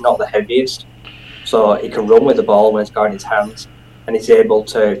because he's not the heaviest, so he can run with the ball when it's got in his hands, and he's able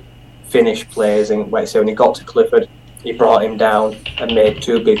to finish plays. And like I say, when he got to Clifford, he brought him down and made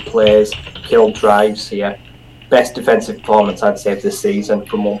 2 big plays, killed drives here. Best defensive performance I'd say of this season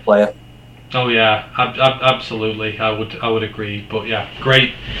from one player. Oh yeah, absolutely. I would agree. But yeah,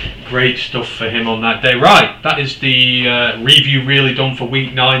 great stuff for him on that day. Right, that is the review really done for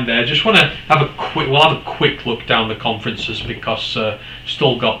week 9. There, just want to have a quick look down the conferences because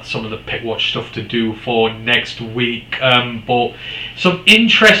still got some of the pick watch stuff to do for next week. But some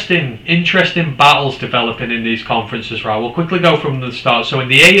interesting battles developing in these conferences. Right, we'll quickly go from the start. So in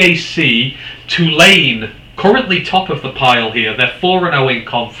the AAC, Tulane, currently top of the pile here. They're 4-0 in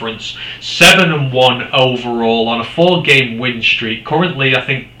conference, 7-1 overall on a 4-game win streak. Currently, I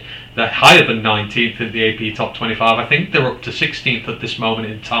think they're higher than 19th in the AP Top 25. I think they're up to 16th at this moment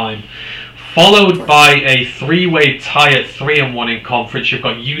in time. Followed by a 3-way tie at 3-1 in conference. You've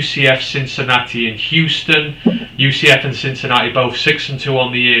got UCF, Cincinnati, and Houston. UCF and Cincinnati both 6-2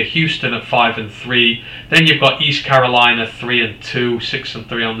 on the year. Houston at 5-3. Then you've got East Carolina 3-2,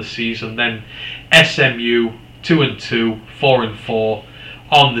 6-3 on the season. Then SMU 2-2, 4-4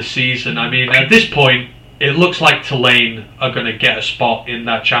 on the season. I mean, at this point, it looks like Tulane are going to get a spot in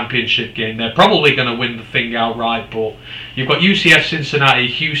that championship game. They're probably going to win the thing outright, but you've got UCF, Cincinnati,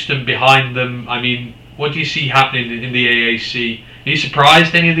 Houston behind them. I mean, what do you see happening in the AAC? Are you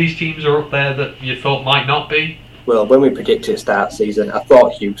surprised any of these teams are up there that you thought might not be? Well, when we predicted start season, I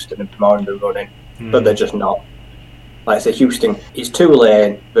thought Houston would be more in the running, but they're just not. Like I said, Houston is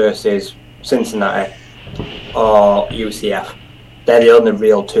Tulane versus Cincinnati or UCF. They're the only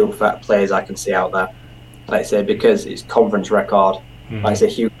real 2 fat players I can see out there. Like I say, because it's conference record. Like I say,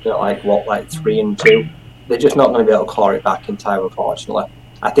 Houston are 3-2. They're just not going to be able to claw it back in time, unfortunately.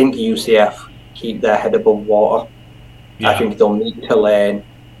 I think UCF keep their head above water. I think they'll meet Tulane,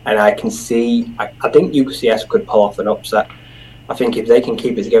 and I can see. I think UCS could pull off an upset. I think if they can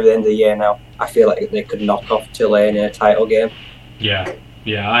keep it together at the end of the year now, I feel like they could knock off Tulane in a title game.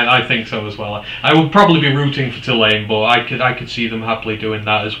 Yeah, I think so as well. I would probably be rooting for Tulane, but I could see them happily doing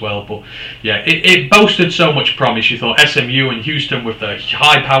that as well. But yeah, it boasted so much promise. You thought SMU and Houston with the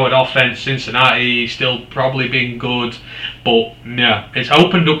high-powered offense, Cincinnati still probably being good, but yeah, it's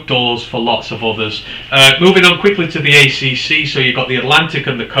opened up doors for lots of others. Moving on quickly to the ACC, so you've got the Atlantic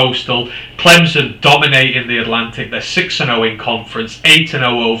and the Coastal. Clemson dominating the Atlantic. They're 6-0 in conference,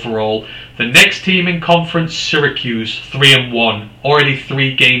 8-0 overall. The next team in conference, Syracuse, 3-1, already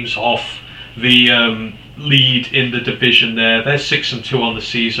 3 games off the lead in the division there. They're 6-2 on the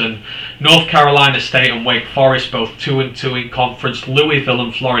season. North Carolina State and Wake Forest both 2-2 in conference. Louisville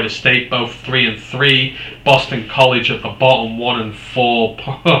and Florida State both 3-3. Boston College at the bottom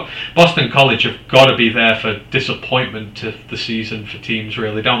 1-4. Boston College have got to be there for disappointment of the season for teams,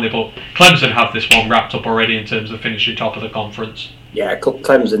 really, don't they? But Clemson have this one wrapped up already in terms of finishing top of the conference. Yeah,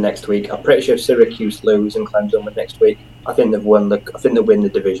 Clemson next week. I'm pretty sure if Syracuse lose and Clemson win next week, I think they've won. I think they win the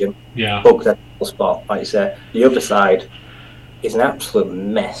division. Yeah. Book that spot, like you say. The other side is an absolute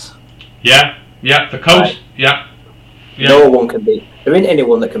mess. Yeah. The coast. Right. Yeah. No one can beat. There ain't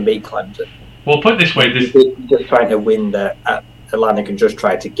anyone that can beat Clemson. Well, put it this way: this just trying to win the Atlantic and just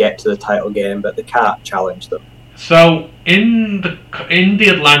try to get to the title game, but they can't challenge them. So in the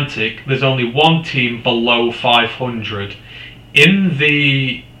Atlantic, there's only one team below 500. In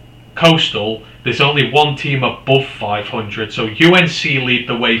the Coastal, there's only one team above 500. So UNC lead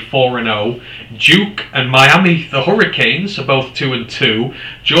the way 4-0. Duke and Miami, the Hurricanes, are both 2-2.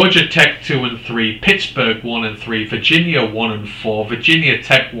 Georgia Tech 2-3. Pittsburgh 1-3. Virginia 1-4. Virginia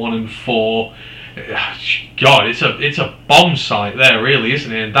Tech 1-4. God, it's a bomb site there, really,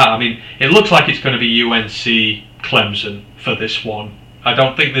 isn't it? And that, I mean, it looks like it's going to be UNC Clemson for this one. I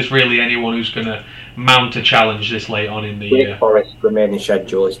don't think there's really anyone who's going to mount a challenge this late on in the year. Wake Forest remaining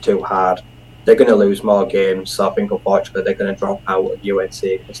schedule is too hard. They're going to lose more games, so I think unfortunately they're going to drop out of UNC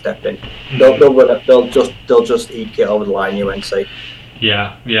and step in. They'll just eke it over the line, UNC.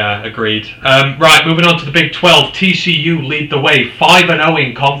 Yeah, agreed. Right, moving on to the Big 12. TCU lead the way, 5-0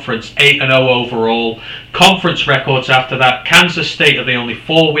 in conference, 8-0 overall. Conference records after that: Kansas State are the only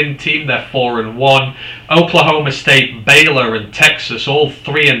 4-win team, they're 4-1. Oklahoma State, Baylor, and Texas all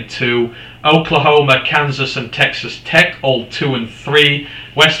 3-2. Oklahoma, Kansas, and Texas Tech all 2-3.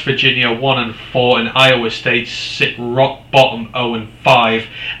 West Virginia 1-4, and Iowa State sit rock bottom 0-5.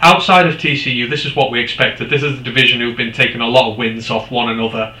 Outside of TCU, this is what we expected. This is the division who've been taking a lot of wins off one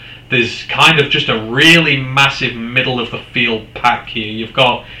another. There's kind of just a really massive middle of the field pack here. You've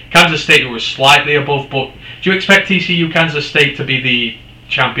got Kansas State, who are slightly above, but do you expect TCU Kansas State to be the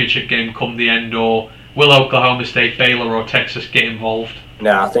championship game come the end, or will Oklahoma State, Baylor, or Texas get involved?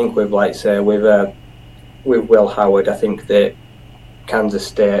 No, I think with Will Howard, I think that Kansas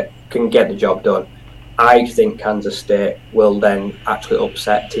State can get the job done. I think Kansas State will then actually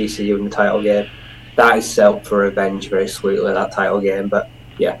upset TCU in the title game. That is set up for revenge very sweetly, that title game. But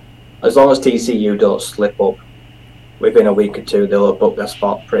yeah, as long as TCU don't slip up within a week or two, they'll book their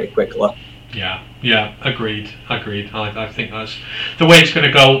spot pretty quickly. Yeah, agreed. I think that's the way it's going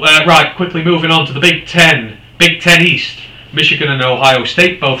to go. Right, quickly moving on to the Big Ten. Big Ten East. Michigan and Ohio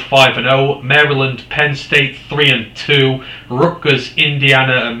State both 5-0. Maryland, Penn State 3-2. Rutgers,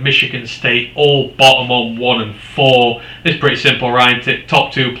 Indiana, and Michigan State all bottom on 1-4. It's pretty simple, Ryan.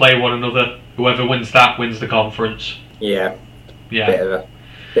 Top two play one another. Whoever wins that wins the conference. Yeah.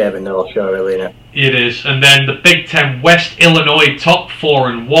 Bit of a no-show, really, isn't it? It is. And then the Big Ten West, Illinois top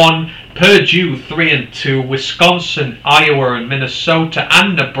 4-1. Purdue 3-2. Wisconsin, Iowa, and Minnesota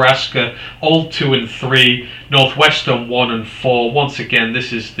and Nebraska all 2-3. Northwestern 1-4. Once again,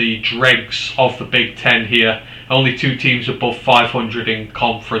 this is the dregs of the Big Ten here. Only 2 teams above 500 in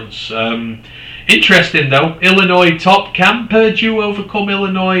conference. Interesting though, Illinois top. Can Purdue overcome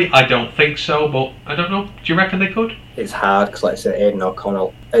Illinois? I don't think so, but I don't know. Do you reckon they could? It's hard because, like I said, Aiden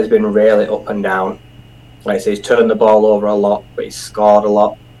O'Connell has been really up and down. Like I say, he's turned the ball over a lot, but he's scored a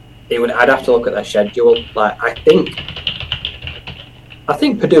lot. I'd have to look at their schedule. I think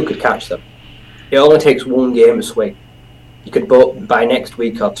Purdue could catch them. It only takes one game to swing. You could both by next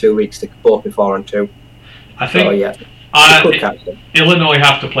week or 2 weeks. They could both be 4-2. I think. So, yeah. Illinois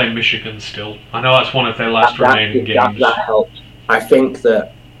have to play Michigan still. I know that's one of their last remaining games. That helps. I think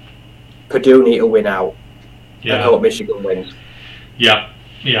that Purdue need to win out. Yeah. And hope Michigan wins. Yeah,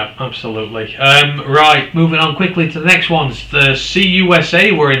 absolutely. Right, moving on quickly to the next ones. The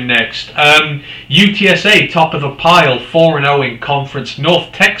CUSA we're in next. UTSA, top of the pile, 4-0 in conference.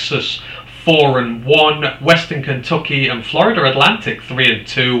 North Texas, 4-1. Western Kentucky and Florida Atlantic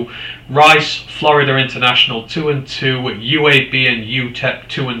 3-2. Rice, Florida International 2-2. UAB and UTEP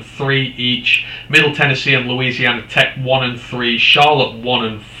 2-3 each. Middle Tennessee and Louisiana Tech 1-3. Charlotte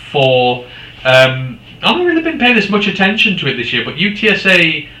 1-4. I've not really been paying as much attention to it this year, but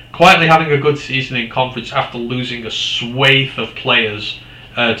UTSA quietly having a good season in conference after losing a swathe of players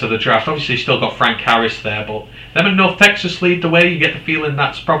to the draft. Obviously still got Frank Harris there, but them and North Texas lead the way. You get the feeling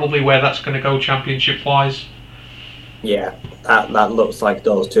that's probably where that's going to go championship wise. Yeah, that looks like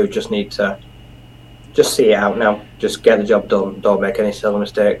those two just need to just see it out now. Just get the job done. Don't make any silly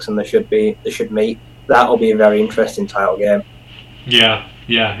mistakes, and they should meet. That'll be a very interesting title game. Yeah,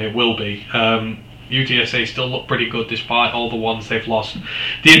 it will be. UTSA still look pretty good despite all the ones they've lost.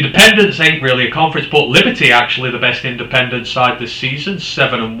 The Independents ain't really a conference, but Liberty actually the best independent side this season,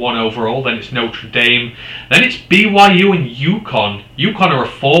 7-1 overall. Then it's Notre Dame. Then it's BYU and UConn. UConn are a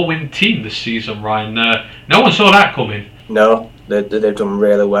 4-win team this season, Ryan. No one saw that coming. No, they've done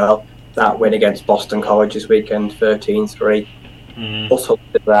really well. That win against Boston College this weekend, 13-3. Also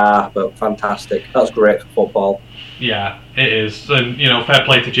there, but fantastic. That's great for football. Yeah, it is. And, fair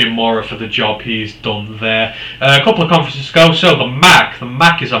play to Jim Mora for the job he's done there. A couple of conferences to go. So the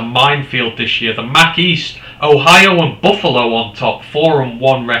MAC is a minefield this year. The MAC East, Ohio and Buffalo on top,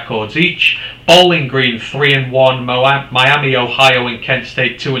 4-1 records each. Bowling Green 3-1. Miami, Ohio and Kent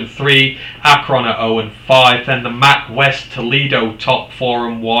State 2-3. Akron at 0-5. Then the MAC West, Toledo top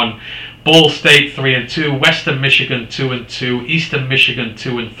 4-1. Ball State 3-2, Western Michigan 2-2, Eastern Michigan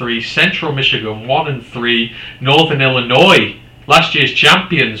 2-3, Central Michigan 1-3, Northern Illinois, last year's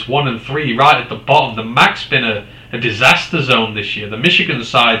champions 1-3, right at the bottom. The MAC's been a disaster zone this year. The Michigan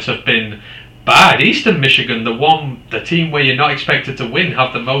sides have been bad. Eastern Michigan, the team where you're not expected to win,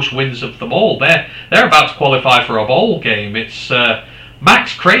 have the most wins of them all. They're about to qualify for a bowl game. It's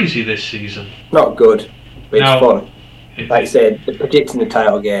MAC's crazy this season. Not good, but it's fun. Like I said, predicting the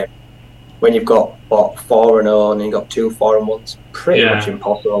title game, when you've got 4-0 and you've got 2 4-1s, pretty much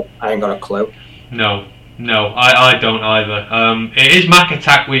impossible. I ain't got a clue. No, I don't either. It is Mac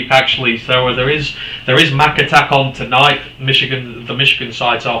Attack week actually, so there is Mac Attack on tonight. The Michigan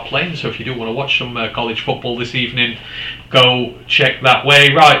sides are playing, so if you do want to watch some college football this evening, go check that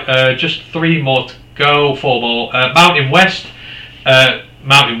way. Right, just 3 more to go, 4 more. Mountain West.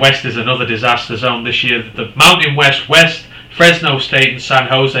 Mountain West is another disaster zone this year. The Mountain West. Fresno State and San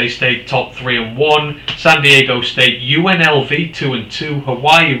Jose State top 3-1, San Diego State, UNLV 2-2,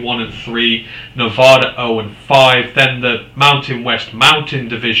 Hawaii 1-3, Nevada 0-5. Then the Mountain West Mountain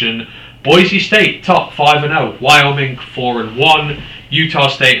Division, Boise State top 5-0, Wyoming 4-1, Utah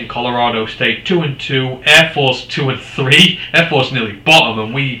State and Colorado State 2-2, Air Force 2-3. Air Force nearly bottom,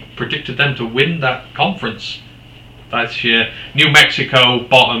 and we predicted them to win that conference. That's year. New Mexico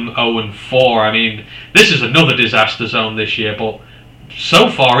bottom 0-4. I mean, this is another disaster zone this year, but so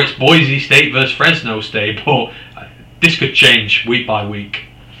far it's Boise State versus Fresno State, but this could change week by week.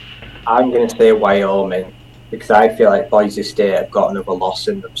 I'm going to say Wyoming because I feel like Boise State have got another loss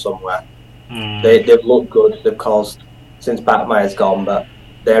in them somewhere. They've looked good. They've caused since Batmeyer's gone, but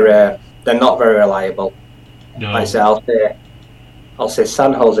they're not very reliable. No. Like I say, I'll say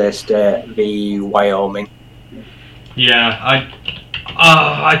San Jose State v Wyoming. Yeah,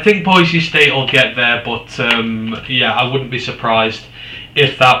 I think Boise State will get there, but I wouldn't be surprised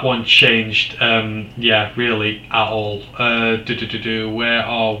if that one changed. Really at all. Where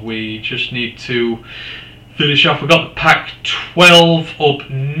are we? Just need to finish off. We've got the Pac-12 up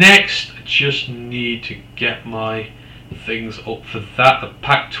next. I just need to get my things up for that. The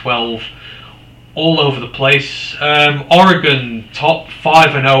Pac-12. All over the place. Oregon top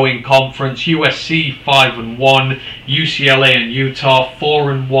 5-0 in conference. USC 5-1. UCLA and Utah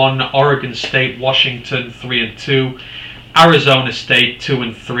 4-1. Oregon State, Washington 3-2. Arizona State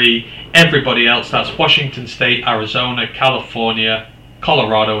 2-3. Everybody else, that's Washington State, Arizona, California,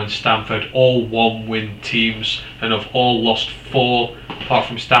 Colorado and Stanford, all 1-win teams and have all lost 4, apart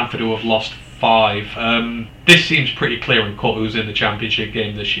from Stanford who have lost 5. This seems pretty clear and cut who's in the championship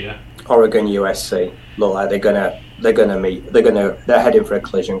game this year. Oregon, USC look like they're gonna meet. They're heading for a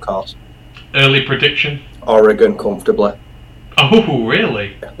collision course. Early prediction? Oregon comfortably. Oh,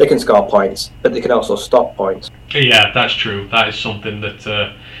 really? They can score points, but they can also stop points. Yeah, that's true. That is something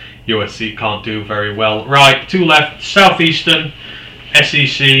that USC can't do very well. Right, 2 left. Southeastern,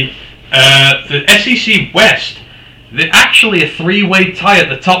 SEC. The SEC West. They're actually a 3-way tie at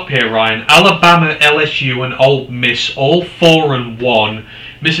the top here, Ryan. Alabama, LSU and Ole Miss, all 4-1.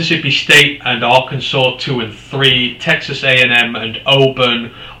 Mississippi State and Arkansas 2-3. Texas A&M and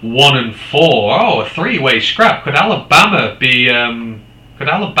Auburn 1-4. Oh, a 3-way scrap. Could Alabama be Could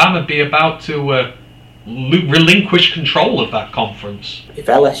Alabama be about to relinquish control of that conference? If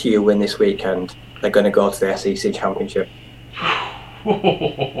LSU win this weekend, they're going to go to the SEC championship.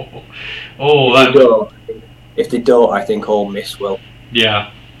 If they don't, I think Ole Miss will.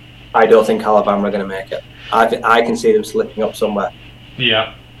 Yeah. I don't think Alabama are going to make it. I can see them slipping up somewhere.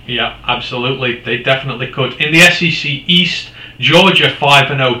 Yeah, absolutely. They definitely could. In the SEC East, Georgia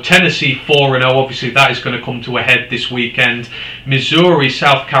 5-0, Tennessee 4-0. Obviously, that is going to come to a head this weekend. Missouri,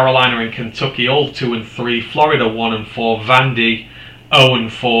 South Carolina, and Kentucky all 2-3. Florida 1-4. Vandy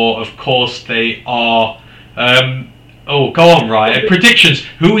 0-4. Of course, they are. Go on, Ryan. Predictions.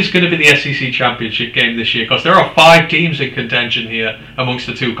 Who is going to be the SEC championship game this year? Because there are 5 teams in contention here amongst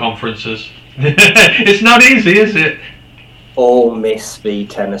the 2 conferences. It's not easy, is it? Ole Miss v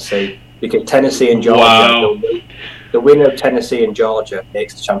Tennessee, because Tennessee and Georgia. Wow. The winner of Tennessee and Georgia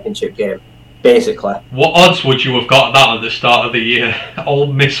makes the championship game, basically. What odds would you have got that at the start of the year?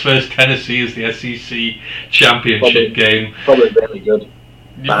 Ole Miss versus Tennessee is the SEC championship game. Probably really good.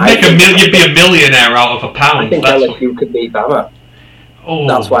 You'd be a millionaire out of a pound. I think LSU could beat Bama. Oh.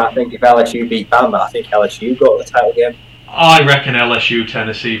 That's why I think if LSU beat Bama, I think LSU got the title game. I reckon LSU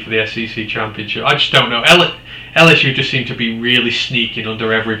Tennessee for the SEC championship. I just don't know. LSU just seem to be really sneaking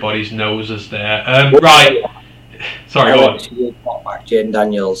under everybody's noses there. Right. Sorry, go on. LSU quarterback Jaden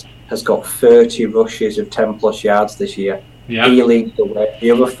Daniels has got 30 rushes of 10 plus yards this year. Yeah. He leads the way.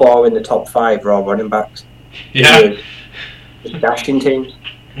 The other 4 in the top 5 are all running backs. Yeah. The dashing teams.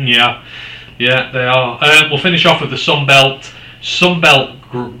 Yeah, they are. We'll finish off with the Sun Belt.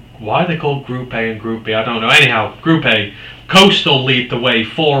 Group. Why are they called Group A and Group B? I don't know. Anyhow, Group A. Coastal lead the way,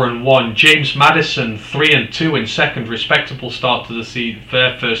 4-1. James Madison 3-2 in second, respectable start to their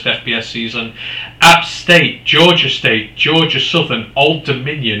first FBS season. App State, Georgia Southern, Old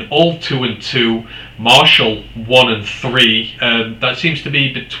Dominion, all 2-2. Marshall 1-3. That seems to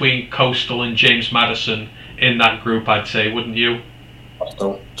be between Coastal and James Madison in that group, I'd say, wouldn't you?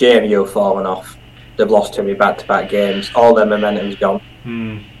 JMU have fallen off. They've lost too many back-to-back games. All their momentum's gone.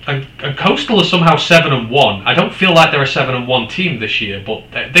 And Coastal are somehow 7-1. I don't feel like they're a 7-1 team this year, but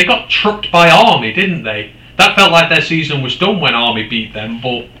they got trucked by Army, didn't they? That felt like their season was done when Army beat them,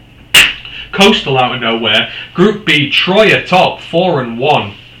 but Coastal out of nowhere. Group B, Troy atop,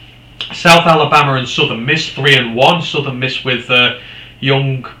 4-1. South Alabama and Southern Miss 3-1. Southern Miss with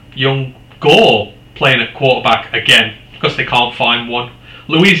young Gore playing at quarterback again because they can't find one.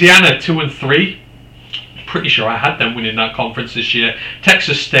 Louisiana 2-3. Pretty sure I had them winning that conference this year.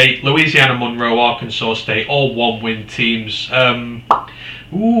 Texas State, Louisiana Monroe, Arkansas State, all 1-win teams. Don't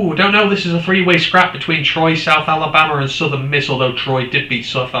know. This is a 3-way scrap between Troy, South Alabama, and Southern Miss. Although Troy did beat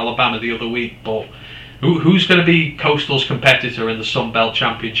South Alabama the other week, but who's going to be Coastal's competitor in the Sun Belt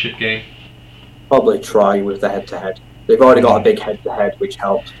Championship game? Probably Troy with the head-to-head. They've already got a big head-to-head, which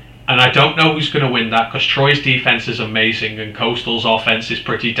helps. And I don't know who's going to win that because Troy's defense is amazing and Coastal's offense is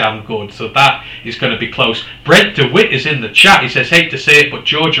pretty damn good. So that is going to be close. Brent DeWitt is in the chat. He says, hate to say it, but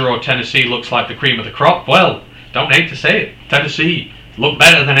Georgia or Tennessee looks like the cream of the crop. Well, don't hate to say it. Tennessee look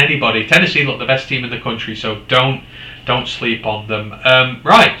better than anybody. Tennessee look the best team in the country, so don't sleep on them.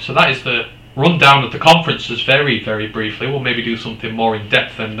 Right, so that is the rundown of the conferences very, very briefly. We'll maybe do something more in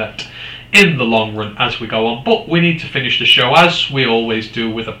depth than that in the long run as we go on, but we need to finish the show as we always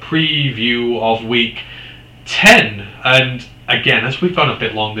do with a preview of week 10. And again, as we've gone a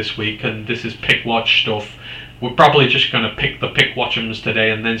bit long this week and this is pick watch stuff, we're probably just going to pick the pick watch'ems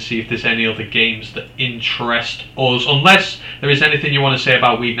today and then see if there's any other games that interest us, unless there is anything you want to say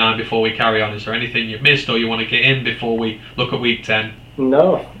about week 9 before we carry on. Is there anything you missed or you want to get in before we look at week 10?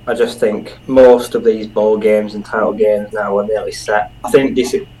 No, I just think most of these bowl games and title games now are nearly set. I think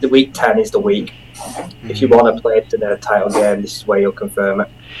the week 10 is the week. If you want to play it in a title game, this is where you'll confirm it.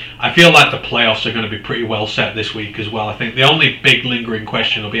 I feel like the playoffs are going to be pretty well set this week as well. I think the only big lingering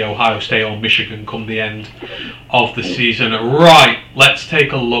question will be Ohio State or Michigan come the end of the season. Right, let's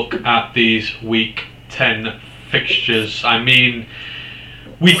take a look at these week 10 fixtures. I mean,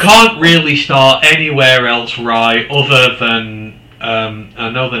 we can't really start anywhere else, right, other than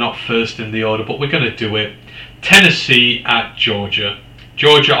I know they're not first in the order, but we're going to do it. Tennessee at Georgia.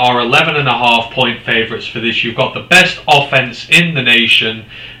 Georgia are 11.5 point favourites for this. You've got the best offence in the nation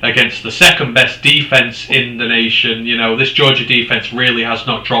against the second best defence in the nation. You know, this Georgia defence really has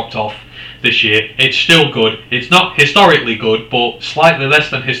not dropped off this year. It's still good. It's not historically good, but slightly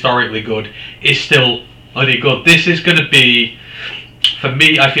less than historically good. It's still really good. This is going to be, for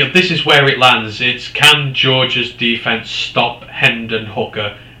me, I feel this is where it lands. It's can Georgia's defence stop Hendon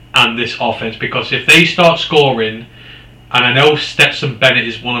Hooker and this offence? Because if they start scoring And I know Stetson Bennett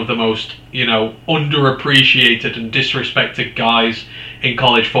is one of the most, underappreciated and disrespected guys in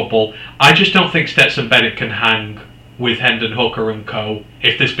college football. I just don't think Stetson Bennett can hang with Hendon Hooker and co.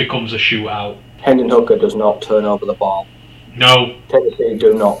 if this becomes a shootout. Hendon Hooker does not turn over the ball. No. Tennessee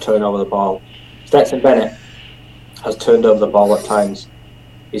do not turn over the ball. Stetson Bennett has turned over the ball at times.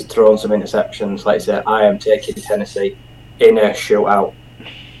 He's thrown some interceptions. Like I said, I am taking Tennessee in a shootout.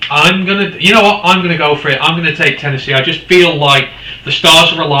 I'm gonna go for it. I'm gonna take Tennessee. I just feel like the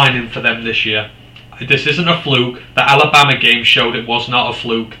stars are aligning for them this year. This isn't a fluke. The Alabama game showed it was not a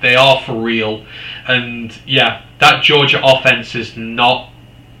fluke. They are for real. And yeah, that Georgia offense is not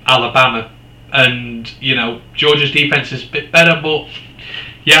Alabama. And, Georgia's defense is a bit better, but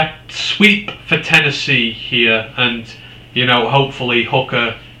yeah, sweep for Tennessee here. And, hopefully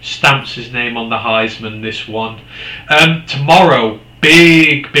Hooker stamps his name on the Heisman this one. Tomorrow,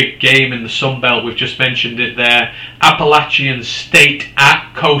 big game in the Sun Belt. We've just mentioned it there. Appalachian State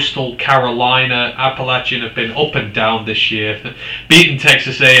at Coastal Carolina. Appalachian have been up and down this year. Beaten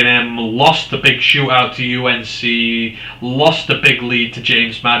Texas A&M, lost the big shootout to UNC, lost the big lead to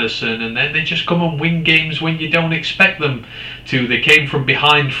James Madison, and then they just come and win games when you don't expect them to. They came from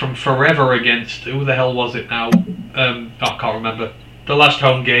behind from forever against, who the hell was it now? I can't remember. The last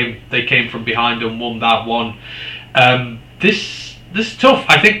home game, they came from behind and won that one. This is tough.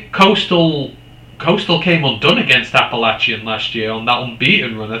 I think Coastal came undone against Appalachian last year on that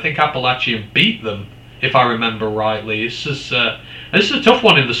unbeaten run. I think Appalachian beat them, if I remember rightly. This is a tough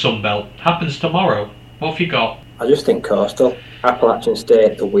one in the Sun Belt. Happens tomorrow. What have you got? I just think Coastal, Appalachian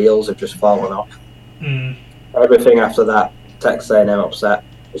State, the wheels have just fallen off. Everything after that Texas A&M upset,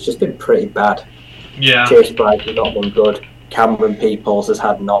 it's just been pretty bad. Yeah. Chase Bryce has not been good. Cameron Peoples has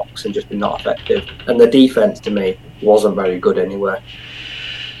had knocks and just been not effective. And the defense, to me, wasn't very good anywhere.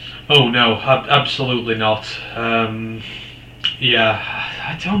 Oh no, absolutely not. Yeah,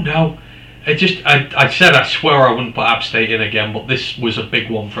 I don't know. I said I swear I wouldn't put App State in again, but this was a big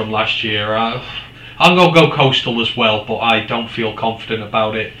one from last year. I'm going to go Coastal as well, but I don't feel confident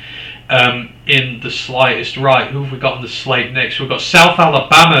about it in the slightest. Right, who have we got on the slate next? We've got South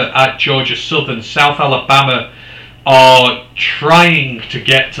Alabama at Georgia Southern. South Alabama are trying to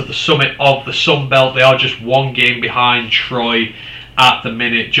get to the summit of the Sun Belt. They are just one game behind Troy at the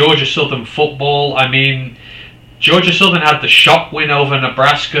minute. Georgia Southern football, Georgia Southern had the shock win over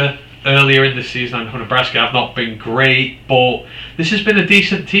Nebraska earlier in the season. I know Nebraska have not been great, but this has been a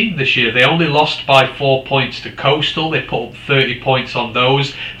decent team this year. They only lost by 4 points to Coastal. They put up 30 points on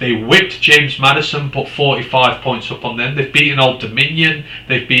those. They whipped James Madison, put 45 points up on them. They've beaten Old Dominion.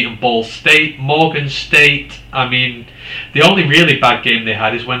 They've beaten Ball State, Morgan State. The only really bad game they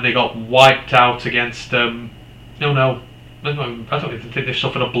had is when they got wiped out against... I don't even think they've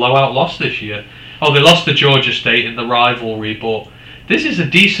suffered a blowout loss this year. Oh, they lost to Georgia State in the rivalry, but this is a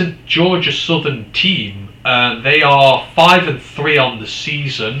decent Georgia Southern team. They are 5-3 on the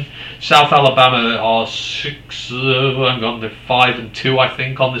season. South Alabama are 5-2, I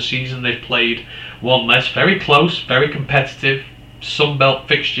think, on the season. They've played one less. Very close, very competitive. Sun Belt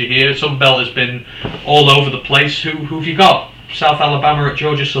fixture here. Sun Belt has been all over the place. Who have you got? South Alabama at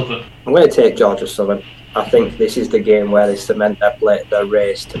Georgia Southern. I'm going to take Georgia Southern. I think this is the game where they cement their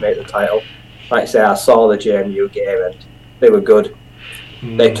race to make the title. Like I say, I saw the JMU game and they were good.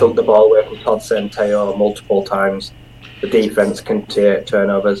 They took the ball away from Todd Centeio multiple times. The defense can take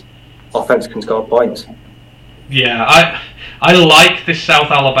turnovers. Offense can score points. Yeah, I like this South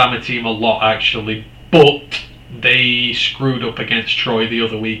Alabama team a lot, actually, but they screwed up against Troy the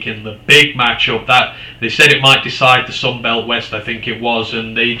other week in the big matchup that they said it might decide the Sun Belt West, I think it was,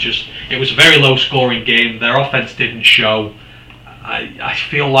 and it was a very low scoring game. Their offense didn't show. I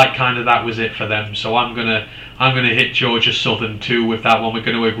feel like kind of that was it for them, so I'm gonna hit Georgia Southern too with that one. We're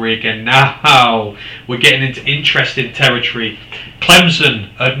going to agree again. Now we're getting into interesting territory.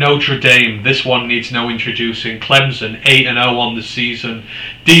 Clemson at Notre Dame. This one needs no introducing. Clemson 8-0 on the season.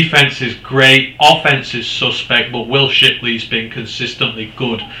 Defense is great. Offense is suspect, but Will Shipley's been consistently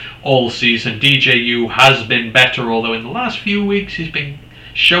good all season. DJU has been better, although in the last few weeks he's been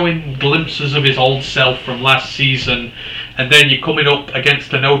showing glimpses of his old self from last season. And then you're coming up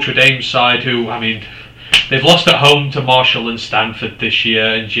against the Notre Dame side, who, they've lost at home to Marshall and Stanford this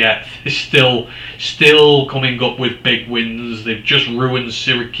year, and yet they're still coming up with big wins. They've just ruined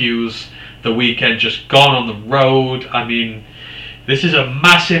Syracuse the weekend, just gone on the road. This is a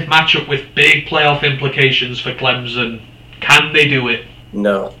massive matchup with big playoff implications for Clemson. Can they do it?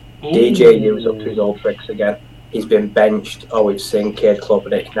 No. DJU is up to his old tricks again. He's been benched. We've seen Cade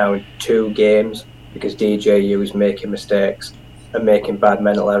Klubnik now in 2 games because DJU is making mistakes and making bad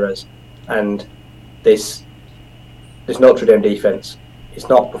mental errors. And this This Notre Dame defence, it's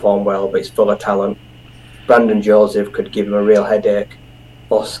not performed well, but it's full of talent. Brandon Joseph could give him a real headache.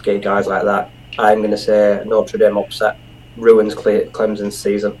 Bosky, guys like that. I'm going to say Notre Dame upset. Ruins Clemson's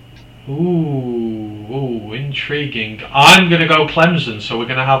season. Ooh, intriguing. I'm going to go Clemson, so we're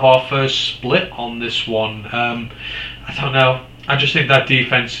going to have our first split on this one. I don't know. I just think that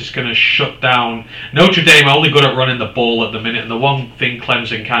defense is going to shut down. Notre Dame are only good at running the ball at the minute, and the one thing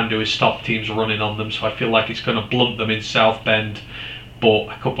Clemson can do is stop teams running on them, so I feel like it's going to blunt them in South Bend, but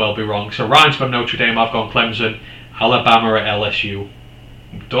I could well be wrong. So Ryan's gone Notre Dame, I've gone Clemson. Alabama at LSU.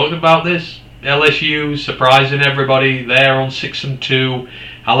 I'm talking about this. LSU surprising everybody. They're on 6-2.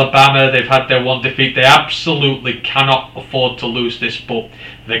 Alabama, they've had their one defeat. They absolutely cannot afford to lose this, but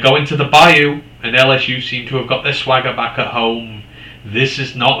they go into the Bayou, and LSU seem to have got their swagger back at home. This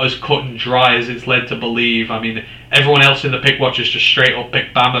is not as cut and dry as it's led to believe. I mean, everyone else in the pick watchers just straight up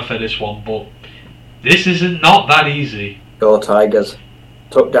picked Bama for this one, but this isn't not that easy. Go Tigers.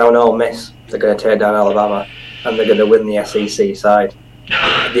 Took down Ole Miss. They're going to tear down Alabama, and they're going to win the SEC side.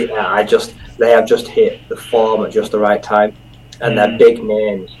 They have just hit the form at just the right time, and their big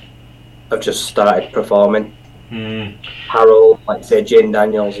names have just started performing. Harold, like say, Jane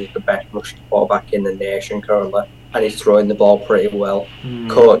Daniels is the best rushing quarterback in the nation currently, and he's throwing the ball pretty well.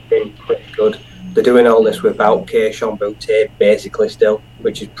 Coaching pretty good. They're doing all this without Keishon Boutte basically still,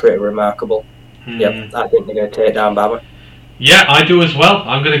 which is pretty remarkable. Yep, I think they're going to take down Bama. Yeah, I do as well.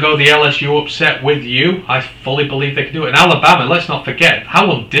 I'm going to go the LSU upset with you. I fully believe they can do it. And Alabama, let's not forget how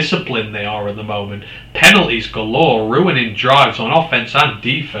undisciplined they are at the moment. Penalties galore, ruining drives on offense and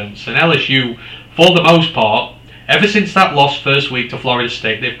defense. And LSU, for the most part, ever since that loss first week to Florida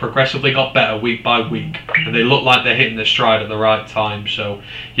State, they've progressively got better week by week. And they look like they're hitting their stride at the right time. So,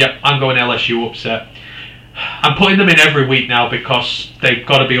 yep, I'm going LSU upset. I'm putting them in every week now because they've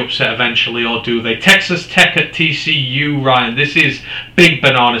got to be upset eventually, or do they? Texas Tech at TCU, Ryan. This is big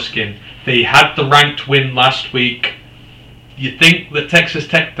banana skin. They had the ranked win last week. You think that Texas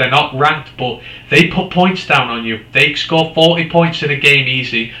Tech, they're not ranked, but they put points down on you. They score 40 points in a game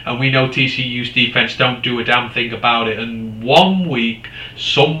easy, and we know TCU's defense don't do a damn thing about it. And 1 week,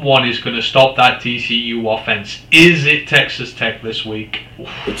 someone is going to stop that TCU offense. Is it Texas Tech this week?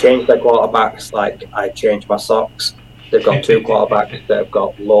 They changed their quarterbacks like I changed my socks. They've got two quarterbacks that have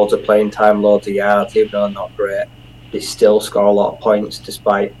got loads of playing time, loads of yards, even though they're not great. They still score a lot of points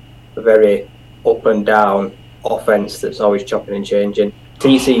despite a very up and down offense that's always chopping and changing.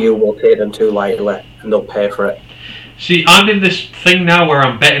 TCU will take them too lightly and they'll pay for it. See, I'm in this thing now where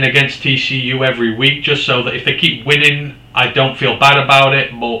I'm betting against TCU every week just so that if they keep winning, I don't feel bad about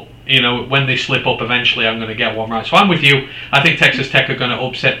it, but you know, when they slip up eventually I'm going to get one right. So I'm with you. I think Texas Tech are going to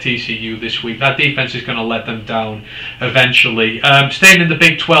upset TCU this week. That defense is going to let them down eventually. Staying in the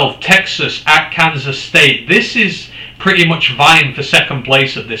Big 12, Texas at Kansas State. This is pretty much vying for second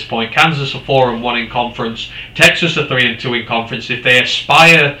place at this point. Kansas are 4-1 in conference. Texas are 3-2 in conference. If they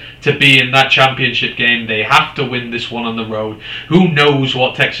aspire to be in that championship game, they have to win this one on the road. Who knows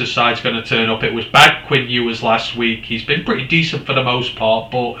what Texas side's going to turn up? It was bad Quinn Ewers last week. He's been pretty decent for the most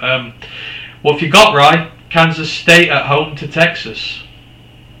part, but what have you got, Rye? Kansas State at home to Texas.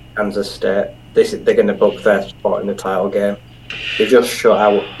 Kansas State. They're going to book their spot in the title game. They just shut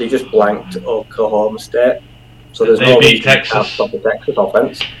out. They just blanked Oklahoma State. So there's no reason to stop the Texas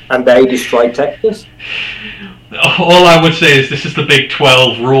offense, and they destroyed Texas. All I would say is this is the Big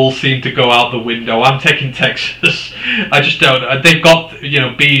 12. Rules seem to go out the window. I'm taking Texas. I just don't. They've got,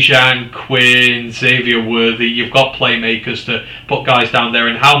 Bijan, Quinn, Xavier Worthy. You've got playmakers to put guys down there.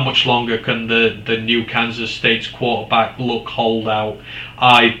 And how much longer can the new Kansas State's quarterback hold out?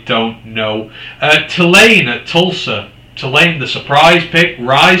 I don't know. Tulane at Tulsa. Tulane, the surprise pick,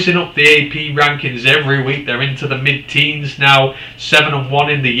 rising up the AP rankings every week. They're into the mid-teens now,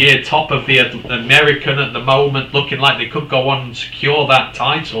 7-1 in the year, top of the American at the moment, looking like they could go on and secure that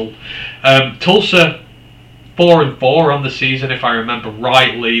title. Tulsa, 4-4 on the season, if I remember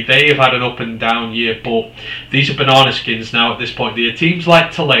rightly. They have had an up and down year, but these are banana skins now at this point. The teams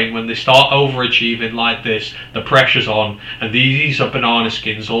like Tulane, when they start overachieving like this, the pressure's on, and these are banana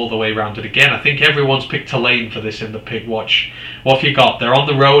skins all the way around. And again, I think everyone's picked Tulane for this in the pick watch. What have you got? They're on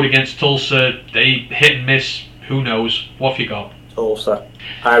the road against Tulsa. They hit and miss. Who knows? What have you got? Tulsa.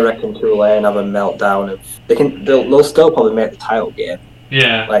 I reckon Tulane have a meltdown. They'll still probably make the title game.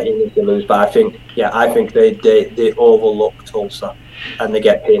 Yeah. Even if they lose, but I think they overlook Tulsa and they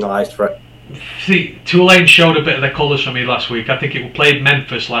get penalised for it. See, Tulane showed a bit of their colours for me last week. I think it played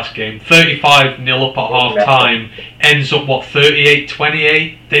Memphis last game. 35-0 up at half time. Ends up,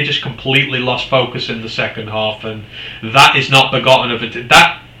 38-28? They just completely lost focus in the second half, and that is not begotten of it.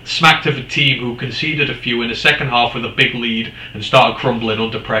 That smacked of a team who conceded a few in the second half with a big lead and started crumbling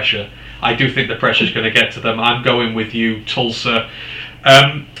under pressure. I do think the pressure's going to get to them. I'm going with you, Tulsa.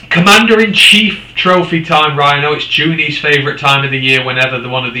 Commander-in-Chief trophy time, Ryan. I know it's Junie's favourite time of the year whenever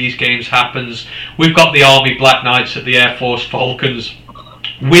one of these games happens. We've got the Army Black Knights at the Air Force Falcons.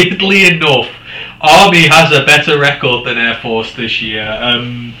 Weirdly enough, Army has a better record than Air Force this year.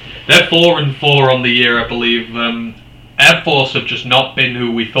 They're 4-4 on the year, I believe. Air Force have just not been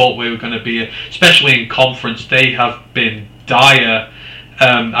who we thought we were going to be, especially in conference. They have been dire.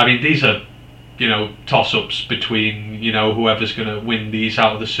 I mean, these are, toss-ups between, whoever's going to win these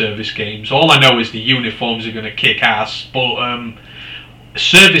out of the service games. All I know is the uniforms are going to kick ass, but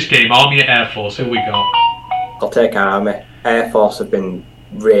service game, Army at Air Force, who we got? I'll take Army. Air Force have been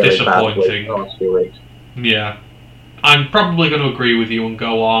really disappointing bad the last few weeks. Yeah. I'm probably going to agree with you and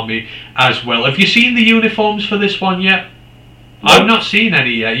go Army as well. Have you seen the uniforms for this one yet? No. I've not seen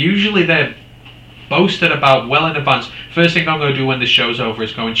any yet. Usually they're boasted about well in advance. First thing I'm going to do when this show's over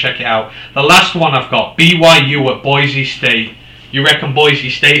is go and check it out. The last one I've got, BYU at Boise State. You reckon Boise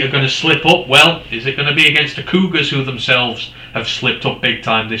State are going to slip up? Well, is it going to be against the Cougars, who themselves have slipped up big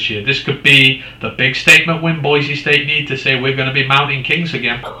time this year? This could be the big statement win Boise State need to say we're going to be Mountain Kings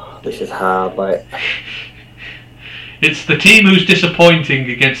again. This is hard, like... It's the team who's disappointing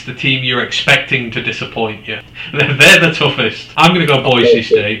against the team you're expecting to disappoint you. They're the toughest. I'm going to go Boise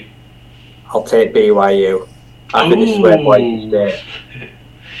State. I'll take BYU. I think this is where Boise State.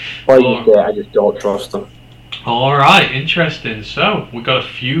 Boise State, I just don't trust them. Alright, interesting. So, we've got a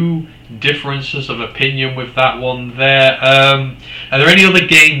few differences of opinion with that one there. Are there any other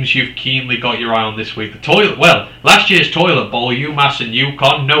games you've keenly got your eye on this week? Last year's Toilet Bowl, UMass and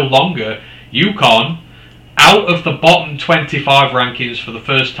UConn, no longer. UConn, out of the bottom 25 rankings for the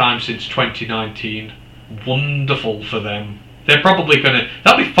first time since 2019. Wonderful for them. They're probably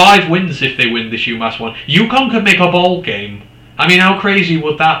that'll be 5 wins if they win this UMass one. UConn could make a bowl game. I mean, how crazy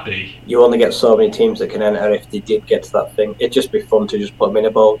would that be? You only get so many teams that can enter if they did get to that thing. It'd just be fun to just put them in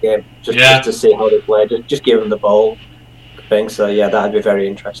a bowl game, just to see how they play. Just give them the bowl thing. So yeah, that'd be very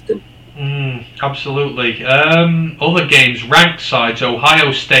interesting. Absolutely. Other games, ranked sides,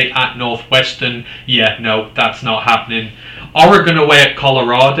 Ohio State at Northwestern. Yeah, no, that's not happening. Oregon away at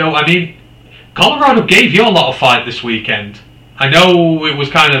Colorado. I mean, Colorado gave you a lot of fight this weekend. I know it was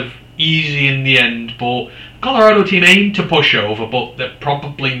kind of easy in the end, but Colorado team aimed to push over, but they're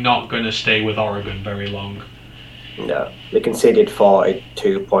probably not going to stay with Oregon very long. No, they conceded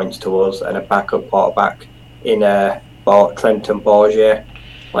 42 points to us and a backup quarterback in Trenton Bourgier.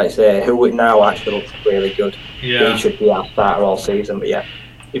 Like I say, who now actually looks really good. Yeah. He should be our starter all season, but yeah,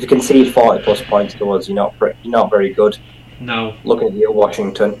 if you concede 40 plus points to us, you're not very good. No. Looking at you,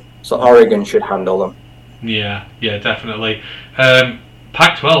 Washington. So Oregon should handle them. Yeah, definitely.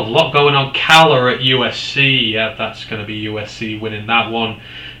 Pac-12, a lot going on. Cal are at USC. Yeah, that's going to be USC winning that one.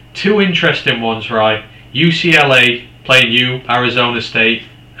 2 interesting ones, right? UCLA playing Arizona State,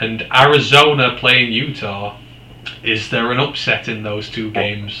 and Arizona playing Utah. Is there an upset in those 2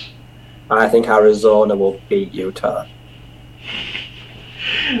 games? I think Arizona will beat Utah.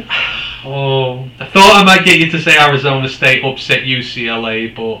 Oh, I thought I might get you to say Arizona State upset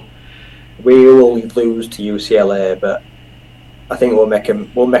UCLA, but we will lose to UCLA, but I think we'll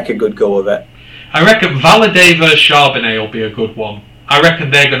make a good go of it. I reckon Valladay versus Charbonnet will be a good one. I reckon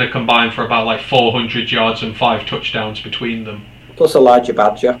they're going to combine for about 400 yards and 5 touchdowns between them. Plus Elijah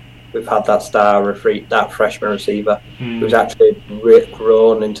Badger. We've had that freshman receiver who's actually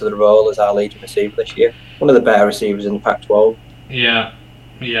grown into the role as our leading receiver this year. One of the better receivers in the Pac-12. Yeah.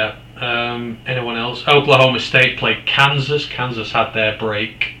 Anyone else? Oklahoma State played Kansas. Kansas had their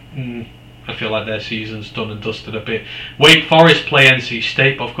break. I feel like their season's done and dusted a bit. Wake Forest play NC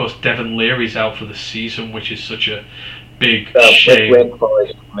State, but of course Devin Leary's out for the season, which is such a big shame. Wake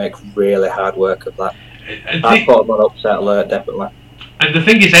Forest make really hard work of that. I thought them on upset alert, definitely. And the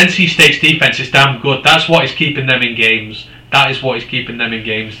thing is, NC State's defense is damn good. That's what is keeping them in games. That is what is keeping them in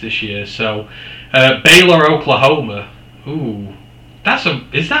games this year. So, Baylor, Oklahoma. Ooh,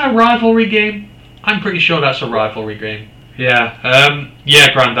 is that a rivalry game? I'm pretty sure that's a rivalry game. Yeah,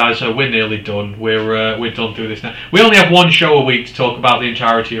 Grandizer, we're nearly done. We're done through this now. We only have one show a week to talk about the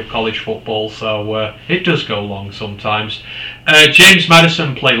entirety of college football, so it does go long sometimes. James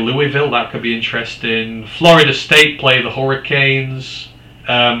Madison play Louisville, that could be interesting. Florida State play the Hurricanes.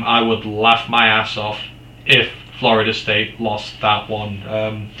 I would laugh my ass off if Florida State lost that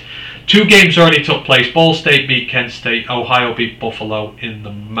one. 2 games already took place. Ball State beat Kent State. Ohio beat Buffalo in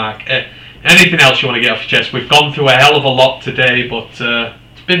the MAC. Anything else you want to get off your chest? We've gone through a hell of a lot today, but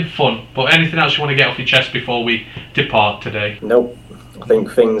it's been fun. But anything else you want to get off your chest before we depart today? Nope. I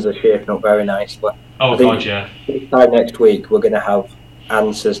think things are shaping up very nicely. Oh, God, yeah. This time next week, we're going to have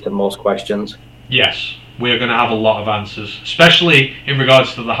answers to most questions. Yes, we're going to have a lot of answers, especially in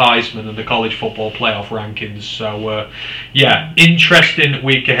regards to the Heisman and the college football playoff rankings. So, interesting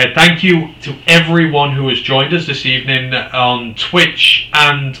week ahead. Thank you to everyone who has joined us this evening on Twitch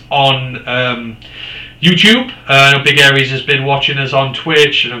and on YouTube. Big Aries has been watching us on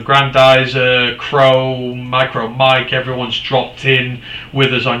Twitch, and Grandizer, Crow, Micro Mike, everyone's dropped in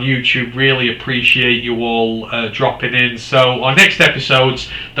with us on YouTube. Really appreciate you all dropping in. So our next episodes,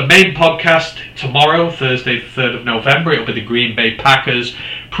 the main podcast tomorrow, Thursday the 3rd of November, it'll be the Green Bay Packers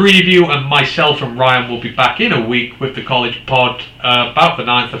preview, and myself and Ryan will be back in a week with the college pod about the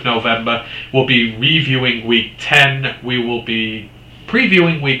 9th of November. We'll be reviewing week 10. We will be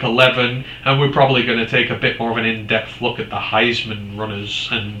previewing week 11, and we're probably going to take a bit more of an in-depth look at the Heisman runners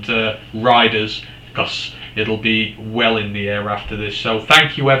and riders, because it'll be well in the air after this. So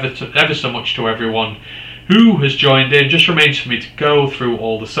thank you ever so much to everyone who has joined in. Just remains for me to go through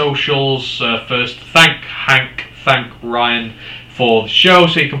all the socials. First, thank Hank, thank Ryan for the show.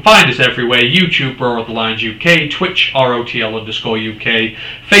 So you can find us everywhere: YouTube, Roar of the Lions UK, Twitch, ROTL_UK,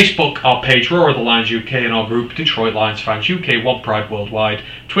 Facebook, our page, Roar of the Lions UK, and our group, Detroit Lions Fans UK, One Pride Worldwide,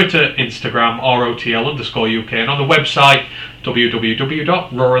 Twitter, Instagram, ROTL_UK, and on the website,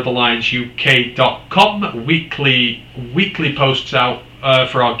 www.roarofthelionsuk.com. Weekly posts out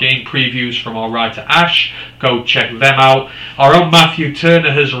for our game previews from our writer Ash. Go check them out. Our own Matthew Turner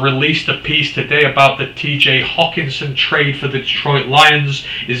has released a piece today about the TJ Hawkinson trade for the Detroit Lions.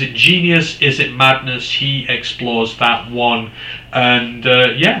 Is it genius? Is it madness? He explores that one. And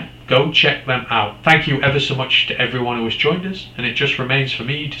go check them out. Thank you ever so much to everyone who has joined us. And it just remains for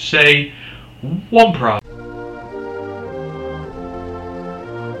me to say, One Pride.